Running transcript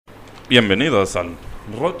Bienvenidos al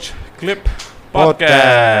Roach Clip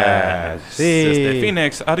Podcast. Sí. Desde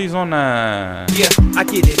Phoenix, Arizona. Yeah, I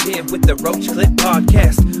get it in with the Roach Clip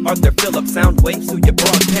Podcast. Arthur Phillips, sound waves through your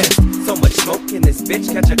broadcast. So much smoke in this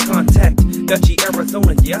bitch, catch a contact. Dutchy,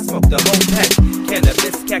 Arizona, yeah, I smoked the whole pack.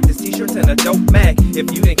 Cannabis, cactus, t-shirts, and a dope mag.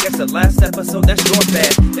 If you didn't catch the last episode, that's your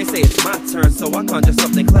bad. They say it's my turn, so I conjure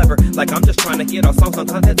something clever. Like I'm just trying to get our songs on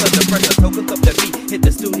content under pressure. So cook up the beat, hit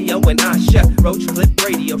the studio, and I chef. Roach Clip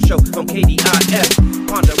Radio Show on KDIF.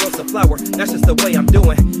 Ponderosa Flower, that's just the way I'm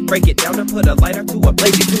doing. Break it down and put a lighter to a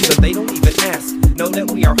blazing tune, so they don't even ask. Know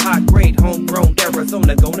that we are high grade, homegrown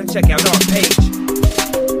Arizona. Go and check out our page.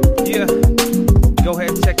 Yeah, go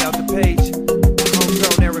ahead and check out the page.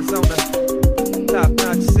 Homegrown Arizona, top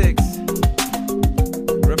notch 6.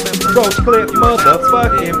 Remember, Roach Clip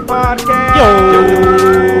motherfucking podcast.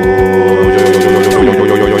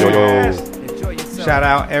 enjoy yourself. Shout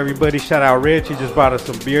out everybody. Shout out Rich. He just brought us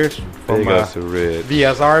some beers from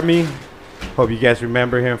VS Army. Hope you guys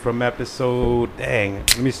remember him from episode. Dang.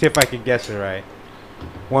 Let me see if I can guess it right.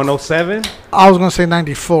 107? I was gonna say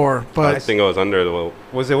 94, I but think it was under the.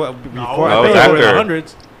 Was it what, before? No, I it think was it was after.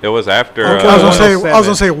 hundreds. It was after. okay, I was gonna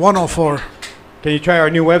 107. say 104. Can you try our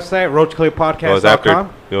new website, it was after.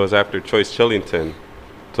 roachclippodcast.com? It was after Choice Chillington,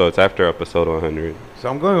 so it's after episode 100. So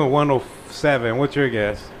I'm going with 107. What's your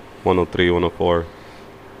guess? 103, 104.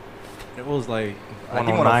 It was like I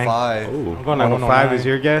think 105. 105. Ooh. I'm going 105 is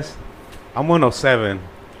your guess? I'm 107.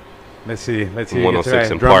 Let's see. Let's see. if you get it 106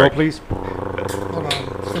 right. in Drum roll, Park. please. Hold on,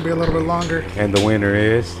 it's gonna be a little bit longer. And the winner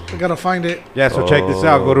is. We gotta find it. Yeah, so check this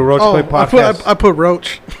out. Go to Roach Oh, Clip I Podcast. put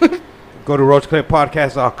Roach. Go to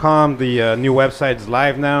roachclippodcast.com. The new website is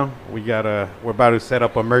live now. We're about to set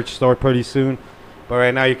up a merch store pretty soon. But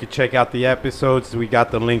right now you can check out the episodes. We got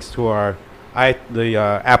the links to our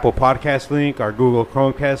Apple Podcast link, our Google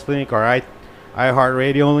Chromecast link, our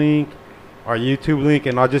iHeartRadio link, our YouTube link,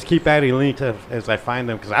 and I'll just keep adding links as I find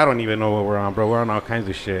them because I don't even know what we're on, bro. We're on all kinds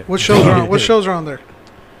of shit. What shows are on? What shows are on there?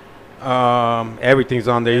 Everything's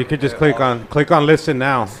on there. You could just click on listen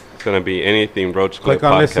now. It's gonna be anything Roach Clip Click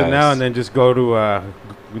on Podcast. listen now, and then just go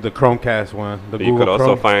to the Chromecast one. The you Google could also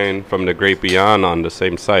Chrome. find From the Great Beyond on the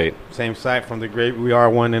same site. Same site from the great. We are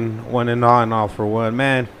one and all for one.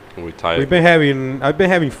 Man, I've I've been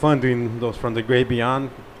having fun doing those From the Great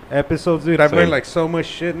Beyond episodes, dude. I've Same. learned like so much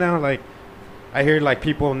shit now. Like I hear like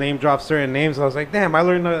people name drop certain names. I was like, damn, I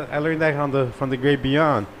learned that on From the Great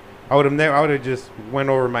Beyond. I would have just went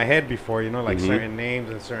over my head before, like certain names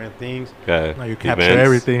and certain things. Now you capture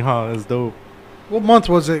everything, huh? That's dope. What month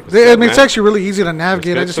was it? What's up, It's man? actually really easy to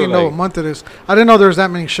navigate. I good just to, didn't know like- what month it is. I didn't know there was that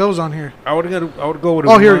many shows on here. I would go with.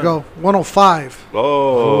 Oh, here we go. 105.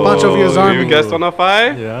 Oh, Bunch of VS Army. You guessed on a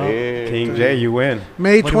 5? Yeah. King J, you win.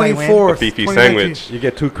 May What do I win? 24th. A beefy 2019. sandwich. You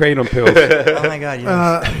get 2 kratom pills. Oh my god,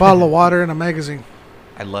 yes. A bottle of water and a magazine.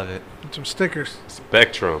 I love it. And some stickers.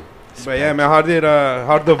 Spectrum. But yeah, man, how did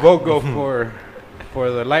the vote go for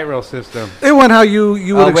the light rail system? It went how you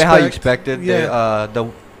would expect. How you expected. Yeah. The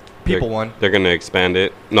people won. They're gonna expand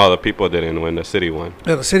it. No, the people didn't win. The city won.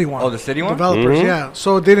 Yeah, the city one. Oh, the city one? Developers, Mhm. yeah.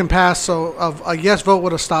 So it didn't pass. So a yes vote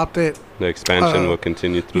would have stopped it. The expansion Uh, will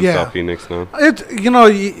continue through yeah. South Phoenix now.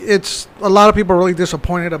 It's a lot of people are really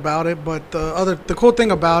disappointed about it. But the cool thing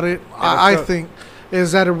about it, I what's up? think,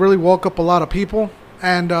 is that it really woke up a lot of people.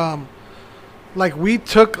 And like we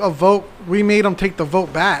took a vote, we made them take the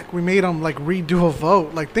vote back. We made them like redo a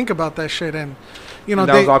vote. Like think about that shit. And That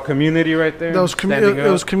was all community right there. It was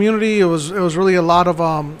community. It was really a lot of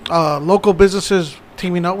local businesses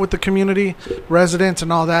teaming up with the community, residents,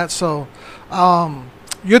 and all that. So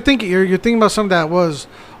you're thinking about something that was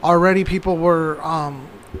already people were.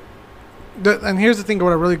 And here's the thing: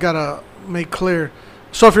 what I really gotta make clear.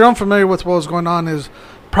 So if you're unfamiliar with what was going on, is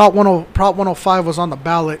Prop 105 was on the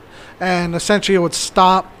ballot, and essentially it would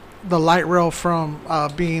stop the light rail from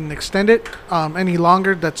being extended any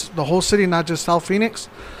longer. That's the whole city, not just South Phoenix.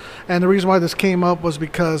 And the reason why this came up was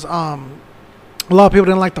because a lot of people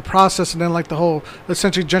didn't like the process and didn't like the whole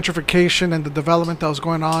essentially gentrification and the development that was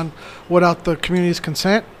going on without the community's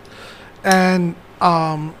consent. And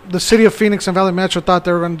the city of Phoenix and Valley Metro thought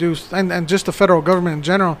they were going to do, and just the federal government in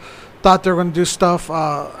general, thought they were going to do stuff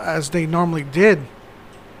as they normally did.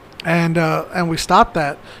 And we stopped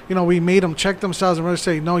that. We made them check themselves and really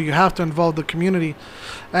say, no, you have to involve the community.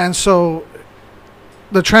 And so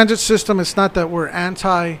the transit system, it's not that we're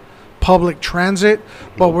anti-public transit,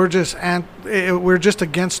 but we're just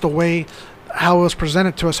against the way how it was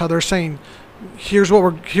presented to us, how they're saying, here's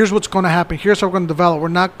what's going to happen. Here's how we're going to develop. We're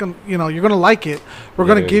not going to, you're going to like it. We're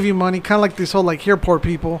going to give you money, kind of like this whole, here, poor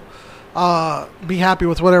people, be happy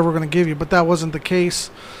with whatever we're going to give you. But that wasn't the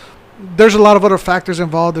case. there's a lot of other factors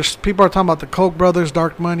involved. There's people are talking about the Koch brothers,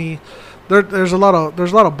 dark money. There's a lot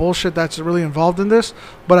of bullshit that's really involved in this.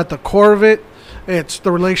 But at the core of it, it's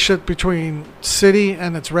the relationship between city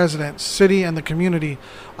and its residents, city and the community,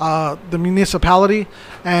 the municipality,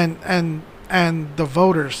 and the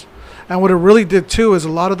voters. And what it really did too is a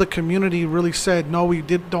lot of the community really said, no, we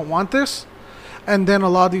don't want this. And then a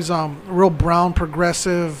lot of these real brown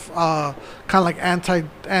progressive, kind of like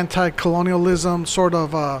anti-colonialism sort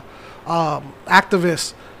of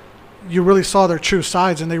activists, you really saw their true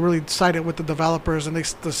sides, and they really sided with the developers, and they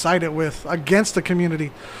sided with against the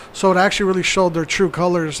community. So it actually really showed their true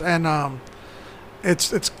colors, and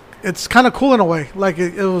it's kind of cool in a way. Like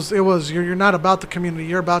it was you're not about the community,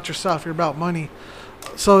 you're about yourself, you're about money.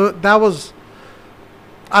 So that was.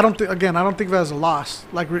 I don't think of it as a loss.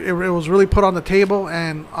 Like it was really put on the table,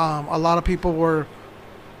 and a lot of people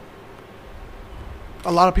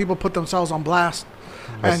put themselves on blast,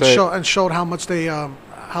 and showed how much they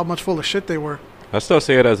how much full of shit they were. I still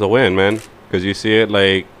see it as a win, man, because you see it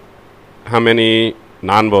like how many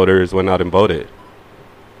non-voters went out and voted,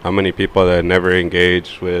 how many people that never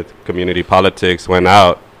engaged with community politics went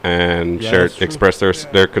out and expressed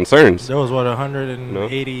their concerns. There was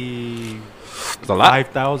 180. It's a lot.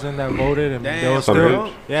 5,000 that voted, and Damn, there was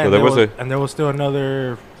still there was still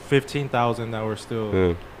another 15,000 that were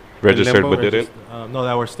still registered but didn't.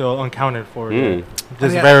 That were still uncounted for. Mm.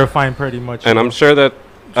 Just verifying pretty much. And I'm sure that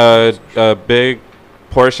a big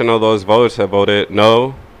portion of those votes have voted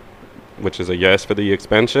no, which is a yes for the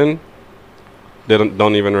expansion. They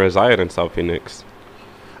don't even reside in South Phoenix.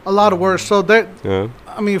 A lot of words. So that, Yeah.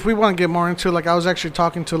 I mean, if we want to get more into it, like I was actually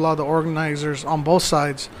talking to a lot of the organizers on both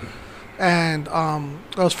sides. And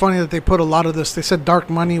it was funny that they put a lot of this. They said dark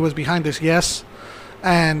money was behind this, yes,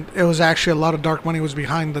 and it was actually a lot of dark money was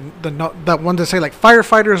behind the no, that one to say like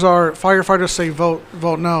firefighters say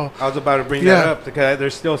vote no. I was about to bring that up because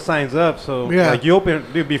there's still signs up. So like you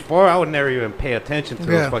before, I would never even pay attention to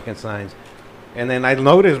those fucking signs, and then I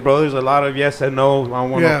noticed, bro, there's a lot of yes and no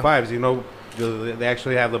on 105s. You know, they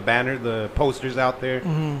actually have the banner, the posters out there,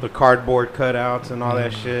 the cardboard cutouts and all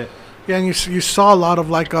that shit. Yeah, and you saw a lot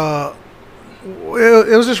of like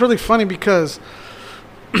it was just really funny because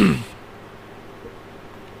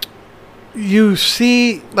you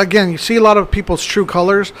see a lot of people's true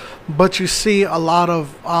colors, but you see a lot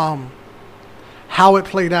of how it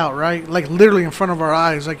played out, right? Like literally in front of our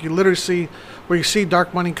eyes. Like you literally see where you see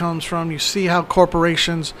dark money comes from. You see how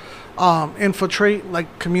corporations infiltrate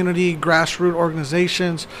like community grassroots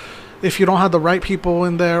organizations. If you don't have the right people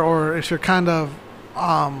in there, or if you're kind of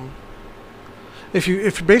if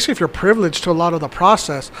you're privileged to a lot of the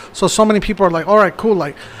process. So many people are like, all right, cool,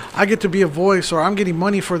 like I get to be a voice, or I'm getting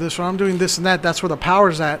money for this, or I'm doing this and that. That's where the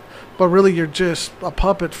power's at. But really you're just a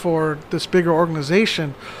puppet for this bigger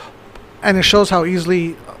organization. And it shows how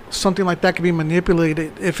easily something like that can be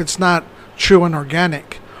manipulated if it's not true and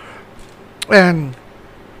organic. And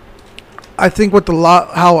I think with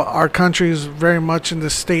how our country is very much in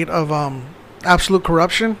this state of absolute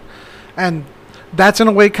corruption, and that's in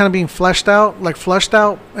a way kind of being fleshed out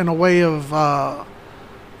in a way of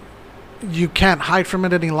you can't hide from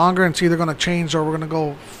it any longer. And it's either going to change, or we're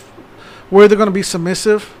either going to be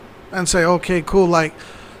submissive and say, okay, cool, like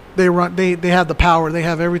they have the power, they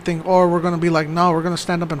have everything, or we're going to be like, no, we're going to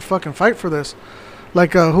stand up and fucking fight for this.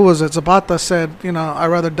 Like who was it? Zapata said, you know, I'd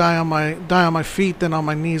rather die on my feet than on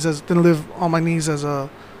my knees than live on my knees.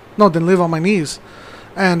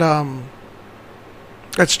 And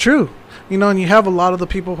that's true. You know, and you have a lot of the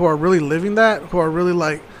people who are really living that, who are really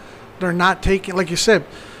like, they're not taking, like you said,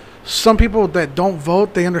 some people that don't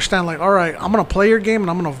vote, they understand like, all right, I'm going to play your game and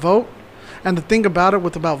I'm going to vote. And the thing about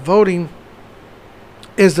it about voting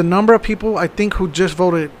is the number of people I think who just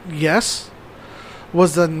voted yes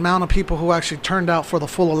was the amount of people who actually turned out for the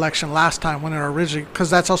full election last time when it originally, because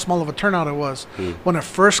that's how small of a turnout it was when it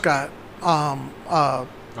first got on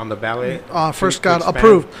the ballot. First got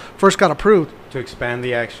approved to expand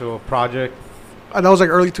the actual project. That was like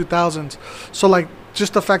early 2000s. So like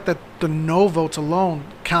just the fact that the no votes alone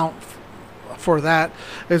count for that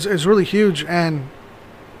is really huge. And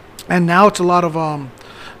now it's a lot of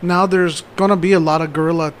now there's going to be a lot of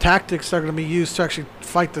guerrilla tactics that are going to be used to actually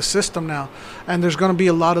fight the system now. And there's going to be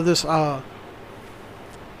a lot of this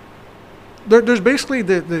there's basically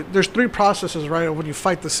there's three processes, right, when you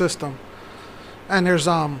fight the system. And there's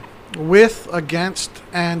with, against,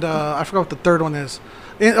 and I forgot what the third one is.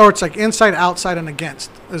 Or it's like inside, outside, and against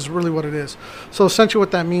is really what it is. So essentially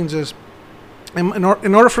what that means is in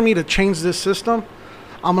order for me to change this system,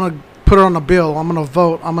 I'm going to put it on a bill. I'm going to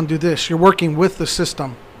vote. I'm going to do this. You're working with the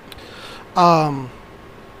system. Or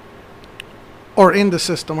or in the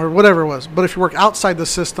system or whatever it was. But if you work outside the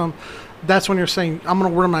system, that's when you're saying, I'm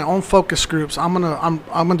gonna run my own focus groups. I'm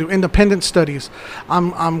gonna do independent studies.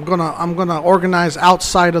 I'm gonna organize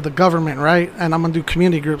outside of the government, right? And I'm gonna do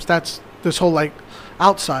community groups. That's this whole like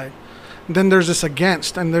outside. Then there's this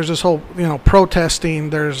against, and there's this whole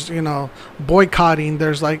protesting. There's boycotting.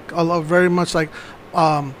 There's like a lot, very much like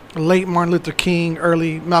late Martin Luther King,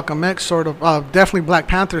 early Malcolm X sort of, definitely Black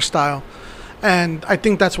Panther style. And I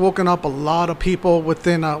think that's woken up a lot of people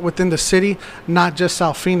within the city, not just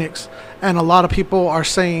South Phoenix. And a lot of people are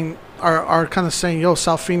saying, are kind of saying, yo,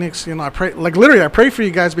 South Phoenix, I pray, like literally I pray for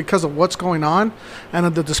you guys because of what's going on and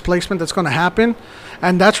of the displacement that's going to happen.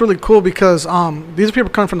 And that's really cool because these are people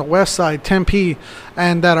coming from the west side, Tempe,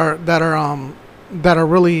 and that are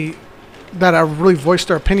really voiced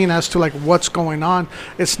their opinion as to like what's going on.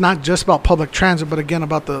 It's not just about public transit, but again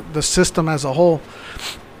about the system as a whole.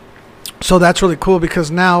 So that's really cool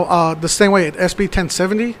because now the same way at SB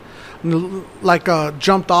 1070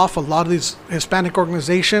 jumped off a lot of these Hispanic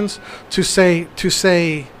organizations to say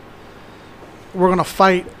we're going to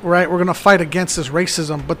fight, right? We're going to fight against this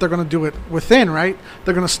racism, but they're going to do it within, right?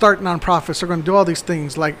 They're going to start nonprofits. They're going to do all these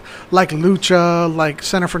things like Lucha, like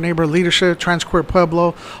Center for Neighbor Leadership, Transqueer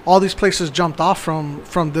Pueblo. All these places jumped off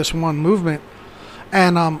from this one movement.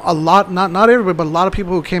 And a lot, not everybody, but a lot of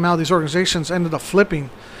people who came out of these organizations ended up flipping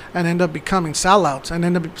and ended up becoming sellouts and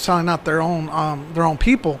ended up selling out their own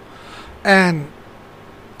people. And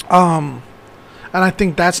I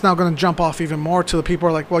think that's now going to jump off even more to the people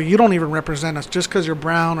who are like, well, you don't even represent us just because you're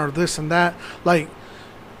brown or this and that. Like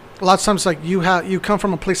a lot of times, like you come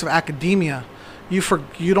from a place of academia, you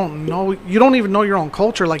don't even know your own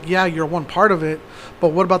culture. Like, yeah, you're one part of it, but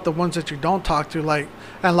what about the ones that you don't talk to? Like,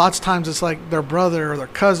 and lots of times it's like their brother or their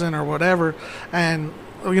cousin or whatever. And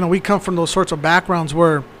we come from those sorts of backgrounds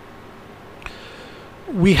where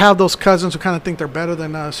we have those cousins who kind of think they're better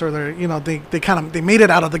than us, or they're, they made it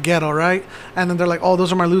out of the ghetto, right? And then they're like, oh,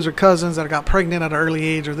 those are my loser cousins that got pregnant at an early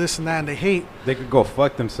age, or this and that, and they hate. They could go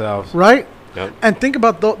fuck themselves, right? Yep. And think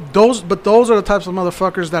about those, but those are the types of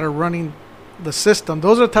motherfuckers that are running the system.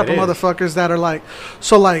 Those are the type of motherfuckers that are like,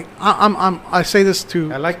 so like, I say this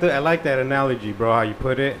to. I like that analogy, bro. How you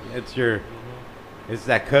put it? It's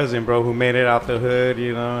that cousin, bro, who made it out the hood,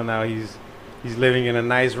 and now he's living in a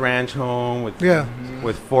nice ranch home with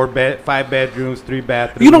 5 bedrooms, 3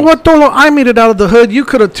 bathrooms. You know what, though? I made it out of the hood. You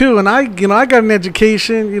could have too, and I got an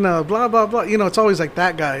education. Blah blah blah. It's always like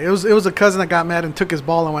that guy. It was a cousin that got mad and took his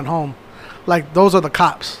ball and went home. Like those are the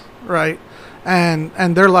cops, right?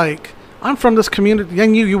 And they're like, I'm from this community,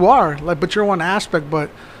 and you are like, but you're one aspect,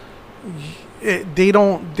 but they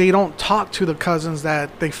don't talk to the cousins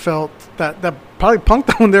that they felt that probably punked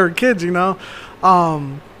them when they were kids,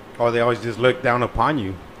 Or they always just look down upon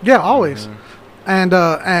you. Yeah, always.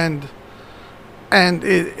 Mm-hmm. And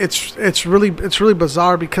it's really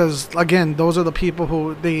bizarre because again, those are the people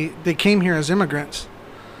who they came here as immigrants,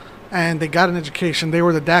 and they got an education. They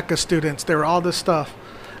were the DACA students. They were all this stuff,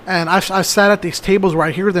 and I sat at these tables where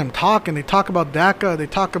I hear them talk, and they talk about DACA. They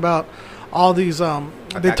talk about all these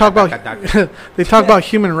they talk about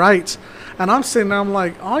human rights. And I'm sitting there, I'm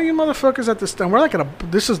like, all you motherfuckers at this, and we're like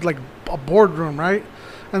this is like a boardroom, right?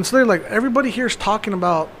 And so they're like, everybody here is talking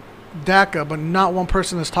about DACA, but not one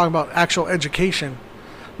person is talking about actual education.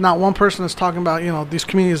 Not one person is talking about, these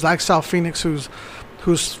communities like South Phoenix whose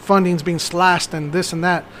funding's being slashed and this and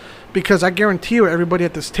that. Because I guarantee you, everybody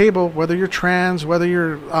at this table, whether you're trans, whether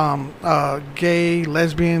you're gay,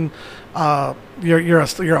 lesbian, you're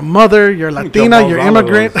a mother, you're Latina, you're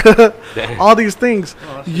immigrant, all these things,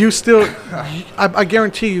 I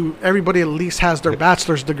guarantee you, everybody at least has their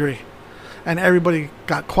bachelor's degree. And everybody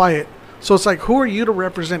got quiet. So it's like, who are you to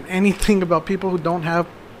represent anything about people who don't have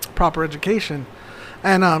proper education?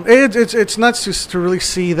 And it's nuts to really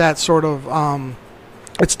see that sort of.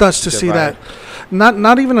 It's nuts to see that,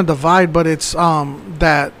 not even a divide, but it's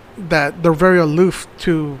that they're very aloof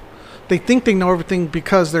to. They think they know everything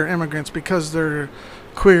because they're immigrants, because they're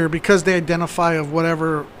queer, because they identify of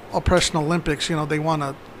whatever oppression Olympics they want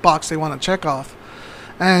to box, they want to check off,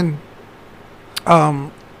 and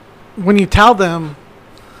when you tell them,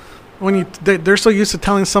 they're so used to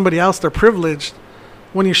telling somebody else they're privileged,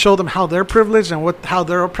 when you show them how they're privileged and how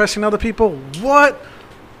they're oppressing other people, what?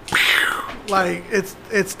 Like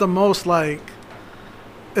it's the most like,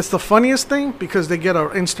 it's the funniest thing because they get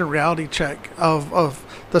an instant reality check of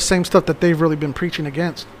the same stuff that they've really been preaching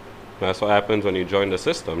against. That's what happens when you join the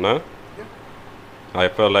system, no? Yeah. I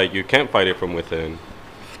feel like you can't fight it from within.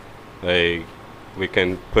 Like, we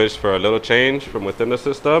can push for a little change from within the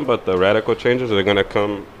system, but the radical changes are gonna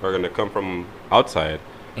come from outside.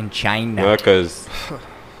 In China. Because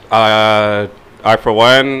I I for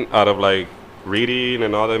one, out of like reading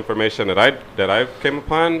and all the information that I came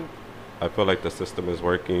upon, I feel like the system is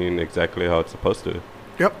working exactly how it's supposed to.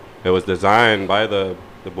 Yep. It was designed by the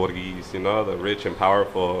Borghese, you know, the rich and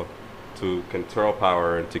powerful, to control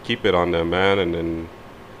power and to keep it on them, man. And then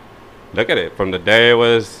look at it from the day it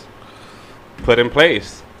was put in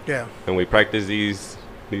place, Yeah. and we practice these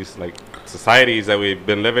like societies that we've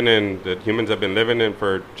been living in, that humans have been living in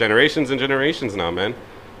for generations and generations now, man.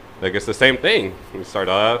 Like it's the same thing. We start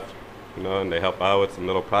off, you know, and they help out with some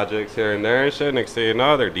little projects here and there and shit. Next thing you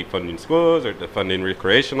know, they're defunding schools, they're defunding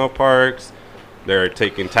recreational parks, they're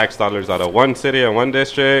taking tax dollars out of one city and one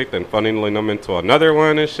district and funneling them into another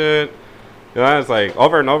one and shit. You know, it's like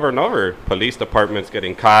over and over and over. Police departments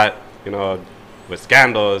getting caught, you know, with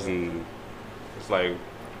scandals, and it's like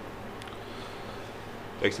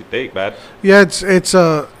makes you think, man. Yeah, it's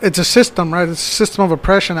a system, right? It's a system of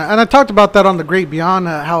oppression, and I talked about that on the Great Beyond.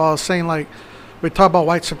 How I was saying, like, we talk about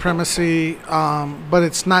white supremacy, but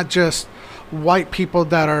it's not just white people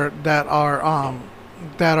that are.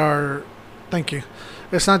 Thank you.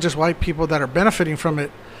 It's not just white people that are benefiting from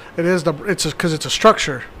it. It's because it's a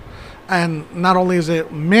structure, and not only is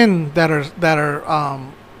it men that are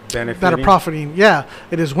profiting. Yeah,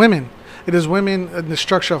 it is women. It is women in the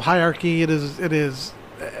structure of hierarchy. It is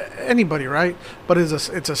anybody, right? But it's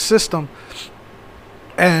a system,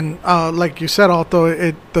 and like you said,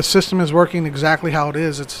 although the system is working exactly how it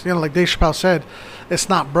is. It's, you know, like Dave Chappelle said, it's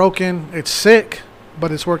not broken. It's sick,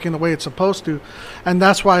 but it's working the way it's supposed to, and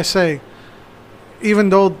that's why I say, even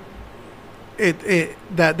though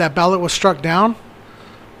that ballot was struck down,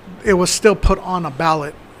 it was still put on a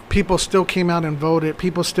ballot. People still came out and voted.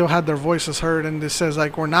 People still had their voices heard, and this says,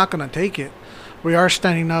 like, we're not going to take it. We are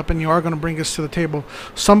standing up, and you are going to bring us to the table.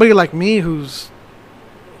 Somebody like me who's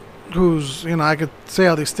you know, I could say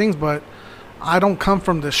all these things, but I don't come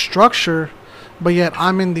from this structure, but yet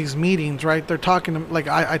I'm in these meetings, right? They're talking to, like,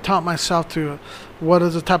 I taught myself to what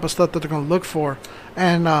is the type of stuff that they're going to look for.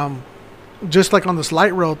 And just like on this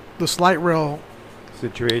light rail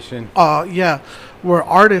situation. Yeah, where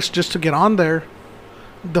artists, just to get on there,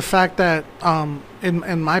 the fact that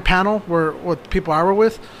in my panel, where what people I were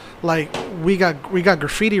with, like, we got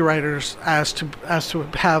graffiti writers as to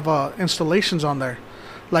have installations on there,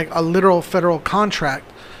 like a literal federal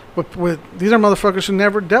contract with these are motherfuckers who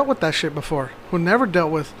never dealt with that shit before, who never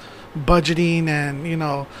dealt with budgeting and, you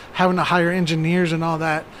know, having to hire engineers and all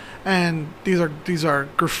that. And these are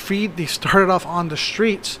graffiti. They started off on the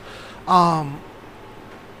streets, tag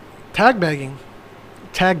banging,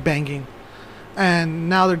 and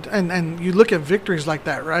now they're and you look at victories like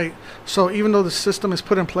that, right? So even though the system is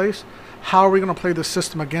put in place, how are we going to play the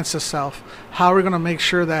system against itself? How are we going to make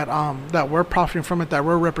sure that that we're profiting from it, that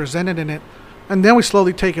we're represented in it, and then we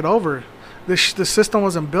slowly take it over? The system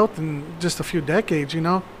wasn't built in just a few decades, you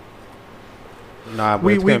know. Nah,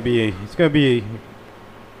 but it's gonna be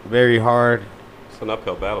very hard. It's an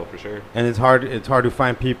uphill battle for sure. And it's hard to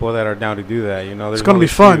find people that are down to do that, you know. It's going to be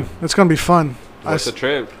fun. It's going to be fun. What's the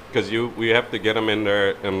trip? Because we have to get them in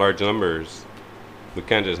there in large numbers. We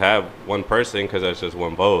can't just have one person, because that's just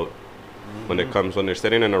one vote. Mm-hmm. When they're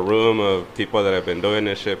sitting in a room of people that have been doing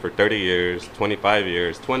this shit for 30 years, 25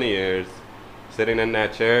 years, 20 years, sitting in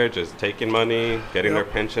that chair, just taking money, getting their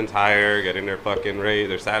pensions higher, getting their fucking rate,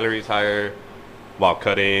 their salaries higher, while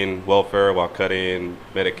cutting welfare, while cutting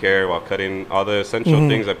Medicare, while cutting all the essential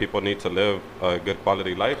things that people need to live a good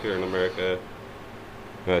quality life here in America.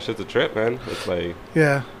 It's just a trip, man. It's like,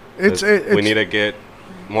 yeah, we need to get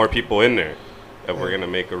more people in there. If we're gonna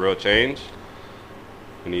make a real change,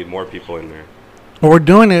 we need more people in there. Well, we're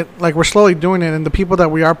doing it. Like, we're slowly doing it, and the people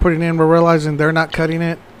that we are putting in, we're realizing they're not cutting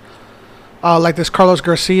it. Like this Carlos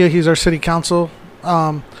Garcia, he's our city council.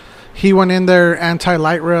 He went in there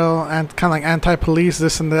anti-light rail and kind of like anti-police,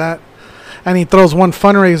 this and that. And he throws one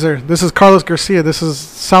fundraiser. This is Carlos Garcia. This is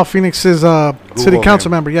South Phoenix's city council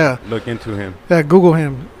member. Yeah. Look into him. Yeah, Google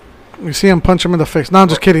him. You see him, punch him in the face. No, I'm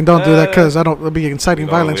just kidding. Don't do that, because it'll be inciting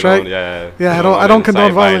violence, right? I don't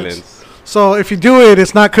condone violence. So if you do it,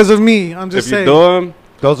 it's not because of me. I'm just saying. If you do them,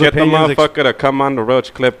 get the motherfucker to come on the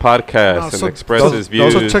Roach Clip podcast and express his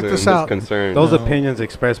views and his concerns. Those opinions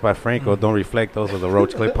expressed by Franco don't reflect those of the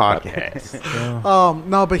Roach Clip podcast.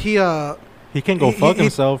 No, but he can go fuck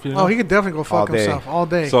himself. You know? Oh, he could definitely go fuck himself all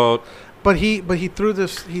day. So, but he threw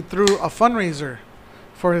a fundraiser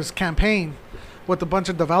for his campaign with a bunch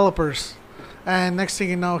of developers, and next thing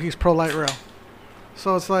you know, he's pro light rail.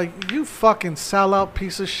 So it's like, you fucking sellout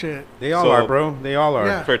piece of shit. They all are, bro. They all are.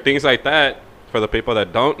 Yeah. For things like that, for the people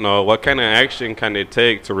that don't know, what kind of action can they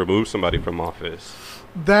take to remove somebody from office?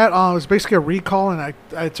 That is basically a recall, and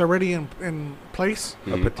it's already in place.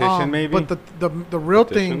 A petition, maybe. But the real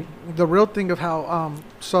Petition? thing of how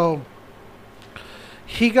so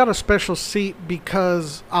he got a special seat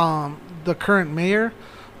because the current mayor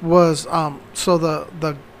was so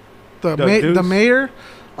the Deuce? mayor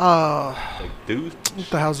Like, dude. what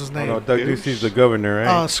the hell's his Oh, name? no, Doug Ducey's the governor,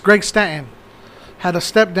 right? Greg Stanton had to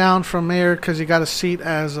step down from mayor because he got a seat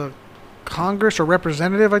as a Congress or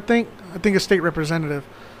representative. I think a state representative.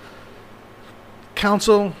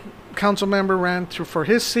 Council member ran for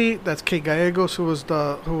his seat. That's Kate Gallegos, who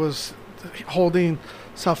was holding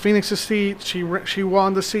South Phoenix's seat. She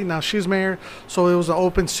won the seat. Now she's mayor, so it was an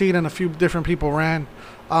open seat, and a few different people ran.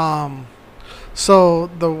 So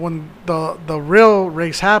when the real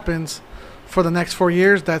race happens for the next 4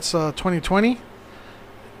 years, that's 2020.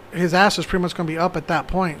 His ass is pretty much going to be up at that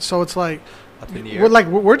point. So it's like Up in the air.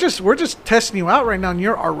 we're just testing you out right now, and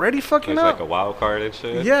you're already fucking It's up. like a wild card and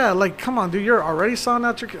shit. Yeah, like come on, dude, you're already selling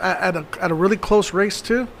out at a really close race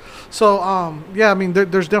too. So yeah, I mean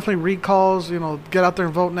there's definitely recalls. You know, get out there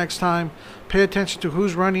and vote next time. Pay attention to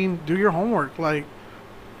who's running. Do your homework. Like,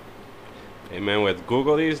 Hey man, with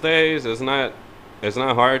Google these days, it's not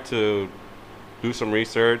hard to do some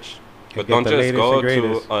research, but get don't the just latest go and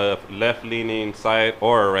greatest. to a left-leaning site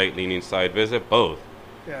or a right-leaning site. Visit both.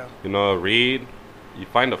 yeah, You know, read. You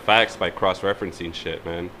find the facts by cross-referencing shit,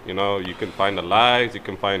 man. You know, you can find the lies, you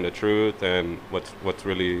can find the truth, and what's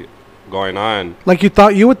really going on. like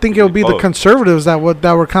you would think it would be the Both. conservatives that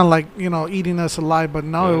were kind of like eating us alive, but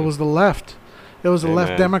no, Yeah. it was the left. It was the Hey, left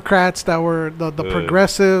man. Democrats that were the Good.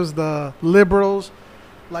 progressives, the liberals.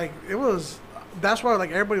 Like it was. That's why like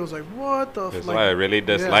everybody was like, "What the?" That's like, why I really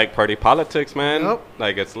dislike party politics, man. Yep.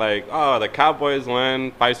 Like, it's like, oh, the Cowboys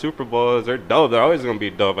won 5 Super Bowls. They're dope. They're always going to be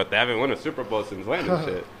dope, but they haven't won a Super Bowl since when and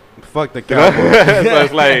shit. Fuck the You know? Cowboys. So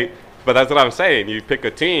it's like, but that's what I'm saying. You pick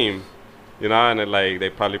a team, you know, and like they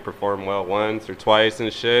probably perform well once or twice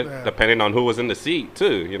and shit, Yeah. depending on who was in the seat,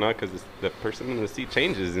 too, you know, because the person in the seat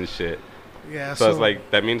changes and shit. yeah. So it's like,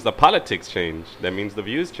 that means the politics change. That means the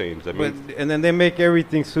views change. That But, means, and then they make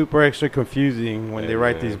everything super extra confusing when they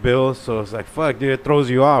write Yeah. these bills. So it's like, fuck, dude, it throws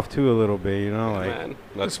you off too a little bit, you know? Like, man,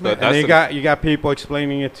 that's man- the, and that's then you got people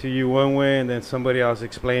explaining it to you one way, and then somebody else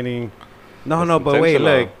explaining, That's no, but wait,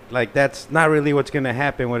 intentional. look, like that's not really what's gonna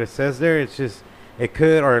happen. What it says there, it's just it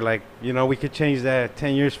could, or like we could change that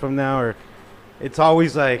 10 years from now, or it's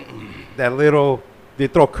always like that little. They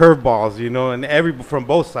throw curveballs, and from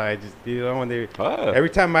both sides, when they. Ah. Every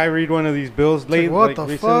time I read one of these bills lately, what like the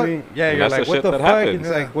recently, yeah, And you're that's like, the what shit the that fuck? happens.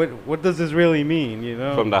 It's like, what does this really mean?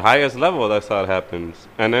 From the highest level, that's how it happens.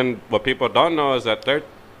 And then what people don't know is that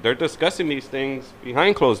they're discussing these things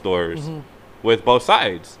behind closed doors with both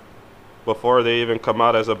sides before they even come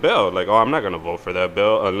out as a bill. Like, oh, I'm not going to vote for that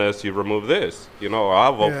bill unless you remove this. Or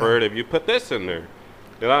I'll vote Yeah. for it if you put this in there.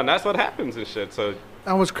 And that's what happens and shit. So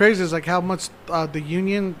And what's crazy is like how much the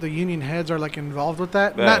union heads are like involved with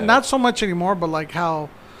that. Yeah. Not so much anymore, but like how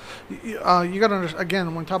you gotta again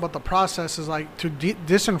when we talk about the process is like to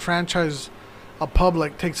disenfranchise a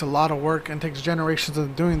public takes a lot of work and takes generations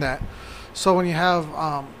of doing that. So when you have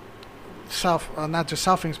not just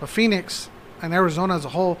South Phoenix but Phoenix and Arizona as a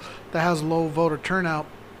whole that has low voter turnout,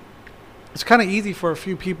 it's kind of easy for a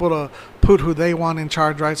few people to put who they want in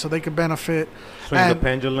charge, right? So they could benefit. Swing the And-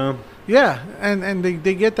 pendulum. Yeah, and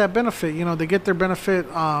they get that benefit. They get their benefit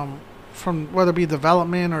from whether it be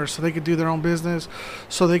development or so they could do their own business,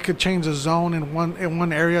 so they could change a zone in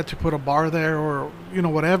one area to put a bar there or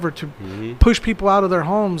whatever to push people out of their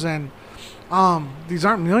homes. And these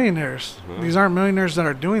aren't millionaires. These aren't millionaires that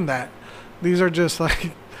are doing that. These are just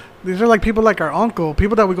like these are like people like our uncle,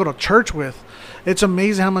 people that we go to church with. It's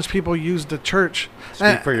amazing how much people use the church.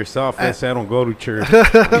 Speak for yourself. I say I don't go to church. Dale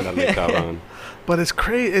cabrón. But it's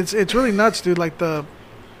crazy. It's really nuts, dude. Like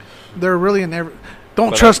they're really in every. Don't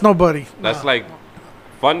But trust nobody. That's Nah. like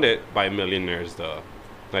funded by millionaires, though.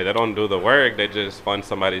 Like, they don't do the work. They just fund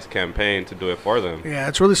somebody's campaign to do it for them. Yeah,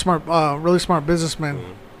 it's really smart. Really smart businessmen.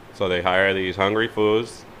 So they hire these hungry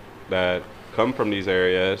fools that come from these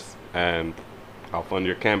areas, and I'll fund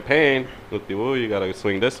your campaign. Woo, you gotta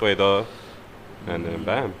swing this way, though. And then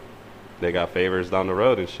bam, they got favors down the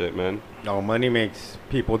road and shit, man. Oh, money makes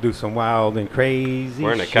people do some wild and crazy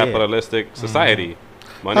We're in a shit. capitalistic society.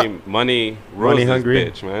 Money rules this hungry.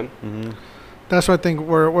 bitch, man. That's what I think.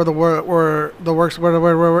 Where the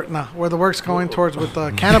work's going towards with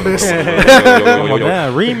cannabis.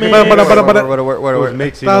 Yeah, remake. Who's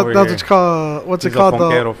mixing over That's here? what's it He's a called?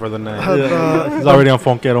 funkero for the night. He's already on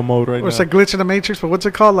Funkero mode right Or it's now. a glitch in the matrix, but what's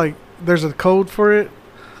it called? Like there's a code for it.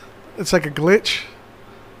 It's like a glitch.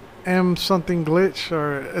 M something glitch,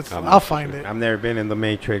 or it's. I'm I'll not find sure. it. I've never been in The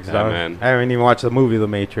Matrix, Yeah, dog. man. I haven't even watched the movie The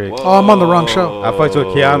Matrix. Oh, I'm on the wrong show. I fucked with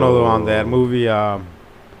Keanu on that movie.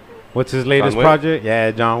 What's his latest Wick? project?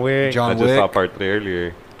 Yeah, John Wick. John I just saw Wick. part 3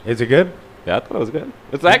 earlier. Is it good? Yeah, I thought it was good.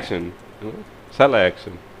 It's action. It's hella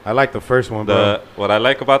action. I like the first one, bro. What I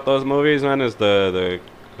like about those movies, man, is the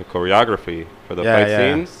choreography for the fight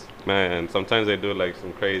scenes. Man, sometimes they do like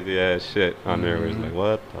some crazy ass shit on there. Where it's like,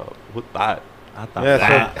 what? Who thought? I thought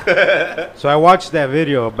Yeah, so I watched that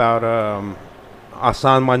video about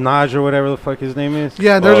Hassan Minaj or whatever the fuck his name is.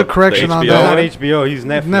 Yeah, there's Oh, a correction the on HBO He's not that. HBO. He's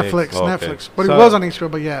Netflix. Netflix, Oh, okay. Netflix. But So- he was on HBO.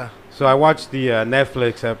 But yeah, So I watched the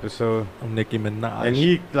Netflix episode, I'm Nicki Minaj. and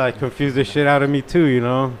he like confused the shit out of me too. You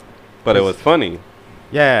know. But it was funny.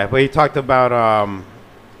 Yeah, but he talked about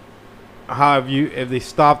how if they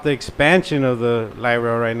stop the expansion of the light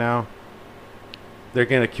rail right now, they're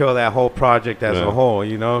gonna kill that whole project as Yeah. a whole.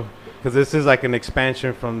 You know, because this is like an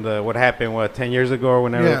expansion from what happened 10 years ago or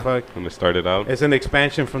whenever Yeah. the fuck. When it started out. It's an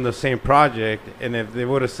expansion from the same project, and if they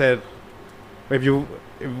would have said, if you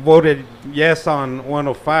voted yes on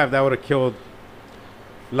 105, that would have killed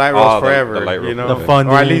light rails Oh, the forever. light rail you know, The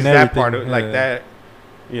funding or at least and that part, everything, like yeah. that.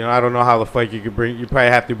 You know, I don't know how the fuck you could bring. You probably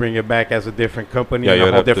have to bring it back as a different company, Yeah, and you a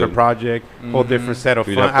would whole have to. different project, whole different set of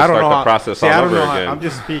You'd funds. have to I don't start know the how, process see, all I don't over know how- again. I'm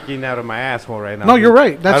just speaking out of my asshole right now. no, you're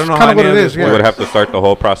right. I That's don't know kind how of what any it of is. this You Yeah, would have to start the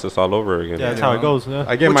whole process all over again. yeah, that's you how know. it goes. Yeah.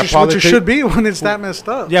 Again, my which it politics. should be when it's that messed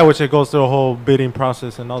up. Yeah, which it goes through a whole bidding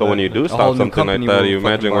process and all So that. when you do whole stop new something like company that, will you fucking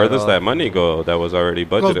imagine buy where it does off. that money go that was already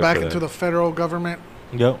budgeted Goes back for into that? the federal government.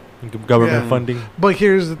 Yep. Government Yeah. funding. But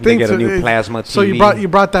here's the They thing. get a too, new is- plasma So you TV.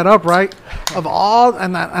 brought that up, right? Of all,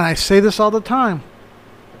 and I say this all the time.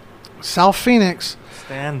 South Phoenix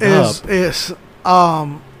Stand is up.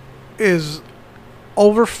 is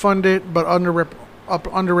overfunded but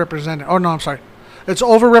underrepresented. Oh no, I'm sorry. It's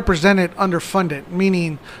overrepresented, underfunded,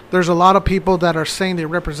 meaning there's a lot of people that are saying they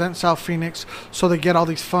represent South Phoenix, so they get all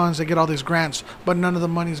these funds, they get all these grants, but none of the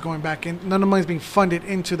money's going back in. None of the money's being funded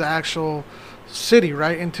into the actual city,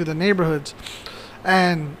 right, into the neighborhoods.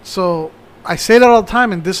 And so I say that all the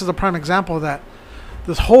time, and this is a prime example of that.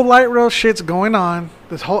 This whole light rail shit's going on.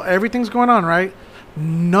 Everything's going on, right?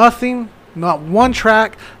 Nothing, not one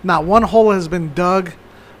track, not one hole has been dug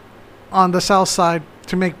on the south side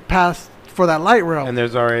to make paths for that light rail. And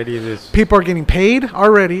there's already this. People are getting paid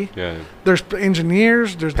already. Yeah. There's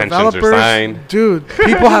engineers, there's Pensions are developers. signed. Dude,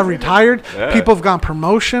 people have retired. Yeah. People have gotten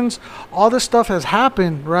promotions. All this stuff has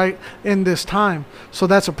happened, right, in this time. So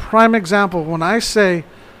that's a prime example. When I say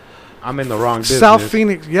I'm in the wrong business. South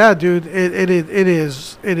Phoenix, yeah, dude, it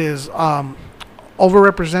is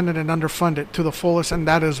overrepresented and underfunded to the fullest, and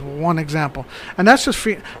that is one example. And that's just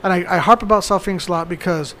and I harp about South Phoenix a lot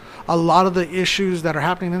because a lot of the issues that are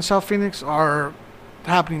happening in South Phoenix are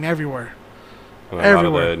happening everywhere. And a lot of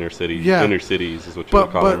Everywhere. the inner cities. Yeah. Inner cities is what you would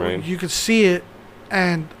But call but them, right? you could see it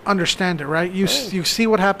and understand it, right? You see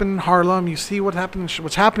what happened in Harlem. You see what happened.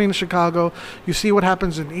 What's happening in Chicago. You see what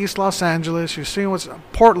happens in East Los Angeles. You're seeing what's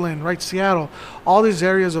Portland, right? Seattle. All these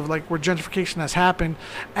areas of like where gentrification has happened,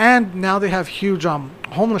 and now they have huge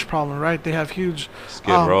homeless problem, right? They have huge Skid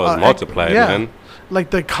Row is multiplied, yeah. man.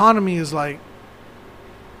 Like the economy is like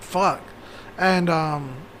fuck, and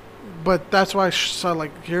but that's why so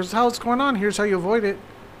like here's how it's going on. Here's how you avoid it.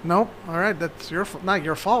 Nope. All right, that's not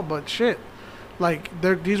your fault, but shit. Like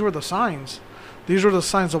these were the signs. These were the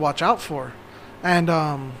signs to watch out for, and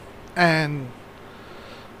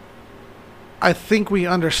I think we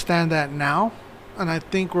understand that now, and I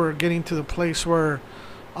think we're getting to the place where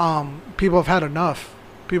people have had enough.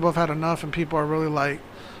 People have had enough, and people are really like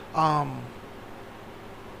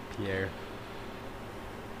Pierre.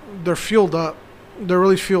 they're fueled up. They're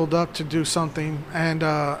really fueled up to do something, and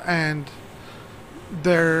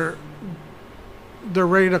they're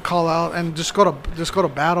ready to call out and just go to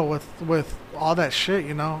battle with all that shit,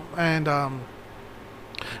 you know. And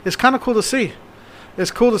it's kind of cool to see.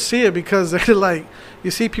 It's cool to see it because they're like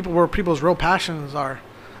you see people where people's real passions are,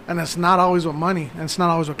 and it's not always with money, and it's not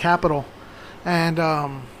always with capital, and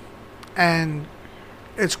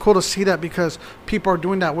it's cool to see that because people are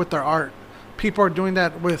doing that with their art. People are doing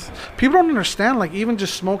that with people don't understand, like even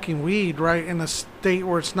just smoking weed, right, in a state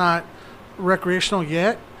where it's not recreational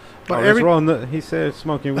yet. But he said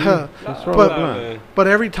smoking weed. Uh, Let's roll but- a blunt. But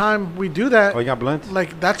every time we do that, Oh, you got blunts?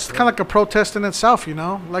 like that's kind of like a protest in itself, you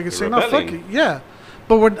know. Like it's You're saying, no, fuck rebelling. it, yeah.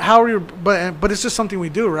 But how are you? But it's just something we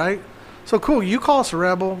do, right? So cool. You call us a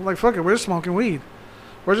rebel, like fuck it. We're just smoking weed.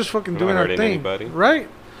 We're just fucking We're doing not our hurting thing, anybody. right?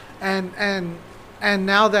 And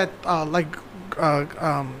now that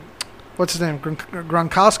what's his name,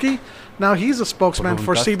 Gronkowski? Now he's a spokesman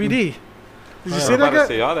for Gronkowski? CBD. Did you I'm see that about to guy?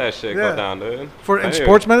 see all that shit Yeah. go down, dude. For in Anyway,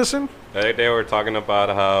 sports medicine? They were talking about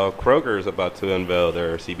how Kroger's about to unveil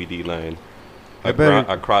their CBD line. I bet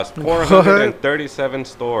Across 437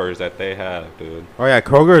 stores that they have, dude. Oh yeah,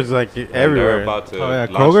 Kroger's like And they're everywhere. about to Oh yeah,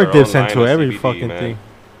 launch Kroger their dips own line into of every CBD, fucking man. thing.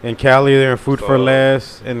 In Cali, they're in Food for So-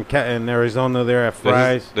 Less. In Arizona, they're at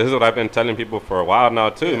Fry's. This is what I've been telling people for a while now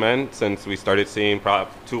too, man. Since we started seeing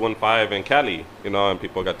Prop 215 in Cali, you know, and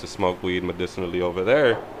people got to smoke weed medicinally over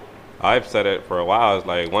there. I've said it for a while. It's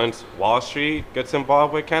like once Wall Street gets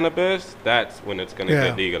involved with cannabis, that's when it's gonna Yeah.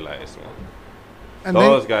 get legalized, man. And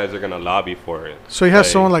Those then, guys are gonna lobby for it. so you have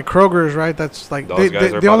someone like Kroger's, right? That's like Those they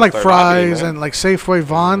guys are own about like to start lobbying, Fry's man. and like Safeway,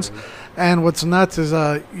 Vons, and what's nuts is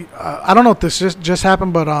I don't know if this just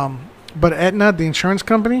happened, but Aetna, the insurance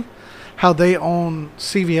company, how they own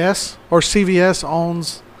CVS or CVS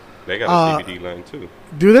owns. They got a CBD line too.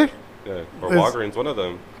 Do they? Yeah, or Is- Walgreens, one of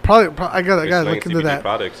them. Probably I gotta They're look selling into CBD that.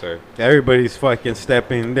 products are. Everybody's fucking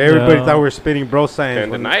stepping. Everybody Yeah. thought we were spitting bro signs.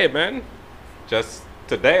 Can't when- deny it, man. Just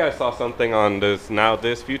today, I saw something on this Now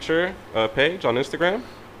This Future page on Instagram,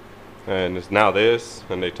 and it's Now This,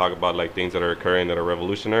 and they talk about like things that are occurring that are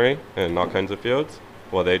revolutionary in all kinds of fields.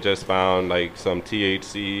 Well, they just found like some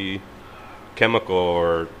THC chemical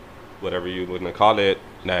or whatever you want to call it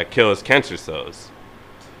that kills cancer cells.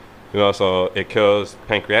 You know, so it kills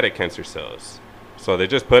pancreatic cancer cells. So they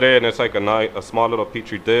just put it in, it's like a small little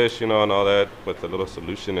petri dish, you know, and all that with a little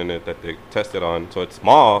solution in it that they tested on. So it's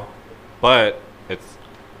small, but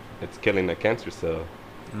it's killing the cancer cell.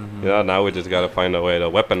 You know, now we just got to find a way to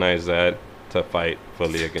weaponize that to fight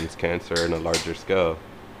fully against cancer in a larger scale.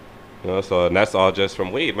 You know, so and that's all just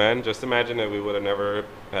from weed, man. Just imagine that we would have never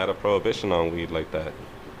had a prohibition on weed like that.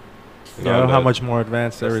 You You know how the- much more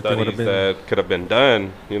advanced the everything would have studies been. that could have been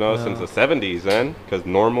done, you know, since Yeah. the 70s, man. Because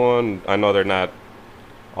normal, and I know they're not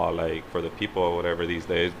all like for the people or whatever these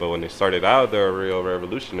days, but when they started out, they were real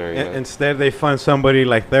revolutionary. man. Instead, they fund somebody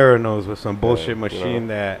like Theranos with some bullshit you know. machine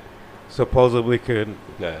that supposedly could,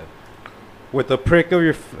 Yeah, with a prick of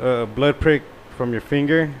your blood prick from your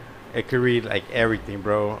finger, it could read like everything,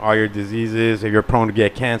 bro. All your diseases, if you're prone to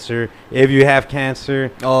get cancer, if you have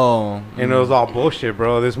cancer. Oh. And it was all bullshit,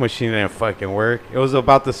 bro. This machine didn't fucking work. It was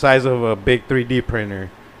about the size of a big 3D printer.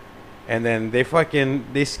 And then they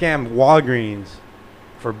scammed Walgreens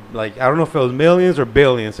for like, I don't know if it was millions or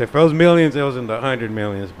billions. If it was millions, it was in the 100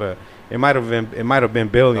 millions, but it might have been that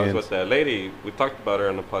was billions. with that lady. We talked about her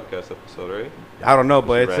on the podcast episode, right? I don't know,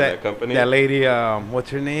 but She it's ran that that company? that lady, what's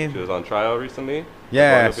her She name? was on trial recently.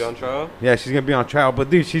 Yeah. Going to be on trial. Yeah, she's going to be on trial, but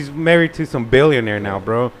dude, she's married to some billionaire now,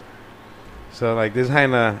 bro. So like this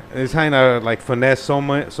kind of like finesse so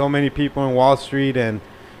many people in Wall Street and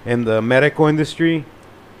in the medical industry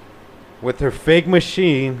with her fake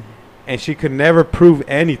machine, and she could never prove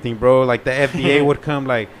anything, bro. Like the FDA would come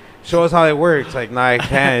like, show us how it works. Like, nah, I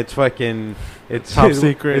can't. It's fucking, it's Top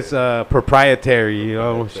secret. It's proprietary. You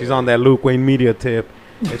know, she's on that Luke Wayne Media tip.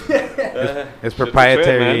 It's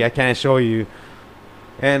proprietary. I can't show you.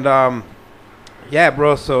 And yeah,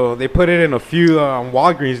 bro. So they put it in a few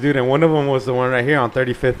Walgreens, dude, and one of them was the one right here on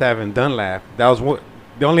 35th Ave in Dunlap. That was what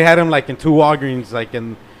they only had them like in 2 Walgreens, like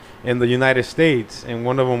in the United States, and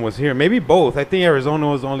one of them was here. Maybe both. I think Arizona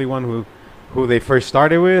was the only one who they first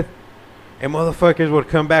started with. And motherfuckers would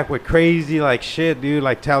come back with crazy like shit, dude,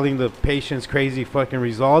 like telling the patients crazy fucking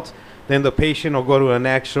results. Then the patient will go to an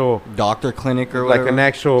actual Doctor clinic or like whatever. an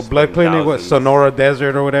actual Spend blood clinic with thousands. Sonora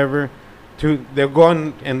Desert or whatever. They'll go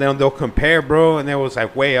on and then they'll compare, bro, and it was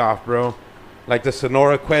like way off, bro. Like the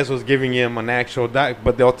Sonora Quest was giving him an actual doc,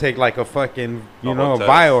 but they'll take like a fucking A a whole test.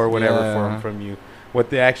 vial or whatever Yeah. from you, what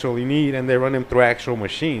they actually need, and they run them through actual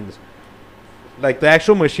machines. Like the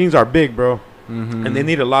actual machines are big, bro, Mm-hmm. and they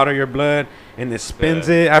need a lot of your blood, and it spins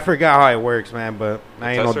it. I forgot how it works, man, but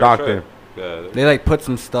I ain't no Test her doctor. shit. Yeah. They like put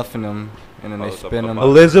some stuff in them and then Oh, they it's spin up them. above.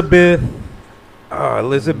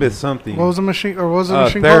 Elizabeth something. What was the machine? Or what was the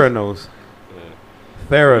machine called? Theranos.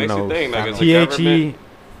 Yeah. Makes you think, like, Theranos. as a T-H-E.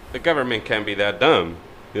 The government can't be that dumb,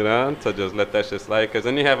 you know, to just let that shit slide. Because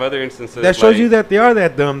then you have other instances That shows like- you that they are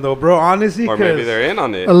that dumb, though, bro. Honestly, or maybe 'cause they're in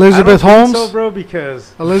on it Elizabeth I don't Holmes. think so, bro,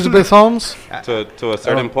 because Elizabeth Holmes. to a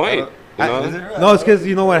certain point. You know? no, it's because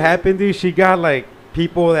you know what happened, dude. She got like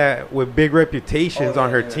people that with big reputations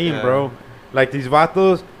on her team, yeah. bro. Like these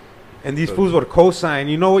vatos, and these So- fools would co-sign.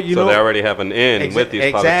 You know what? You so know they already have an in with these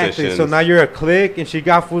exactly. politicians. So now you're a clique, and she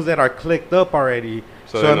got fools that are clicked up already.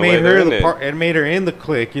 So So in it a made way, they're her in the it. part. It made her in the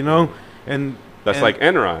clique, you know. And That's and like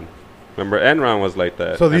Enron. Remember, Enron was like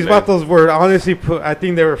that. So these And then- vatos were honestly, I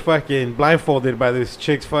think they were fucking blindfolded by this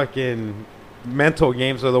chick's fucking mental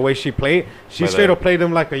games or the way she played. She By straight the- up played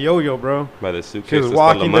him like a yo-yo, bro. By the She suitcase was full of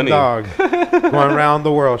walking the money. dog, going around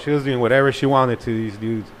the world. She was doing whatever she wanted to these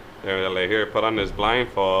dudes. They're like, here, put on this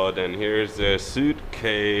blindfold, and here's the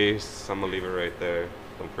suitcase. I'm gonna leave it right there.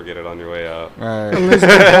 Don't forget it on your way out. Right.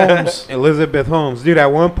 Elizabeth Holmes. Elizabeth Holmes, dude.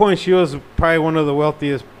 At one point, she was probably one of the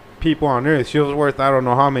wealthiest people on earth. She was worth I don't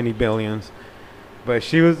know how many billions, but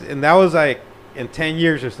she was, and that was like in 10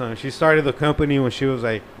 years or something. She started the company when she was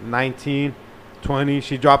like 19, 20.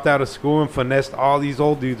 She dropped out of school and finessed all these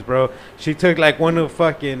old dudes, bro. She took like one of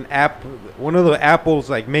the Apple's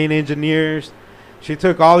like main engineers. She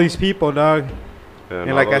took all these people, dog. Yeah,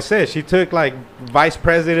 And like I said, she took like vice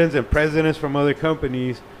presidents and presidents from other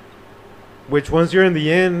companies, which once you're in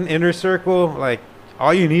the inner circle, like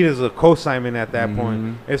all you need is a co-signing at that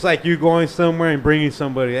point. It's like you going somewhere and bringing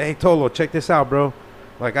somebody, hey, Tolo, check this out, bro.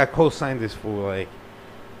 Like I co-signed this fool. Like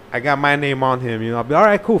I got my name on him. You know, I'll be all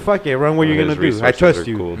right, cool, fuck it, run what you're His gonna do. I resources trust are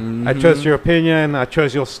you. cool. I trust your opinion. I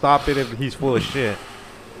trust you'll stop it if he's full of shit.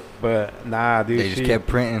 But nah, dude. They just kept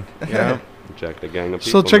printing. Yeah. Jack the gang of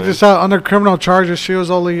So people, check man. this out. Under criminal charges, she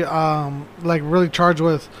was only like really charged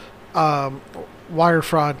with wire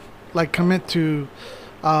fraud, like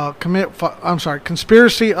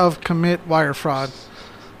conspiracy of commit wire fraud.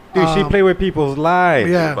 Dude, she played with people's lives.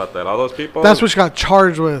 Yeah. About that, all those people. That's what she got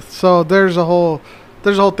charged with. So there's a whole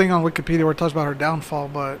thing on Wikipedia where it talks about her downfall.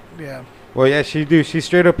 But yeah, Well, yeah, she do. She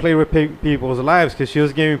straight up played with people's lives because she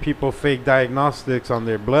was giving people fake diagnostics on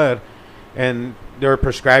their blood, and they were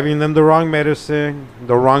prescribing them the wrong medicine,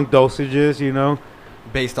 the wrong dosages, you know.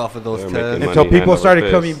 Based off of those They're tests. making Until money people hand started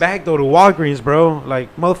over coming fist. back though to Walgreens, bro.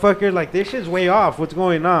 Like motherfucker, like this shit's way off. What's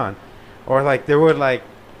going on? Or like they would like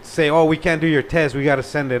say, oh, we can't do your test. We got to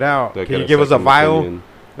send it out. They'll Can get you give us a second vial? opinion.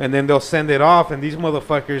 And then they'll send it off. And these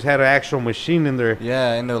motherfuckers had an actual machine in their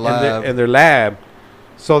Yeah, in their lab. in their lab.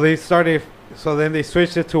 So they started. So then they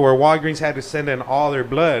switched it to where Walgreens had to send in all their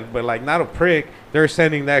blood, but like not a prick. They're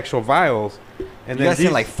sending the actual vials. And you then guys these,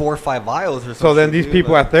 seen like 4 or 5 vials or something. so then these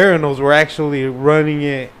people at Theranos were actually running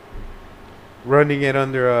it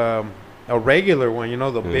under a regular one. You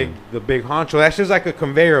know, the big honcho. That's just like a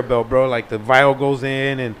conveyor belt, bro. Like the vial goes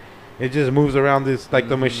in and it just moves around this. Like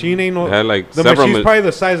the machine ain't no. They had like The several. machine's probably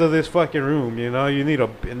the size of this fucking room. You know, you need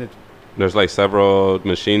and it's, There's like several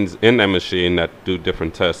machines in that machine that do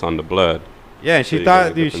different tests on the blood. yeah, and So she you thought,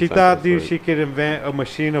 get a dude, different she thought, sample dude, for she it. could invent a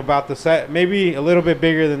machine about the size, maybe a little bit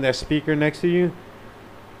bigger than that speaker next to you,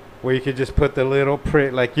 where you could just put the little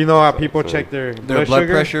print, like you know how people So- check their their blood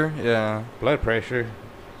sugar? pressure. Yeah. Blood pressure.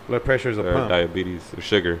 Blood pressure is a Or pump. diabetes or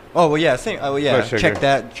sugar. Oh well, yeah. Same. Oh yeah. Blood sugar. Check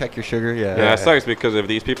that. Check your sugar. Yeah. Yeah, it sucks because if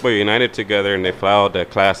these people are united together and they filed a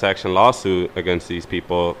class action lawsuit against these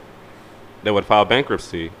people, they would file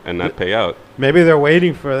bankruptcy and not pay out. Maybe they're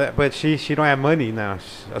waiting for that, but she don't have money now.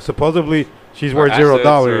 Supposedly she's Or worth assets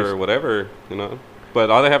 $0. or whatever, you know. But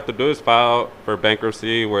all they have to do is file for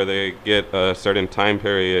bankruptcy, where they get a certain time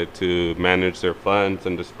period to manage their funds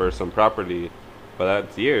and disperse some property. But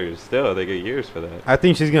that's years. Still, they get years for that. I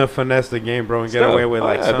think she's gonna finesse the game, bro, and get Still. away with Oh,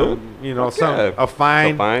 like yeah, some, dude. you know, Fuck yeah. a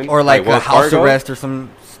fine. So fine. Or like a Wells house Fargo, arrest or some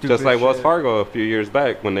stupid. just like Wells shit. Fargo a few years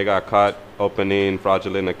back when they got caught opening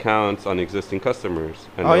fraudulent accounts on existing customers,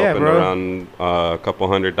 and Oh, they yeah, opened bro. around a couple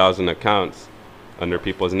 100,000 accounts under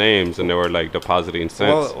people's names, and they were like depositing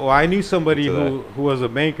cents. Well, I knew somebody into who was a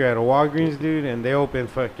banker at a Walgreens, dude, and they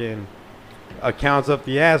opened fucking accounts up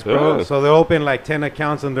the ass, bro. Yeah. So they opened like 10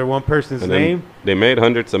 accounts under one person's And then name. they made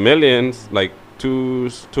hundreds of millions, like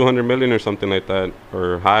 200 million or something like that,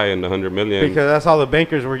 or high in the 100 million. Because that's how the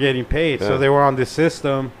bankers were getting paid. So Yeah. they were on this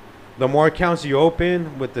system. The more accounts you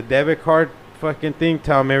open with the debit card fucking thing,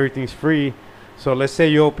 tell them everything's free. So let's say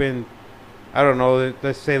you open, I don't know,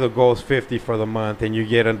 let's say the goal is 50 for the month and you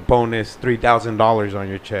get a bonus $3,000 on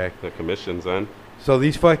your check. The commissions, then. So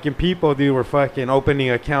these fucking people, dude, were fucking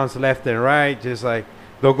opening accounts left and right. Just like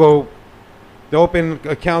they'll open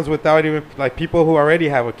accounts without even, like, people who already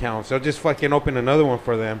have accounts. They'll just fucking open another one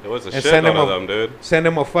for them. There was a And send shitload them of a- them, dude. Send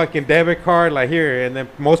them a fucking debit card, like, here. And then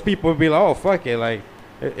most people would be like, oh, fuck it. Like,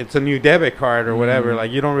 it's a new debit card or whatever.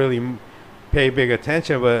 Like, you don't really pay big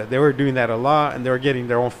attention. But they were doing that a lot. And they were getting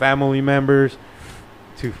their own family members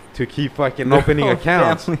to keep fucking opening Oh,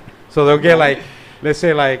 accounts. family. So they'll get, like, let's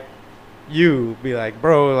say, like, you be like,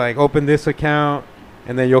 bro, like, open this account.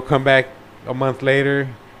 And then you'll come back a month later.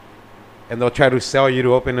 And they'll try to sell you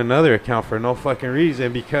to open another account for no fucking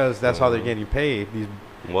reason because that's how they're getting paid. These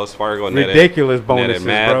Wells Fargo netted, ridiculous netted bonuses,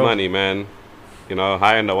 mad bro. money, man. You know,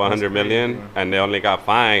 high in the 100 million, crazy. and they only got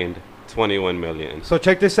fined 21 million. So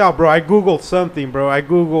check this out, bro. I Googled something, bro. I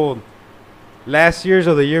Googled last year's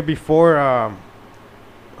or the year before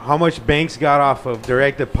how much banks got off of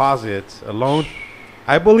direct deposits alone.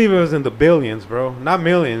 I believe it was in the billions, bro. Not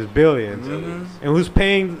millions, billions. And who's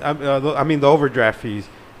paying? The overdraft fees.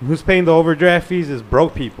 Who's paying the overdraft fees is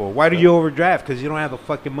broke people. Why do you overdraft? Because you don't have the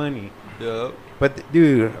fucking money. Yep. But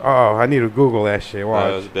dude, I need to Google that shit. It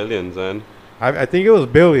Watch. was billions, man. I think it was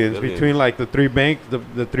billions Billions. between like the three banks,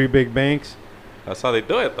 the three big banks. That's how they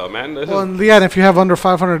do it, though, man. This Well, and yeah, and if you have under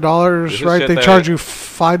 $500, This is right, shit they that- charge you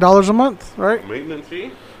 $5 a month, right? is maintenance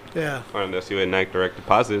fee. Yeah. Unless you enact direct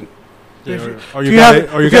deposit. Yeah, If you- or if you you gotta,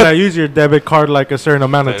 have- or you if you gotta use your debit card like a certain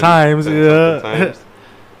amount of 10 times. 10 Yeah. something times.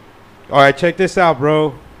 All right, check this out,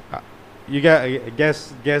 bro. You got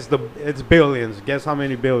guess it's billions. Guess how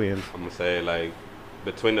many billions? I'm gonna say like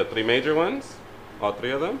between the three major ones, all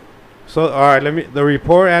three of them. So, all right, the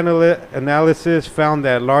report analysis found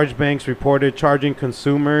that large banks reported charging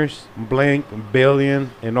consumers blank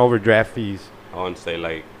billion in overdraft fees. I want to say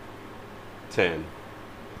like 10.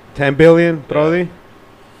 10 billion, Yeah. Brody?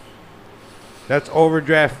 That's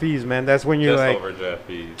overdraft fees, man. That's when you're Just like overdraft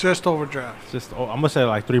fees. Just overdraft. Just I'm gonna say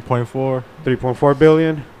like 3.4. 3.4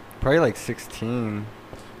 billion, Probably like 16.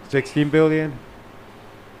 16 billion,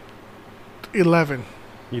 11.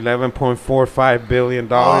 $11.45 billion.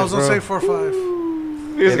 Oh, I was going to say bro.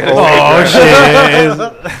 4.5. He's In gonna Oh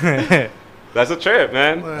say shit! that's a trip,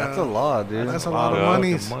 man. That's a lot, dude. That's a lot of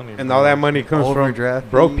Yeah. money. And all that money comes Overdraft from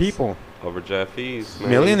broke fees. people. Overdraft fees,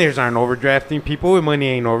 man. Millionaires aren't overdrafting. People with money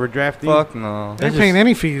ain't overdrafting. Fuck no. They ain't That's paying just-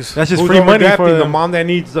 any fees. That's just Who's free money overdrafting? for the them. mom that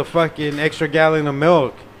needs the fucking extra gallon of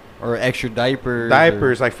milk. Or extra diapers.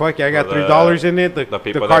 Diapers. Like, fuck yeah, I got Or the- $3 in it. the The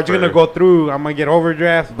people card's that going to for- go through. I'm going to get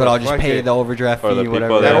overdraft. But I'll just fuck pay it. the overdraft Or the fee, people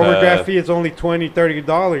whatever. That that, overdraft fee is only $20,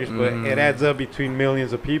 $30, but Mhm. it adds up between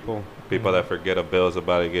millions of people. People that forget a bill's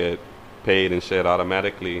about to get paid and shit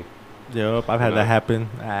automatically, Yep, I've had You know? that happen.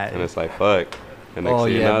 and it's like fuck. And next Oh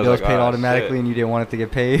thing you know, yeah, it's bills like, paid oh, automatically shit. and you didn't want it to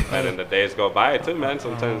get paid. And then the days go by too, man.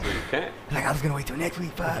 Sometimes you can't. Like I was gonna wait till next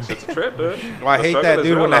week, fuck. It's a trip, dude. Well, I The hate struggle that, is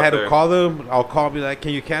dude. real When I out had to there. call them, I'll call, be like,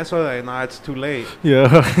 can you cancel? Like, nah, it's too late. Yeah.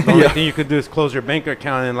 The only thing you could do is close your bank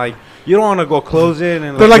account, and like, you don't want to go close it.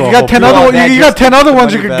 And They're like, go you got home. 10 Do all other that you got just 10 to other get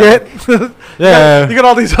ones the you could money get. Yeah. You got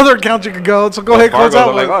all these other accounts you could go. So go ahead, close Fargo's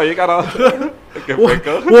out like, one. oh, you got all. Good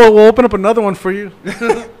breakup. We'll open up another one for you.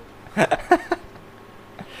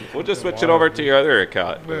 We'll just switch it over to your other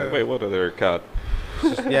account. Yeah. Wait, what other account?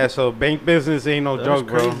 yeah, so bank business ain't no That's joke,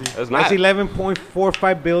 bro. crazy. It's That's not.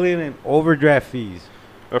 11.45 billion in overdraft fees.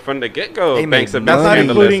 Or from the get go, They banks make have been That's not Millions.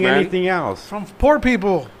 scandalous, including man. anything else. From poor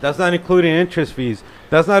people. That's not including interest fees.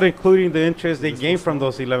 That's not including the interest they gain from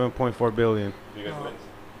those 11.4 billion.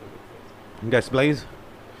 You guys, Blaze?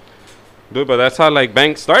 Dude, but that's how like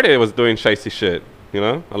banks started, was doing shicey shit. You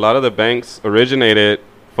know, a lot of the banks originated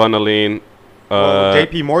funneling Well,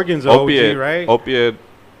 JP Morgan's the opiate, OG, right? opiate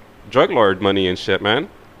drug lord money and shit, man.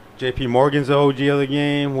 JP Morgan's the OG of the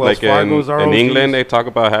game. Wells Like Fargo's our in OGs. England, they talk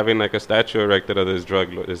about having like a statue erected of this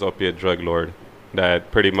this opiate drug lord that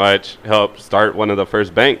pretty much helped start one of the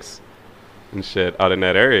first banks and shit out in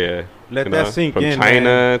that area. Let you that know, sink from in, China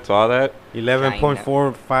man. to all that.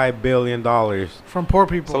 $11.45 billion. From poor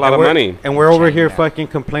It's a people. lot of money. And we're over here China. fucking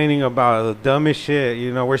complaining about the dumbest shit.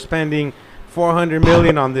 You know, we're spending 400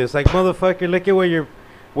 million on this. Like, motherfucker, look at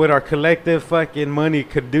what our collective fucking money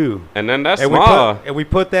could do. And then that's And small. we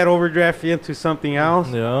put that overdraft fee into something else.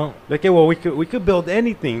 Yeah. Look at what we could build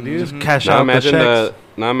anything, dude. Just cash Now out the imagine checks.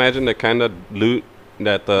 now imagine the kind of loot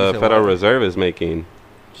that the You said Federal what? Reserve is making,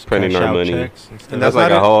 Just printing cash our out money. checks instead. And That's that's like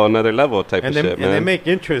not a it. whole another level type And of they, shit, and they man. make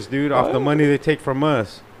interest, dude, off Oh, the yeah. money they take from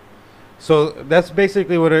us. So that's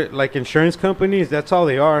basically what like insurance companies. That's all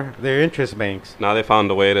they are. They're interest banks. Now they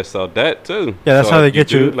found a way to sell debt too. Yeah, that's So how they if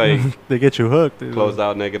get you. do, like They get you hooked. dude. close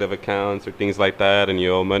out negative accounts or things like that, and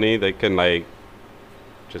you owe money. They can like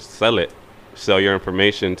just sell it, sell your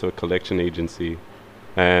information to a collection agency,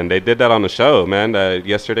 and they did that on the show, man.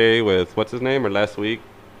 Yesterday with what's his name, or last week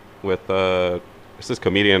with this is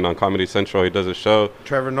comedian on Comedy Central. He does a show.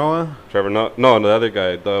 Trevor Noah. Trevor, no, the other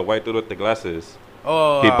guy, the white dude with the glasses.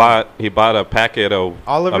 Oh, He bought a packet of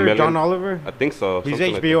Oliver. a million, John Oliver. I think so. He's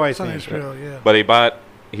something like HBO, I It's on think. HBO, yeah. But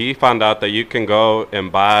he found out that you can go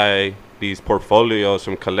and buy these portfolios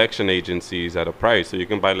from collection agencies at a price. So you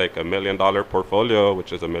can buy like $1 million portfolio,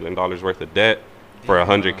 which is $1 million worth of debt for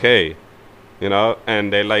 $100K, you know,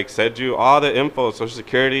 and they like send you all the info, social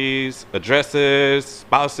securities, addresses,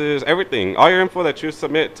 spouses, everything, all your info that you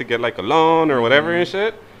submit to get like a loan or whatever and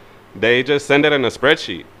shit. They just send it in a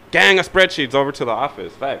spreadsheet. Gang of spreadsheets over to the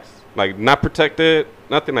office. Facts. Like not protected,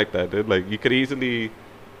 nothing like that, dude. Like you could easily,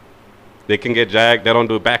 they can get jacked. They don't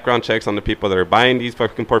do background checks on the people that are buying these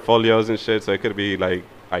fucking portfolios and shit. So it could be like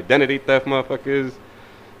identity theft, motherfuckers.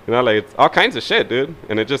 You know, like it's all kinds of shit, dude.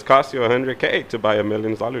 And it just costs you $100K to buy $1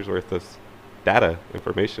 million worth of data,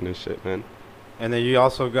 information, and shit, man. And then you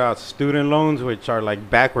also got student loans, which are like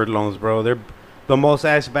backward loans, bro. They're the most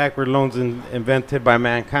ass backward loans invented by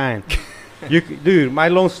mankind. Dude, my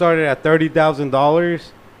loan started at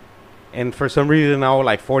 $30,000, and for some reason I owe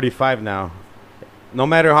like 45 now. No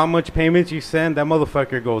matter how much payments you send, that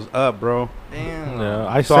motherfucker goes up, bro. Damn.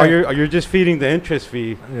 Yeah, So you're just feeding the interest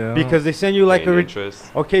fee because they send you like Paying a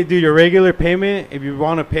interest. okay, dude. Your regular payment, if you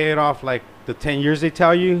want to pay it off like the 10 years they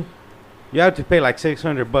tell you, you have to pay like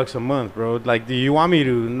 $600 a month, bro. Like, do you want me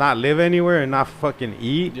to not live anywhere and not fucking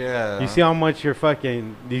eat? Yeah. You see how much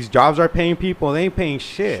these jobs are paying people? They ain't paying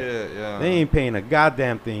shit. Yeah. They ain't paying a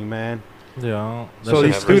goddamn thing, man. Yeah. So Doesn't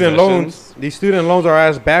have these student loans are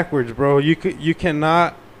ass backwards, bro. You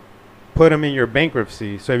cannot put them in your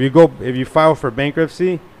bankruptcy. So if you file for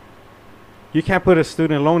bankruptcy, you can't put a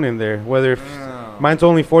student loan in there. Mine's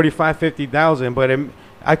only 50,000, but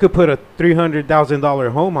I could put a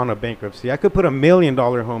 $300,000 home on a bankruptcy. I could put $1 million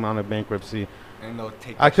home on a bankruptcy. And they'll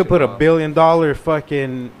take I that could shit put $1 off. billion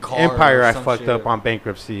fucking Car empire or I some fucked shit. up on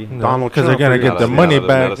bankruptcy. No, Donald 'cause they're Trump. gonna for get the example. money Not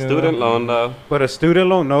back. a student loan, though. But a student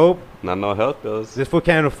loan, nope. Not no health bills. This fool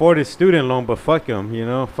can't afford his student loan, but fuck him, you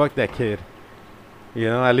know? Fuck that kid. You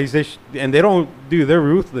know, at least and they don't, dude, they're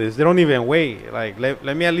ruthless. They don't even wait. Like,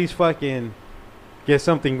 let me at least fucking get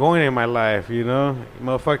something going in my life, you know?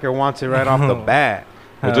 Motherfucker wants it right off the bat.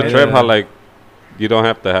 It's a Yeah. trip how, like, you don't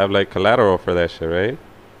have to have, like, collateral for that shit, right?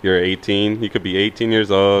 You're 18. You could be 18 years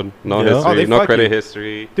old. No Yeah. Oh, history. they No fuck credit you.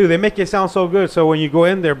 history. Dude, they make it sound so good. So when you go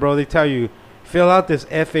in there, bro, they tell you, fill out this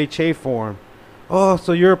FHA form. Oh,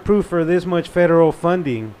 so you're approved for this much federal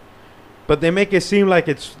funding. But they make it seem like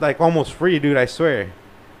it's like almost free, dude, I swear.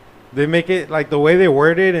 They make it like the way they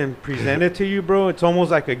word it and present it to you, bro. It's almost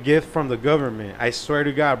like a gift from the government. I swear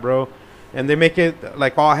to God, bro. And they make it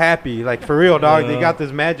like all happy. Like for real, dog. They got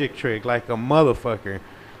this magic trick like a motherfucker.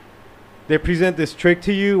 They present this trick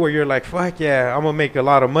to you where you're like, fuck yeah, I'm going to make a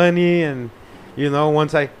lot of money. And, you know,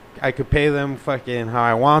 once I could pay them fucking how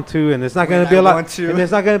I want to. And it's not going to be a lot. And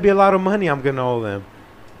it's not going to be a lot of money I'm going to owe them.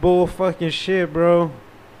 Bull fucking shit, bro.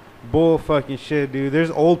 Bull fucking shit, dude.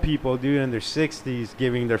 There's old people, dude, in their 60s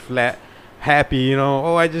giving their flat happy, you know.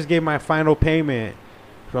 Oh, I just gave my final payment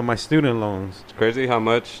from my student loans. It's crazy how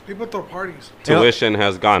much People throw parties. tuition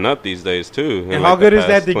has gone up these days, too. in, And like, how the good is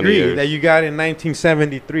that past 20 degree years. that you got in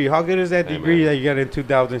 1973? How good is that Hey, degree man. that you got in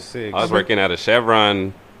 2006? I was working at a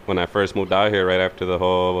Chevron when I first moved out here right after the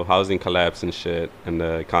whole housing collapse and shit. And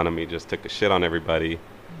the economy just took a shit on everybody.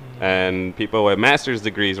 And people with master's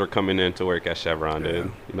degrees were coming in to work at Chevron,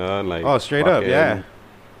 dude. You know, and like Oh, straight up, fucking- yeah.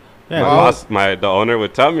 Yeah, My Well, boss, the owner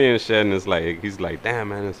would tell me and shit, and it's like he's like, damn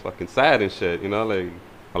man, it's fucking sad and shit. You know, like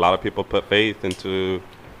a lot of people put faith into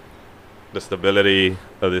the stability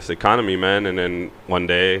of this economy, man, and then one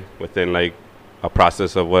day, within like a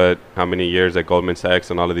process of how many years that Goldman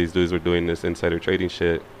Sachs and all of these dudes were doing this insider trading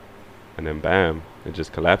shit, and then bam, it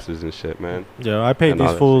just collapses and shit, man. Yeah, I paid And all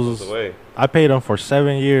these that shit fools. goes away. I paid them for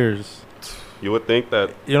 7 years. You would think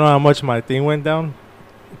that You know how much my thing went down?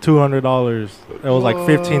 $200. It was like What?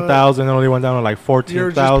 15,000. It only went down to like You're just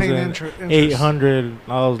paying 14,000. interest. 800.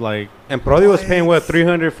 I was like And Brody was paying what,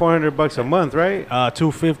 300, 400 bucks a month, right?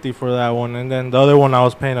 250 for that one, and then the other one I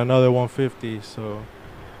was paying another 150. So,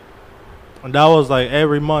 and that was like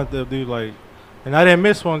every month, dude. Like, and I didn't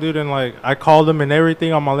miss one, dude. And like I called them and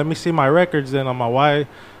everything. I'm like, let me see my records. Then I'm like, why?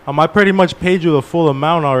 I pretty much paid you the full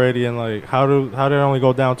amount already. And like, how did it only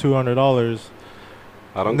go down $200?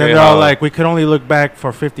 I don't And then get they're all how like, we could only look back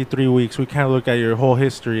for 53 weeks. We can't look at your whole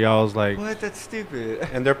history. I was like, What? That's stupid.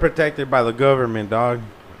 And they're protected by the government, dog.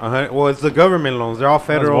 Well, it's the government loans. They're all that's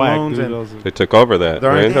federal whack, loans. dude. And I was- they took over that. They're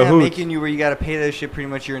in Right? the Yeah, cahoots. making you where you gotta pay that shit pretty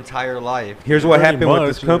much your entire life. Here's what Pretty happened with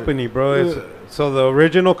this much, yeah. company, bro. So the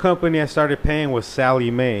original company I started paying was Sally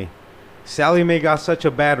Mae. Sally Mae got such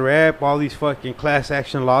a bad rap, all these fucking class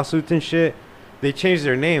action lawsuits and shit. They changed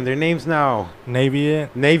their name. Their name's now Navy.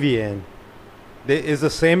 Navien. It's the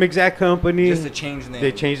same exact company. Just to change the name.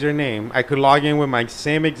 They changed their name. I could log in with my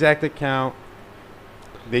same exact account.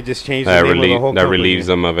 They just changed That, the name of the whole that company. relieves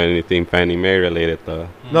them of anything Fannie Mae related, though.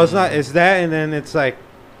 No, it's not. It's that, and then it's like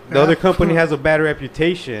the other company has a bad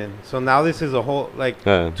reputation. So now this is a whole like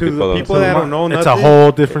Yeah, to the don't- people that don't know It's nothing. a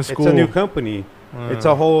whole different school. It's a new company. It's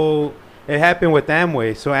a whole. It happened with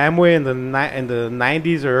Amway. So Amway in the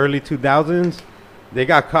 90s or early 2000s, they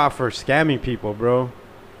got caught for scamming people, bro.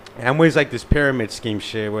 Amway's like this pyramid scheme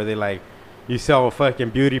shit where they like you sell fucking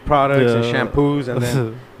beauty products and Yeah. shampoos, and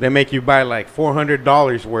then they make you buy like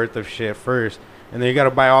 $400 worth of shit first, and then you got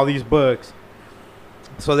to buy all these books.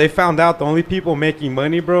 So they found out the only people making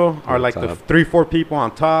money, bro, are On like the top. 3-4 people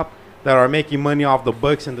on top that are making money off the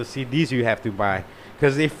books and the CDs you have to buy,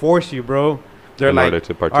 because they force you, bro. They're In like, order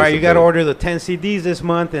to all right, you got to participate. order the 10 CDs this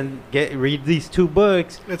month and read these 2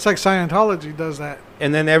 books, It's like Scientology does that.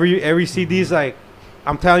 and then every CD's like,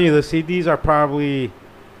 I'm telling you, the CDs are probably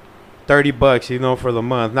 $30, you know, for the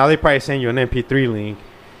month. Now they probably send you an MP3 link,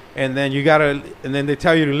 and then and then they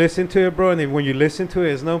tell you to listen to it, bro. And then when you listen to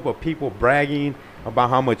it, it's no but people bragging about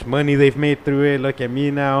how much money they've made through it. Look at me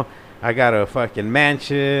now, I got a fucking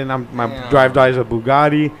mansion. My Damn. drives a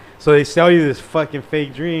Bugatti. So they sell you this fucking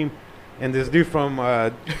fake dream, and this dude from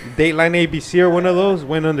Dateline ABC or one of those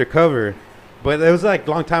went undercover, but it was like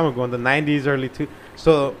a long time ago in the 90s, early two.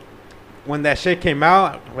 So when that shit came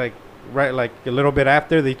out, like a little bit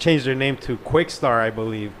after, they changed their name to Quickstar, I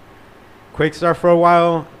believe. Quickstar for a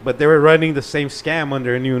while, but they were running the same scam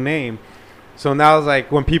under a new name. So now it's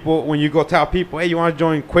like when you go tell people, hey, you want to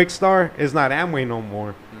join Quickstar? It's not Amway no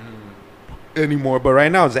more anymore, but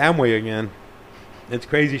right now it's Amway again. It's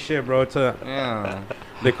crazy shit, bro. Yeah.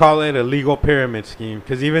 They call it a legal pyramid scheme,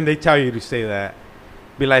 because even they tell you to say that.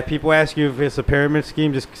 Be like, people ask you if it's a pyramid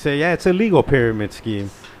scheme, just say, yeah, it's a legal pyramid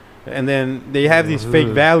scheme. And then they have these fake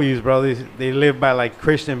values, bro. They live by like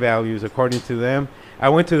Christian values, according to them. I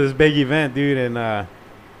went to this big event, dude,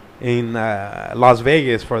 in Las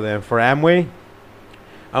Vegas for Amway.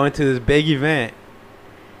 I went to this big event.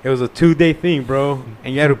 It was a 2-day thing, bro,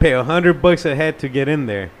 and you had to pay $100 a head to get in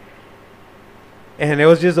there. And it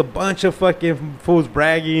was just a bunch of fucking fools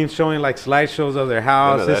bragging, showing like slideshows of their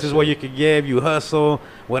house. None of This that is what shit. you could give. You hustle.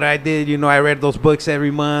 What I did, you know, I read those books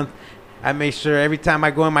every month. I make sure every time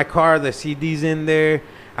I go in my car, the CD's in there.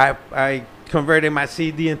 I converted my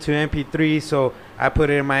CD into MP3, so I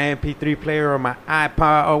put it in my MP3 player or my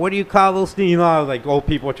iPod, or what do you call those things? You know, like old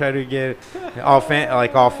people try to get all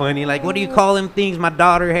funny. Like, what do you call them things my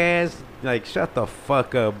daughter has? Like, shut the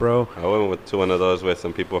fuck up, bro. I went to one of those with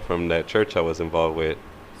some people from that church I was involved with.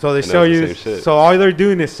 So they And sell that's the you. same shit. So all they're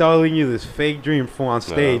doing is selling you this fake dream fool on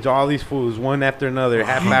stage. All these fools, one after another,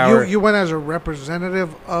 half hour. You went as a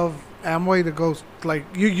representative of Amway to go, like,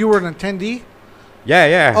 you were an attendee?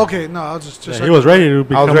 Yeah. Okay, no, I was just Yeah, he was ready to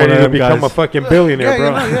become I was ready one to of them become a guys. fucking billionaire, Yeah,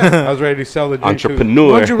 bro. you know, yeah. I was ready to sell the dream too.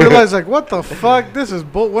 Entrepreneur. Once you realize, like, what the fuck? This is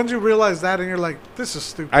bull. Once you realize that and you're like, this is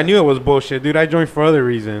stupid. I knew it was bullshit, dude. I joined for other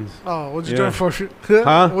reasons. Oh, what'd you Yeah. join for?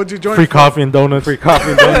 Huh? What'd you join Free for? coffee and donuts. Free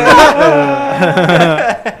coffee.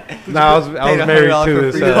 No, I was Paid married $100 to for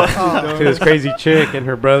this free Oh. to this crazy chick, and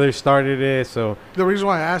her brother started it. So The reason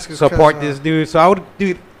why I ask is 'cause, support this dude. So I would,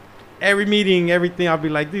 dude. Every meeting, everything, I'll be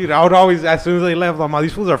like, dude, I would always, as soon as they left, I'm like,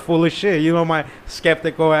 these fools are full of shit. You know, my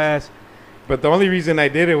skeptical ass. But the only reason I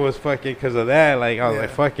did it was fucking because of that. Like, I was Yeah. like,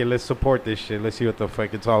 fuck it, let's support this shit. Let's see what the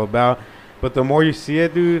fuck it's all about. But the more you see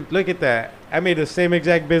it, dude, look at that. I made the same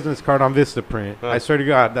exact business card on Vistaprint. Huh. I swear to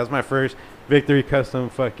God, that's my first Victory Custom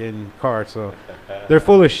fucking card. So they're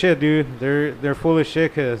full of shit, dude. They're full of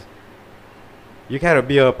shit because you gotta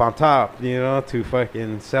be up on top, you know, to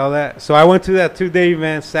fucking sell that. So I went to that 2-day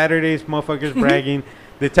event. Saturdays, motherfuckers bragging.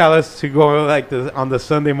 They tell us to go like on the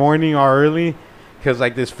Sunday morning or early, cause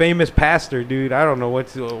like this famous pastor, dude. I don't know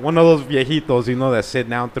what's one of those viejitos, you know, that sit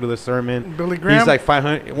down through the sermon. Billy Graham. He's like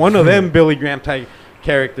 500. One of them Billy Graham type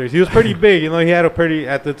characters. He was pretty big, you know. He had a pretty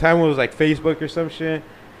at the time it was like Facebook or some shit.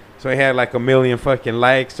 So he had like 1 million fucking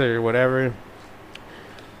likes or whatever.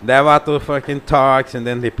 That vato fucking talks, and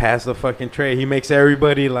then they pass the fucking tray. He makes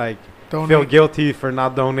everybody like feel Donate. guilty for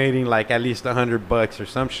not donating like at least $100 or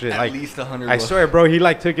some shit. At Like least 100. I swear, bro, he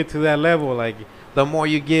like took it to that level. Like the more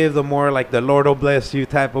you give, the more like the Lord will bless you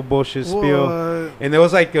type of bullshit spiel. What? And it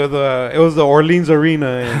was like it was the Orleans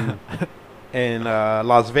Arena in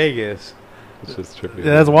Las Vegas. It's just trippy.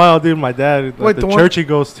 Yeah, that's wild, dude. My dad, like Wait, the the one- church he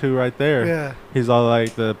goes to right there. Yeah. He's all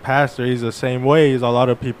like the pastor. He's the same way. He's a lot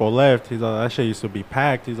of people left. He's all that shit used to be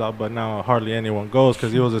packed. He's all, but now hardly anyone goes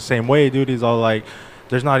because he was the same way, dude. He's all like,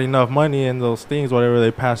 there's not enough money in those things, whatever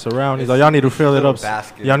they pass around. He's like, y'all need to fill it up.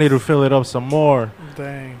 Y'all need to fill it up some more.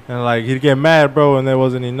 Dang. And like he'd get mad, bro, and there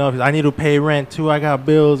wasn't enough. He's, I need to pay rent too. I got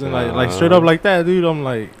bills and like straight up like that, dude. I'm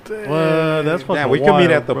like, what? That's fucking Yeah, we could meet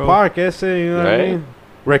wild, at the bro. park, essay, you know what I Right? mean?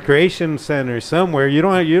 Recreation center somewhere. You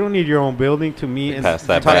don't need your own building to meet and Pass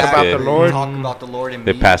talk that about basket. the Lord. Talk about the Lord and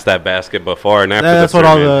They me. passed that basket before and after Yeah, that's the what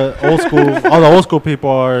all sermon. the old school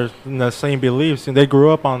people are in the same beliefs, and they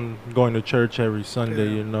grew up on going to church every Sunday,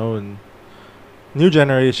 Yeah. you know. And new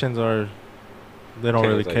generations they don't Kids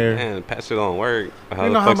really like, care. Man, pastor don't work. How You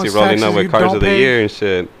the know how fuck's he much rolling up taxes with you cars don't of the pay? year and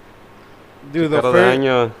shit? Dude, Cada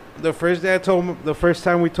año. the first day the first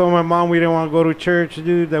time we told my mom we didn't want to go to church,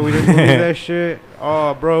 dude, that we didn't believe that shit.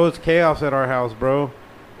 Oh, bro, it's chaos at our house, bro.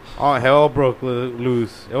 all hell broke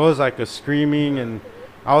loose. It was like a screaming, and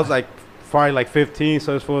I was like probably like 15,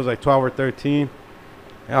 so this fool was like 12 or 13.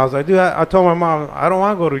 And I was like, dude, I told my mom, I don't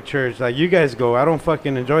want to go to church. Like, you guys go. I don't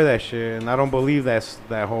fucking enjoy that shit, and I don't believe that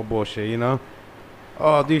whole bullshit, you know?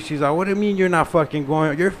 Oh, dude, she's like, what do you mean you're not fucking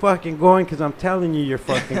going? You're fucking going because I'm telling you you're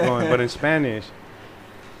fucking going, but in Spanish.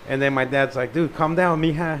 And then my dad's like, dude, calm down,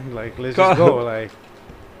 mija. Like, let's just go. Like,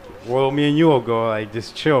 well, me and you will go. Like,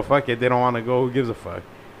 just chill. Fuck it. They don't want to go. Who gives a fuck?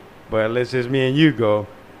 But let's just me and you go.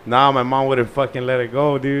 Nah, my mom wouldn't fucking let it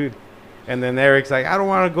go, dude. And then Eric's like, I don't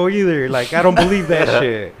want to go either. Like, I don't believe that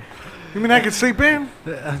shit. You mean I could sleep in?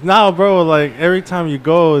 Nah, bro, like, every time you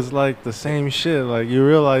go, it's like the same shit. Like, you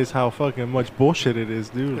realize how fucking much bullshit it is,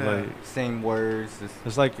 dude. Yeah. Like, Same words.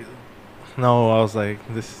 it's like, no, I was like,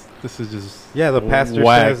 this is just Yeah, the pastor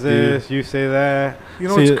whack, says this. You say that. You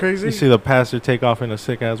know see, what's crazy? You see the pastor take off in a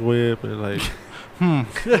sick ass whip, and like, and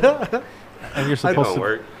you're supposed Don't to.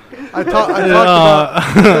 work. I talked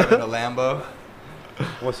about In a Lambo.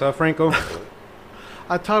 What's up, Franco?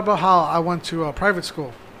 I talked about how I went to a private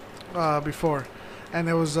school before, and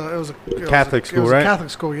it was a Catholic school, right? A Catholic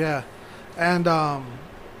school, yeah, and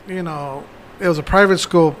you know, it was a private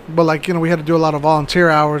school, but like, you know, we had to do a lot of volunteer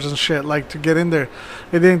hours and shit, like, to get in there.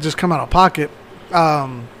 It didn't just come out of pocket.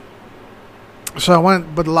 So I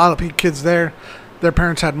went, but a lot of kids there, their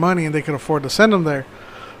parents had money and they could afford to send them there.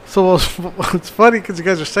 So it's funny because you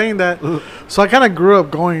guys are saying that. So I kind of grew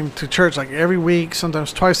up going to church like every week,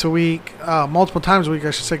 sometimes twice a week, multiple times a week,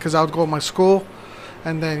 I should say, because I would go to my school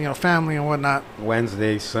and then, you know, family and whatnot.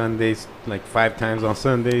 Wednesdays, Sundays, like 5 times on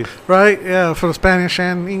Sundays. Right? Yeah, for the Spanish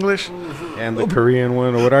and English. And the Korean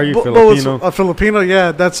one, or what are you, But Filipino? a Filipino,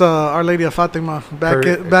 yeah. That's Our Lady of Fatima back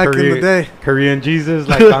in the day. Korean Jesus,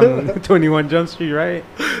 like on 21 Jump Street, right?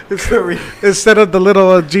 Instead of the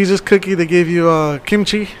little Jesus cookie, they gave you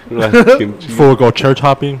kimchi. Before we go church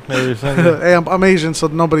hopping every Sunday. Hey, I'm Asian, so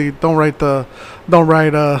don't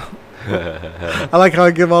write. I like how I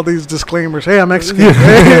give all these disclaimers. Hey, I'm Mexican.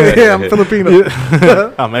 Hey, I'm Filipino.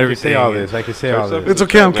 I'm I can say everything. all this. I can say all this. It's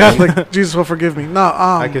okay. I'm Catholic. Jesus will forgive me. No,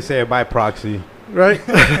 I can say it by proxy. right.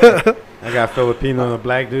 I got Filipino and a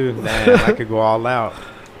black dude. Damn, I could go all out.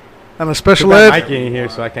 And a special Too bad ed. Mike ain't here,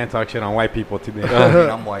 so I can't talk shit on white people today. I mean,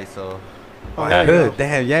 I'm white, so. Oh, Yeah. Good.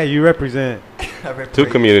 Damn, yeah, you represent. Two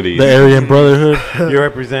communities. The Aryan Brotherhood. You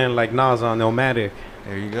represent like Nas on Nomadic.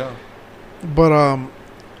 There you go. But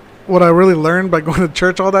what I really learned by going to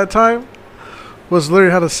church all that time was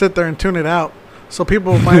literally how to sit there and tune it out. So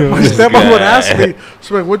people, my stepmom would ask me,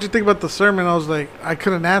 so like, what'd you think about the sermon? I was like, I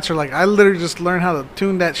couldn't answer. Like, I literally just learned how to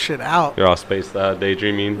tune that shit out. You're all spaced out,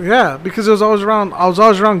 daydreaming. Yeah, because I was always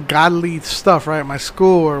around godly stuff, right? My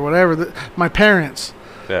school or whatever, my parents.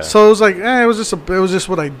 Yeah. So it was like, it was just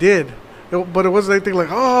what I did. But it wasn't anything like,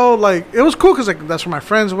 oh, like, it was cool because like that's where my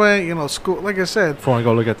friends went, you know, school. Like I said, Before I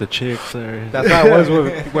go look at the chicks there. That's how I was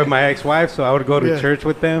with my ex-wife. So I would go to Yeah. church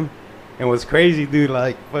with them. And it was crazy, dude.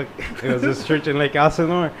 Like, fuck, it was this church in Lake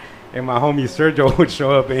Elsinore. And my homie Sergio would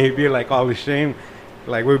show up and he'd be like all ashamed.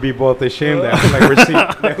 Like, we'd be both ashamed that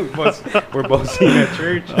like we're both seen at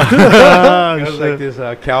church. It was like this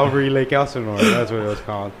Calvary Lake Elsinore. That's what it was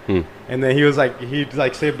called. And then he'd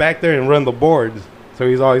like sit back there and run the boards. So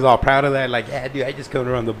he's always all proud of that. Like, yeah, dude, I just come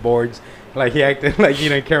to run the boards. Like, he acted like he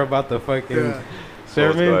didn't care about the fucking Yeah. So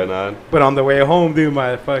what's going sermon. on? But on the way home, dude,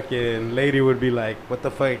 my fucking lady would be like, what the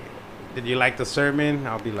fuck? Did you like the sermon?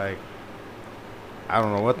 I'll be like, I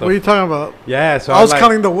don't know what the. what are you talking about? Yeah, so I was like,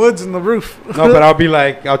 counting the woods and the roof. No, but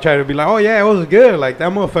I'll try to be like, oh yeah, it was good. Like that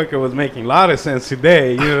motherfucker was making a lot of sense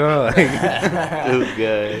today, you know. Like, This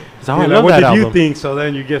guy. So I you know, love what that did you album. think? So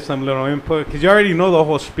then you give some little input because you already know the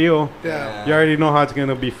whole spiel. Yeah. You already know how it's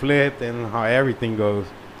gonna be flipped and how everything goes.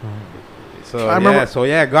 So I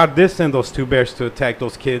remember- God did send those 2 bears to attack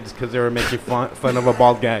those kids because they were making fun of a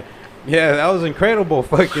bald guy. Yeah, that was incredible.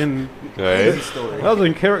 Fucking. Right? That was an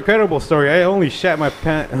incredible story. I only shat my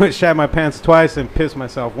pants twice and pissed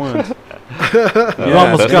myself once. You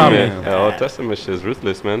almost got me. Yeah, Old Testament shit is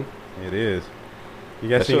ruthless, man. It is. You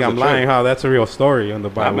guys That think show's I'm a lying? trip. How that's a real story in the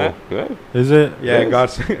Nah, Bible? man. Yeah. Is it? Yeah,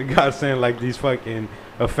 Yes. God sent like these fucking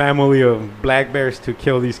a family of black bears to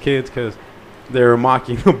kill these kids because they were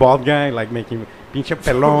mocking the bald guy, like making pinche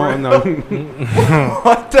pelón.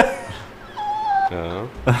 What the?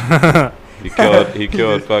 He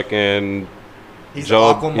killed fucking He's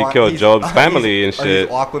Job. Aquaman. He killed Job's he's- family and he's shit.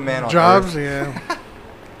 Aquaman on Jobs, Earth. yeah. Yeah,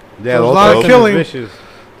 There's a those lot of those killing. vicious.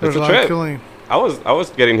 There's It's a a lot of trip. killing. I was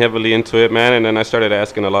getting heavily into it, man, and then I started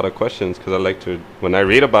asking a lot of questions because I like to, when I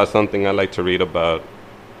read about something, I like to read about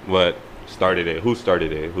what started it, who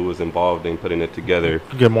started it, who was involved in putting it together.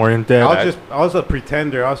 Get more in depth. I was a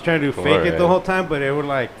pretender. I was trying to fake it Alright. the whole time, but it would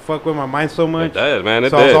like fuck with my mind so It much. did, man. It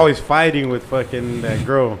So I was did. always fighting with fucking that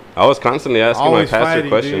girl. I was constantly asking my Always pastor fighting,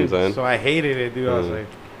 questions, dude. man. So I hated it, dude. I was Mm. like,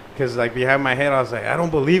 because like behind my head, I was like, I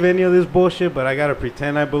don't believe any of this bullshit, but I gotta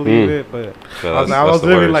pretend I believe Mm. it. But So I was that's the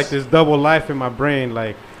living worst. like this double life in my brain.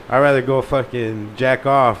 Like I'd rather go fucking jack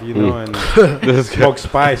off, you know, and This guy- smoke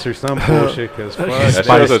spice or some bullshit. Cause fuck, that shit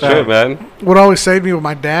that. was a trip, man. What always saved me with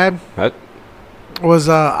my dad That- was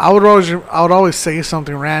I would always say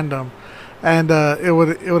something random, and it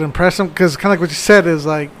would impress him because kind of like what you said is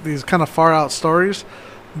like these kind of far out stories,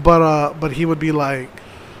 but he would be like,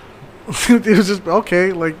 it was just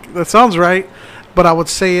okay, like that sounds right, but I would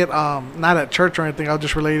say it not at church or anything. I would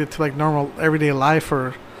just relate it to like normal everyday life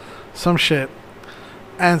or some shit.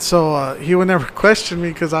 And so he would never question me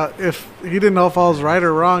because if he didn't know if I was right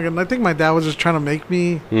or wrong, and I think my dad was just trying to make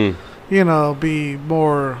me, Mm. you know, be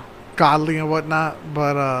more godly and whatnot.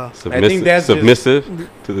 But Submissive, that's just- submissive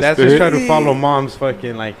to the That's just spirit. trying to follow mom's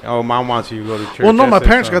fucking like, oh, mom wants you to go to church. well, no, my That's it,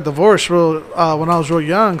 parents so. got divorced when I was real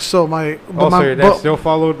young. So my, but Oh, my so your dad still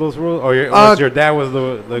followed those rules, or your dad was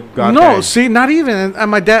the god? no, guy? see, not even. And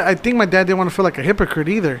my dad, I think my dad didn't want to feel like a hypocrite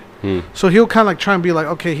either. Hmm. So he'll kind of like try and be like,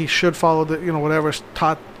 okay, he should follow the, you know, whatever's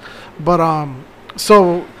taught. But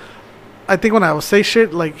so I think when I would say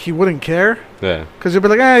shit, like he wouldn't care Yeah. because he'd be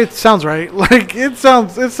like, it sounds right, like it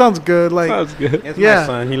sounds good, like. Sounds good. It's Yeah, my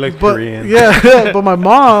son. He looks But Korean. yeah, but my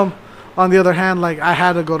mom, on the other hand, like I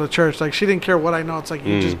had to go to church. Like she didn't care what I know. It's like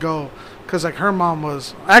you Mm. just go, because like her mom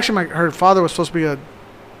was actually her father was supposed to be a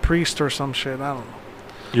priest or some shit. I don't know.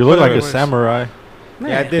 You look like a Anyways. samurai.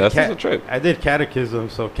 Yeah, I did. That's just a trip. I did catechism.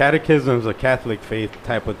 So catechism's a Catholic faith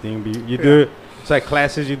type of thing. But you do it. It's like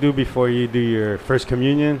classes you do before you do your first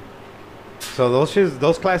communion. So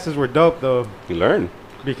those classes were dope though, You learn.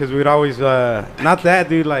 because we'd always not that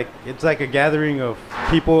dude. Like it's like a gathering of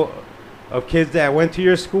people, of kids that went to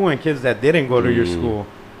your school and kids that didn't go to your Mm. school.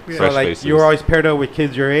 Yeah. So Fresh like faces. you were always paired up with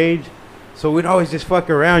kids your age. So we'd always just fuck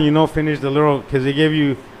around, you know, finish the little, because they give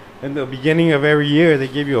you, in the beginning of every year, they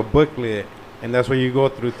give you a booklet. And that's what you go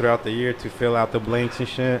throughout the year to fill out the blanks and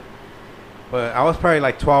shit. But I was probably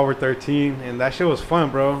like 12 or 13, and that shit was fun,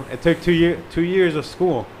 bro. It took 2 years of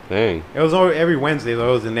school. Dang. It was every Wednesday, though.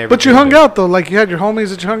 It was in every But you hung Wednesday. out though, like you had your homies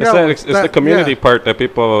that you hung It's, out. that, with. it's the community part that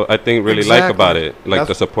people, I think, really like Exactly. about it. Like That's-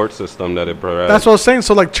 the support system that it brought. That's what I was saying.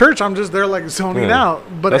 So like church, I'm just there like zoning Yeah. out.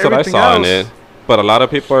 But That's what I everything saw else, in it. But a lot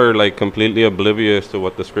of people are like completely oblivious to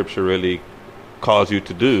what the scripture really calls you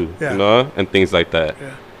to do, Yeah. you know, and things like that. Yeah.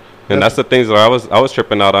 And that's the things that I was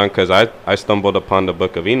tripping out on, because I stumbled upon the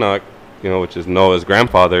book of Enoch, you know, which is Noah's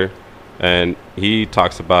grandfather, and he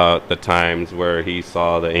talks about the times where he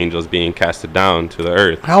saw the angels being casted down to the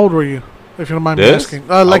earth. How old were you, if you don't mind me This? asking?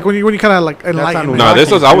 Like when you kind of like enlightened. on No, this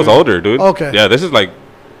was I was too. older, dude. Okay. Yeah, this is like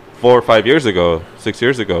 4 or 5 years ago, 6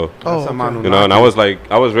 years ago. Oh, That's okay. Anunnaki. You know, and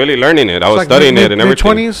I was really learning it. I was like studying mid- it and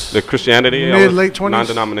everything. mid-20s? The Christianity, Mid- late 20s?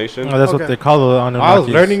 non-denomination. Oh, that's Okay. what they call it on I was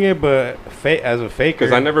learning it, but as a faker.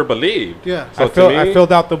 Because I never believed. Yeah. So I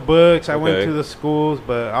filled out the books. I went Okay. to the schools,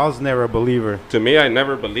 but I was never a believer. To me, I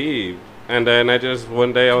never believed. And then I just,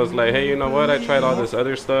 one day I was like, hey, you know what? I tried all this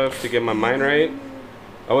other stuff to get my mind right.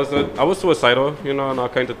 I was suicidal, you know, and all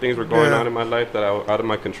kinds of things were going Yeah. on in my life that I out of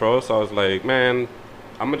my control. So I was like, man,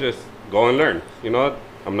 I'm going to just go and learn, you know?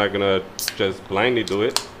 I'm not going to just blindly do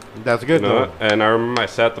it. That's good You know? though. And I remember I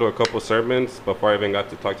sat through a couple sermons before I even got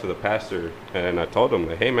to talk to the pastor, and I told him,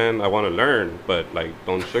 like, hey man, I want to learn, but like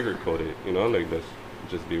don't sugarcoat it, you know, like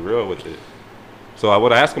just be real with it. So I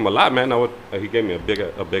would ask him a lot, man. He gave me a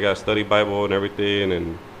big ass study Bible and everything,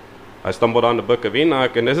 and I stumbled on the book of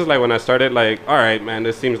Enoch, and this is like when I started like, all right, man,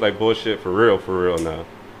 this seems like bullshit for real now.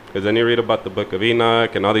 Because then you read about the book of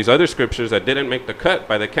Enoch and all these other scriptures that didn't make the cut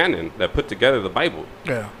by the canon that put together the Bible.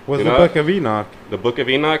 Yeah. Was You the know? book of Enoch, The book of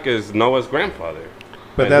Enoch is Noah's grandfather.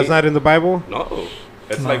 but And that's he- not in the Bible. No,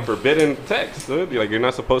 it's like forbidden text, dude. Like you're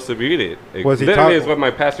not supposed to read it. Like, Was he literally talk- is what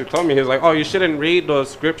my pastor told me. He was like, "Oh, you shouldn't read those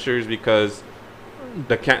scriptures because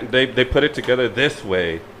they put it together this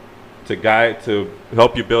way to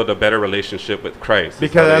help you build a better relationship with Christ."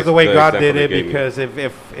 Because that's the way God example did they it. gave me. Because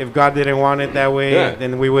if God didn't want it that way, Yeah.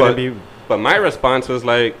 then we wouldn't But- be. But my response was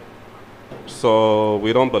like, so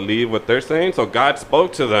we don't believe what they're saying. So God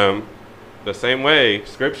spoke to them the same way,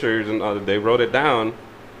 scriptures, and they wrote it down,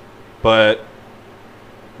 but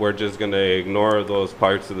we're just gonna ignore those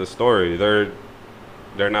parts of the story. They're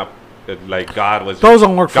not like God was. Those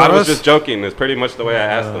don't work for God was us. just joking. Is pretty much the way I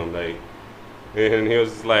asked him. Like, and he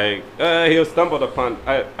was like, he was stumbled upon.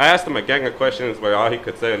 I asked him a gang of questions where all he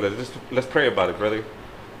could say was, let's pray about it, brother.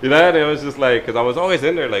 You know, and it was just like, because I was always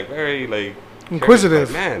in there, like, very, like, Inquisitive.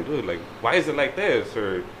 curious, like, man, dude, like, why is it like this?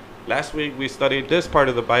 Or last week we studied this part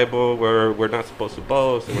of the Bible where we're not supposed to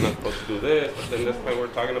boast and we're not supposed to do this, but then this point we're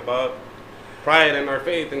talking about pride and our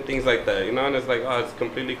faith and things like that, you know, and it's like, oh, it's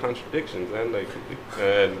completely contradictions, man, like,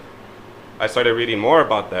 and I started reading more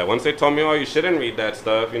about that. Once they told me, oh, you shouldn't read that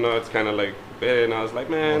stuff, you know, it's kind of like, and I was like,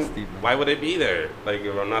 man, why would it be there? Like,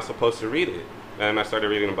 I'm not supposed to read it. And I started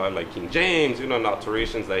reading about, like, King James, you know, and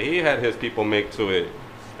alterations that he had his people make to it.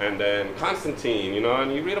 And then Constantine, you know,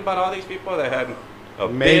 and you read about all these people that had a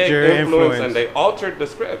Major big influence, influence. and they altered the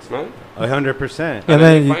scripts, man. 100%. And And then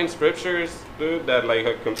then you you- find scriptures, dude, that, like,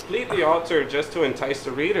 are completely altered just to entice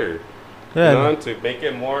the reader. Yeah. You know, to make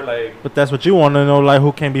it more, like, But that's what you want to know, like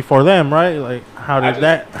who came before them, right? Like how I did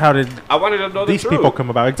just- how did I wanted to know these the truth. people come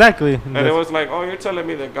about? Exactly. And it was like, oh, you're telling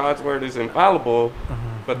me that God's word is infallible,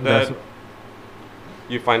 but That's then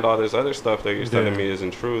you find all this other stuff that you're telling Yeah. me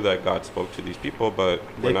isn't true, that God spoke to these people, but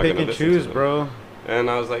we're They not pick going to and listen choose, to them. bro. And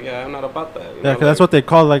I was like, yeah, I'm not about that. You yeah, know, because that's what they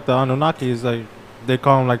call like the Anunnakis. Like they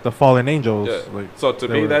call them like the fallen angels. Yeah. Like, So to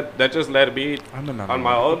they me, were- that just led me I don't know. on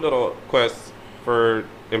my own little quest for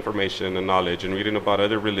information and knowledge and reading about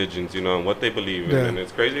other religions, you know, and what they believe in. Yeah. And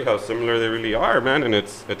it's crazy how similar they really are, man. And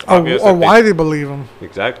it's Or, obvious. or that why they believe them.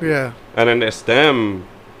 exactly. Yeah. And then they stem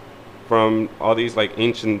from all these like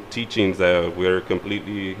ancient teachings that we're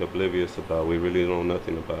completely oblivious about. We really know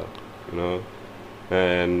nothing about, you know.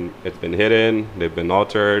 And it's been hidden. They've been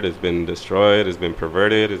altered. It's been destroyed. It's been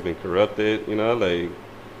perverted. It's been corrupted. You know, like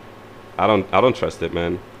I don't trust it,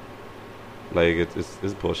 man. Like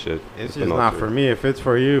it's bullshit. It's been just not altered. for me. If it's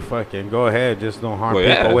for you, fucking go ahead. Just don't harm Well,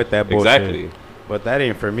 people yeah, with that bullshit. exactly. But that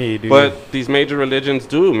ain't for me, dude. But these major religions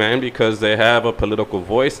do, man, because they have a political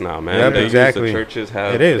voice now, man. Yep, They exactly. use the churches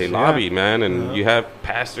have It is, they yeah. lobby, man, and you have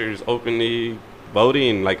pastors openly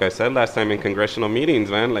voting, like I said last time in congressional meetings,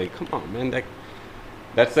 man. Like, come on, man.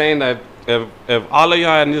 That's saying that if all of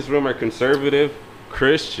y'all in this room are conservative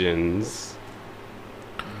Christians,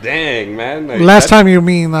 dang, man. Like, Last that's- time you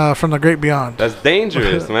mean from the great beyond. that's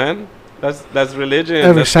dangerous, man. That's religion.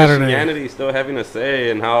 Every that's Saturday. Christianity still having a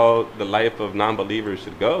say in how the life of non-believers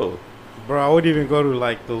should go. bro, I would even go to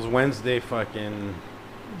like those Wednesday fucking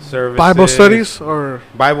services. Bible studies or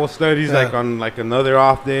Bible studies, Yeah. like on like another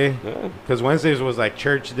off day. Yeah. Because Wednesdays was like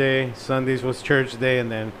church day, Sundays was church day,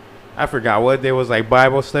 and then I forgot what day was like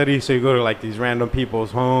Bible study. So you go to like these random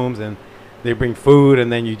people's homes and they bring food,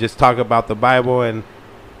 and then you just talk about the Bible, and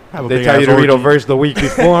have a they big tell you ass to read a orgy. verse the week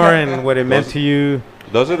before and what it meant Those- to you.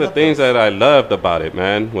 Those are the things that I loved about it,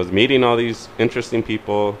 man, was meeting all these interesting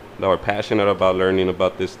people that were passionate about learning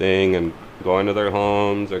about this thing and going to their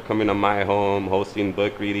homes or coming to my home, hosting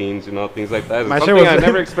book readings, you know, things like that. It's My shit something was- I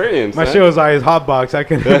never experienced. My man. shit was always hot box. I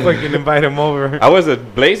couldn't fucking invite him over. I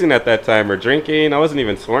wasn't blazing at that time or drinking. I wasn't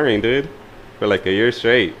even swearing, dude, for like a year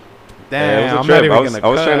straight. Yeah, it Damn, was a I'm trip. not even I was, gonna I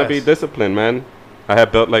was trying to be cuss. disciplined, man. I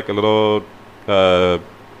had built like a little,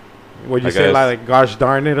 Would you I say guess. like gosh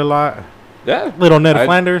darn it a lot? yeah. Little Ned I-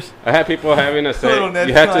 Flanders. I had people having to say, Little Ned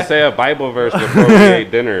you had to Flanders. say a Bible verse before we ate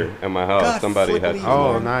dinner at my house. God, Somebody flip had it to.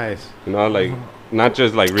 Oh, nice. You know, like not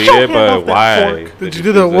just like read Choke it, him but off that why? fork. did you it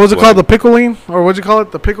do the is what was it this called, the way. pickling, or what'd you call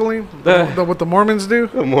it, the pickling? The- What the Mormons do,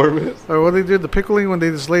 The Mormons. or what they do, the pickling when they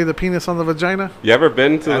just lay the penis on the vagina? You ever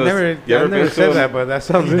been to? I this- never, you ever I never been said to? that, but that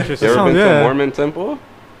sounds You interesting. ever been to Yeah. a Mormon temple?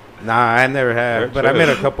 Nah, I never have, They're but I met a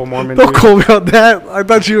tripping. couple Mormon Don't dudes. quote me on that. I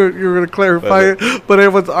thought you were gonna clarify it, but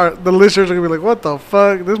everyone's the listeners are gonna be like, "What the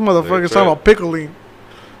fuck? This motherfucker's talking about pickling."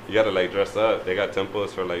 You gotta like dress up. They got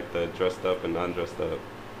temples for like the dressed up and non-dressed up.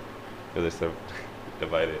 Or they sub-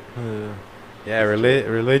 divided. Yeah,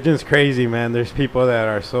 religion's crazy, man. There's people that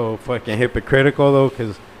are so fucking hypocritical though,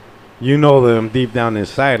 because you know them deep down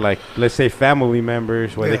inside. Like, let's say family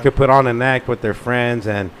members, where Yeah. they could put on an act with their friends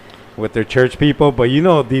and with their church people, but you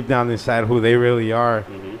know deep down inside who they really are.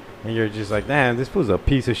 hmm And you're just like, damn, this fool's a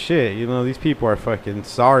piece of shit. You know, these people are fucking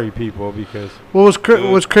sorry people because What was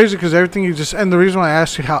crazy because everything you just, and the reason why I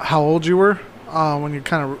asked you how old you were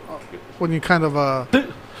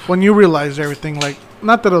when you realized everything, like,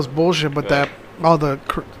 not that it was bullshit, but that all the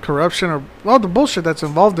corruption or all the bullshit that's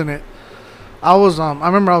involved in it. I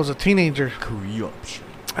remember I was a teenager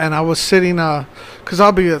and I was sitting because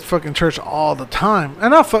I'll be at fucking church all the time,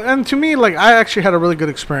 and to me, like, I actually had a really good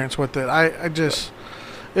experience with it.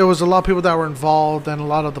 it was a lot of people that were involved and a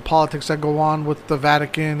lot of the politics that go on with the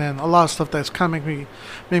Vatican and a lot of stuff that's kind of made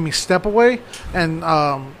me step away. And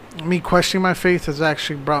me questioning my faith has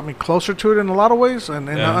actually brought me closer to it in a lot of ways and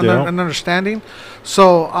and understanding.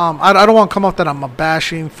 So I don't want to come off that I'm a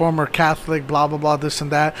bashing former Catholic, blah, blah, blah, this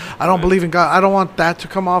and that. I don't believe in God. I don't want that to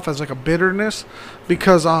come off as like a bitterness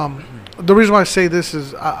because the reason why I say this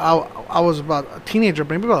is I was about a teenager,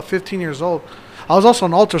 maybe about 15 years old. I was also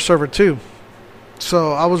an altar server too.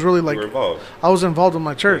 So I was really like, I was involved in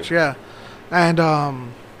my church, yeah. And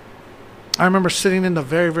I remember sitting in the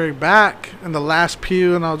very, very back in the last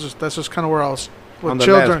pew, and that's just kind of where I was with On the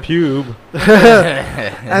children. last pube.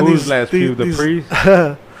 And Who's last pube? The priest?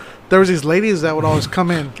 There was these ladies that would always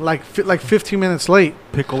come in like 15 minutes late.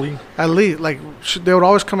 Pickling. At least, like they would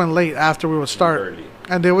always come in late after we would start,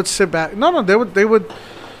 and they would sit back. No, they would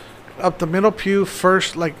up the middle pew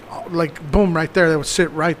first, like boom, right there. They would sit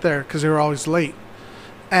right there because they were always late,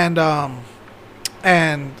 and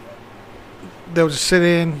they would just sit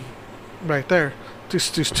in right there.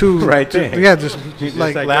 Just two Right there. Yeah, just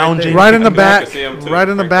like lounging. right in the I back, can see 'em too. right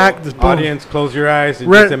in the Right back. there. Just boom. Audience, close your eyes and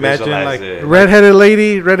Red- just imagine Visualize like it.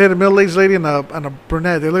 redheaded middle-aged lady, and a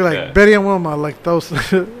brunette. They look like Yeah. Betty and Wilma, like those,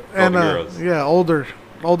 and girls. yeah, older,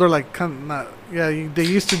 like kind of not. Yeah, they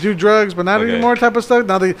used to do drugs, but not Okay. anymore. Type of stuff.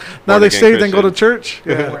 Now they Born-again save and go to Christians. church.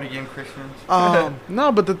 Yeah. Born again Christians.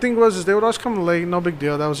 No, but the thing is they would always come late. No big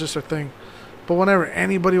deal. That was just their thing. But whenever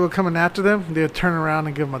anybody would come in after them, they'd turn around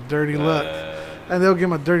and give them a dirty look. And they'll give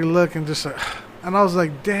him a dirty look and just, and I was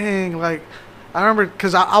like, dang, like, I remember,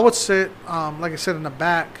 because I would sit, like I said, in the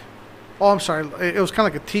back. Oh, I'm sorry, it was kind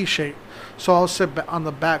of like a T shape. So I would sit on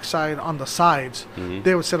the back side, on the sides. Mhm.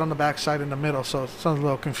 They would sit on the back side in the middle, so it sounds a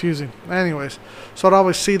little confusing. Anyways, so I'd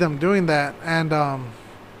always see them doing that, and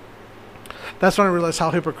that's when I realized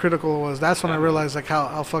how hypocritical it was. That's when I realized like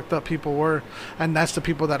how fucked up people were, and that's the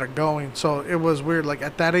people that are going. So it was weird. Like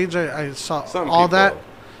at that age, I saw Some all people. that.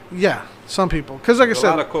 Yeah, some people. Because like I A said,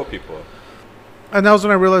 lot of cool people. and that was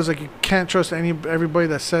when I realized like you can't trust everybody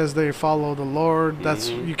that says they follow the Lord. That's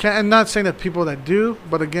Mhm. you can't. And not saying that people that do,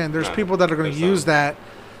 but again, there's Nah, people that are going there's to use some. that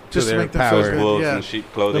just to their make them power. feel good. Wolves Yeah, in sheep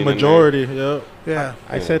The clothing. in there. majority, yeah. yeah.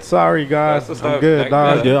 I said sorry, God. That's the stuff I'm good, that-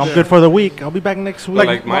 dog. Yeah, I'm good for the week. I'll be back next week.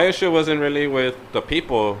 Like my issue wasn't really with the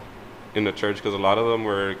people in the church because a lot of them